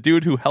did it, the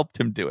dude who helped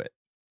him do it.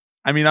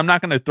 I mean, I'm not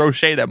going to throw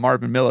shade at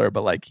Marvin Miller,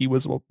 but like, he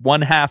was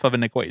one half of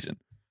an equation.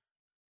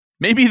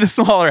 Maybe the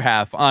smaller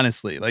half,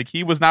 honestly. Like,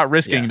 he was not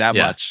risking that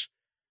much.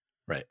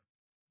 Right.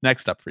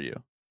 Next up for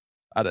you.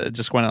 I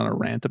just went on a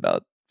rant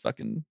about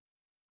fucking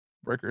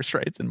workers'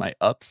 rights in my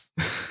ups.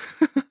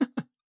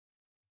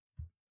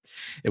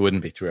 It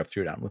wouldn't be Threw Up,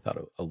 Threw Down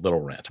without a little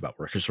rant about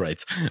workers'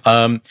 rights.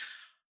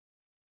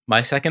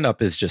 My second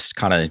up is just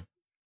kind of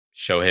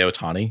Shohei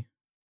Ohtani.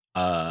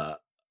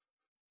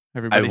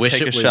 Everybody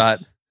take a shot.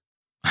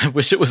 I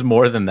wish it was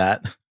more than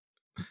that.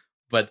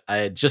 But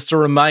just a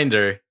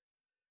reminder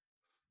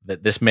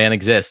that this man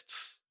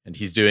exists and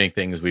he's doing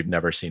things we've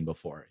never seen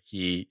before.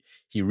 He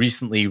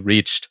recently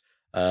reached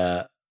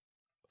 40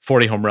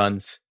 home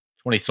runs,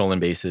 20 stolen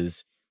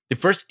bases. The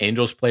first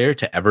Angels player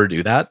to ever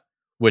do that,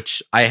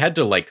 which I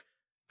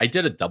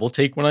did a double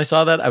take when I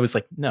saw that. I was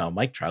like, no,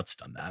 Mike Trout's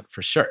done that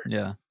for sure.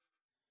 Yeah.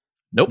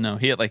 Nope. No,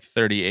 he had like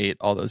 38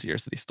 all those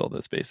years that he stole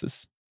those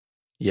bases.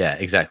 Yeah,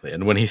 exactly.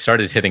 And when he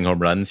started hitting home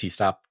runs, he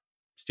stopped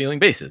stealing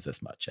bases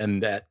as much.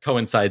 And that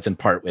coincides in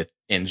part with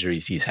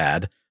injuries he's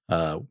had,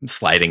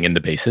 sliding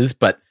into bases.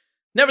 But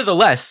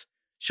nevertheless,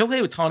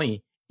 Shohei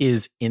Ohtani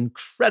is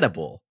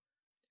incredible.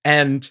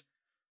 And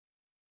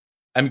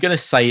I'm going to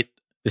cite,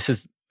 this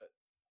is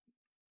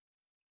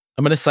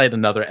I'm going to cite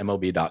another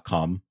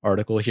MLB.com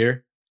article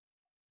here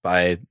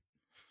by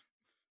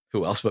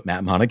who else but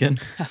Matt Monaghan,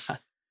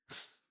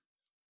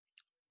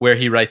 where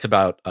he writes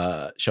about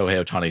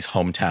Shohei Ohtani's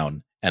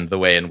hometown and the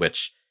way in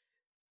which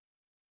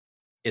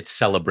it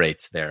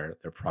celebrates their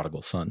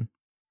prodigal son.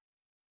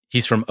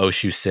 He's from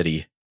Oshu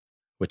City,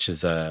 which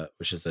is a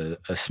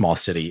small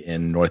city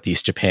in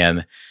northeast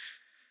Japan.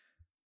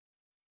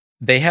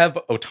 They have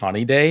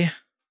Ohtani Day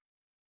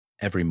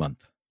every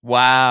month.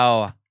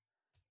 Wow.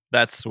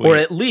 That's sweet. Or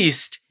at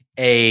least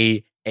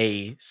a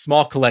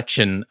small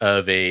collection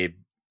of a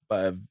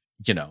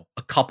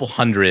couple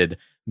hundred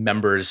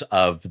members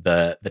of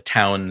the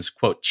town's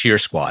quote cheer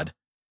squad.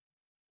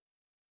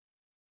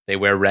 They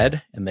wear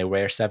red and they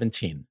wear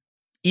 17.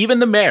 Even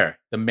the mayor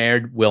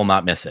will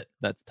not miss it.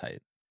 That's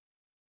tight.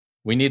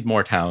 We need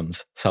more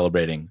towns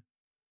celebrating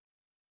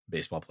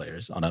baseball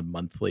players on a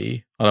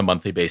monthly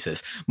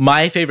basis.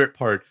 My favorite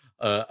part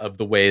of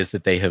the ways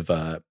that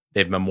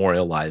they've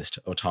memorialized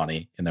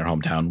Ohtani in their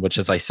hometown, which,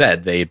 as I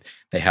said, they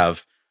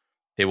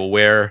will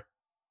wear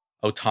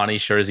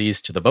Ohtani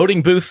jerseys to the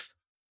voting booth.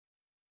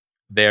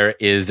 There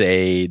is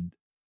a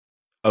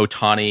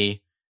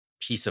Ohtani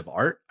piece of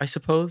art, I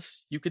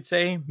suppose you could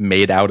say,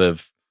 made out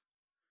of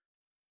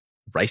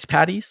rice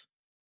patties.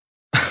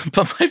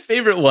 But my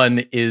favorite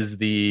one is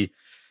the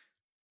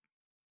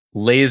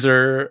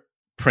laser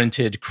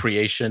printed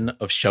creation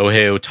of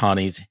Shohei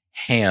Ohtani's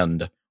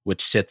hand,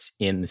 which sits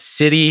in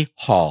City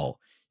Hall.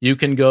 You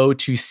can go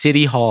to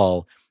City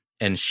Hall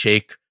and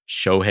shake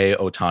Shohei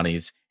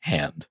Ohtani's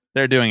hand.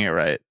 They're doing it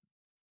right.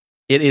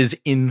 It is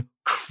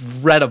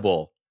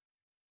incredible.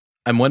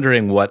 I'm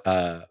wondering what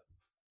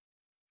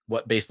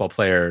baseball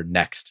player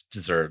next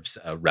deserves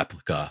a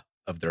replica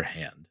of their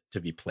hand to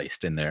be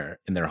placed in their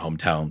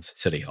hometown's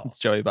City Hall. It's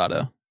Joey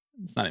Votto.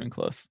 It's not even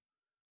close.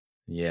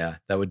 Yeah,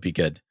 that would be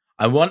good.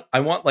 I want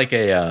like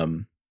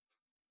a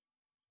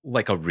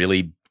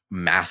really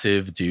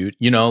massive dude,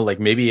 like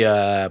maybe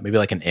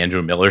like an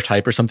Andrew Miller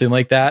type or something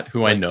like that,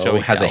 who like I know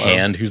Joey has Gallo. A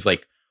hand who's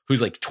like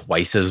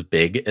twice as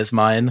big as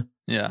mine.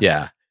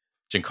 Yeah.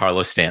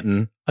 Giancarlo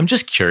Stanton. I'm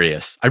just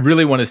curious. I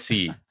really want to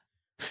see.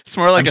 It's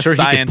more like a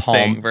science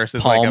thing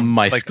versus palm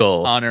my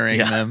skull, honoring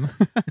them.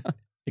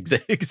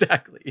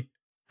 Exactly.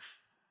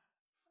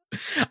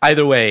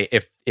 Either way,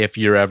 if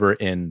you're ever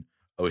in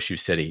Oshu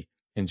City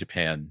in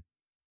Japan,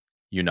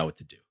 you know what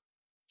to do.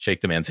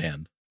 Shake the man's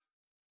hand.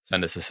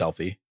 Send us a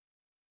selfie.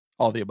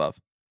 All the above.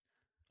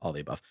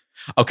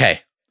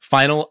 Okay.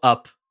 Final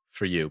up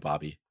for you,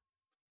 Bobby.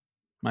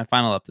 My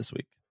final up this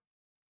week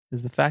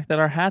is the fact that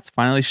our hats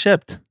finally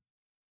shipped.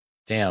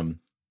 Damn.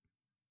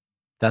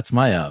 That's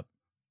my up.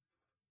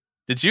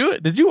 Did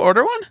you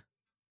order one?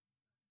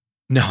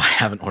 No, I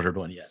haven't ordered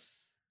one yet.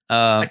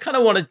 I kind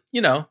of wanted,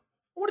 I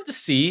wanted to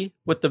see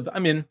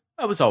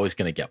I was always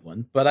going to get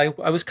one, but I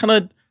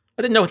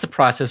didn't know what the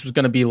process was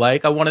going to be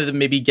like. I wanted to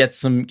maybe get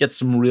some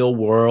real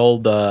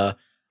world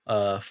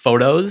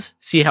photos,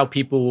 see how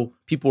people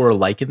were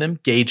liking them,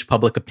 gauge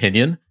public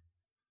opinion.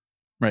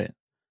 Right.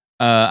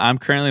 I'm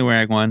currently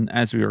wearing one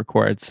as we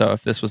record, so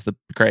if this was the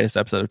greatest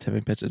episode of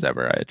Tipping Pitches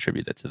ever, I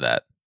attribute it to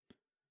that.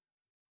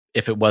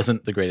 If it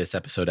wasn't the greatest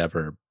episode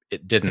ever,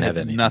 it didn't have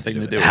nothing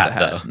to do with the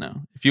hat. Though.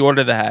 No. If you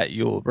order the hat,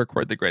 you'll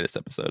record the greatest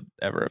episode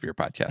ever of your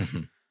podcast.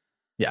 Mm-hmm.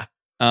 Yeah.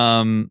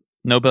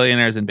 No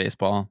billionaires in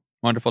baseball.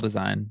 Wonderful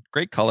design.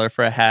 Great color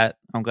for a hat.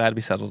 I'm glad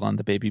we settled on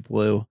the baby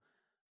blue.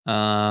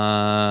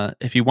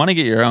 If you want to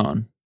get your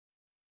own,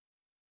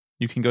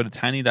 you can go to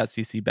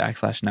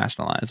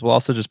tiny.cc/nationalize. We'll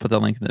also just put the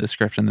link in the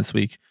description this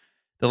week.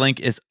 The link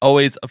is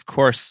always, of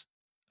course,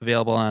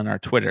 available on our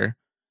Twitter,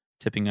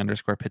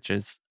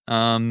 tipping_pitches.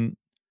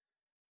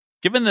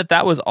 Given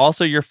that was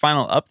also your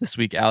final up this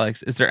week,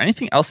 Alex, is there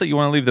anything else that you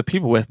want to leave the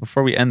people with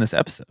before we end this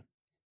episode?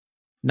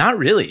 Not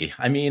really.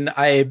 I mean,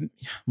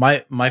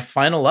 my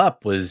final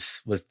up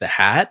was the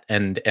hat,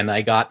 and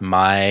I got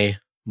my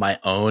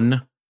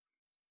own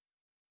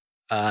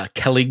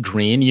Kelly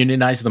Green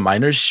Unionize the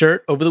Miners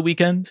shirt over the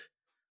weekend.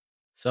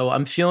 So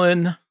I'm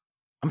feeling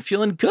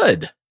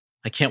good.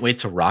 I can't wait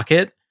to rock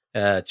it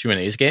to an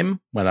A's game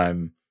when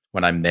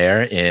I'm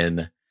there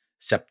in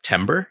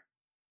September.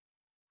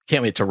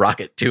 Can't wait to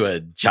rock it to a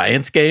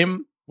Giants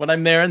game when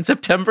I'm there in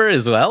September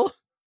as well.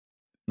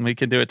 We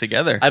can do it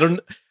together.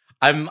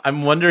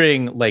 I'm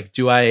wondering, like,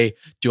 do I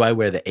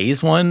wear the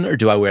A's one or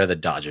do I wear the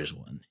Dodgers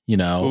one?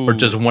 Ooh. Or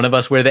does one of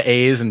us wear the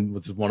A's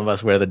and does one of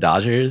us wear the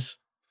Dodgers?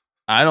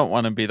 I don't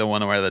want to be the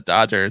one to wear the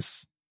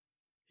Dodgers.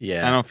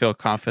 Yeah, I don't feel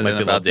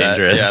confident about that.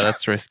 Dangerous. Yeah,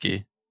 that's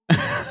risky.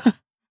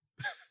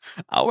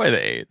 I'll wear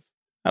the A's.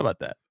 How about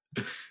that?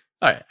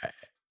 All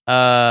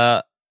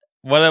right.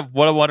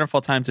 What a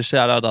wonderful time to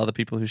shout out all the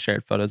people who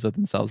shared photos of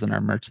themselves in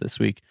our merch this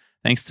week.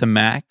 Thanks to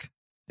Mac.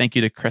 Thank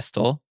you to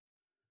Crystal.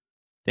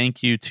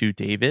 Thank you to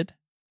David.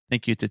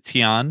 Thank you to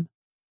Tian.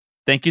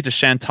 Thank you to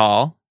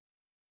Chantal.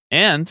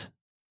 And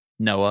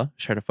Noah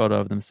shared a photo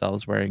of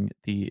themselves wearing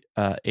the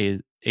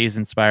A's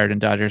inspired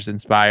and Dodgers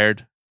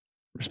inspired,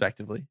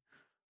 respectively.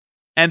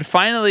 And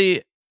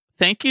finally,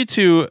 thank you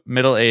to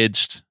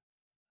middle-aged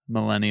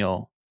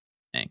millennial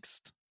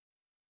angst.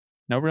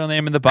 No real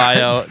name in the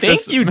bio.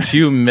 Thank you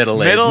to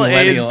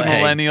middle-aged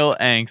millennial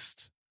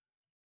angst.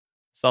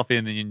 Selfie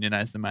in the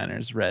unionized and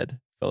miners, red,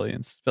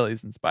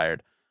 Phillies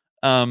inspired.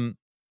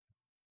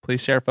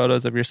 Please share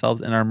photos of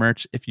yourselves in our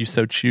merch. If you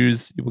so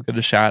choose, you will get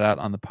a shout out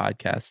on the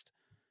podcast.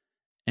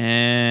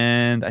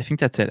 And I think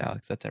that's it,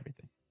 Alex. That's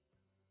everything.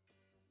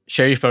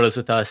 Share your photos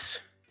with us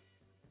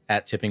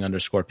at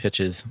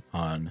tipping_pitches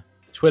on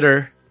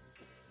Twitter.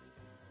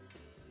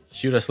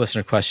 Shoot us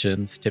listener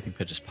questions,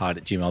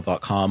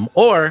 tippingpitchespod@gmail.com,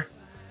 or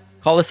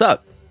call us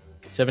up,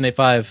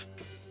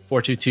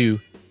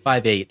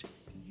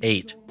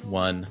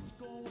 785-422-5881.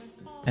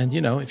 And,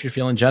 if you're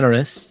feeling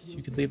generous,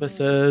 you could leave us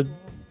a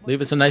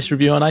nice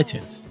review on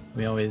iTunes.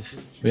 We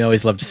always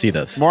love to see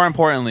those. More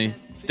importantly,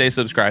 stay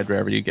subscribed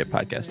wherever you get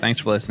podcasts. Thanks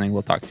for listening.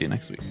 We'll talk to you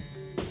next week.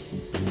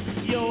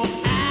 You're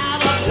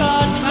out of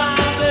touch,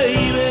 my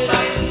baby.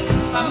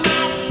 I'm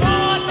not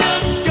what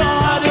the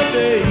started,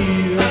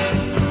 baby.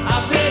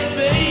 I said,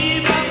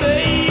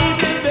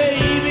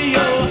 baby,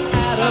 you're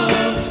out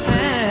of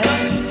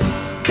time.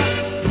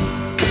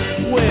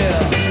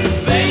 Well,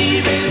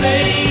 baby,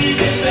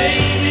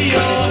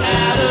 you're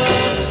out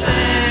of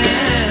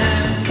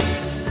time.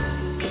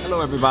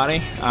 Hello,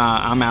 everybody.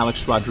 I'm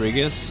Alex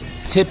Rodriguez.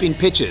 Tipping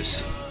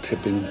Pitches.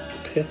 Tipping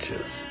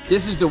Pitches.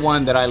 This is the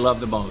one that I love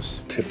the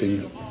most.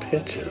 Tipping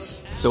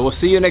Pitches. So we'll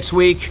see you next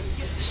week.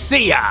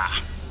 See ya!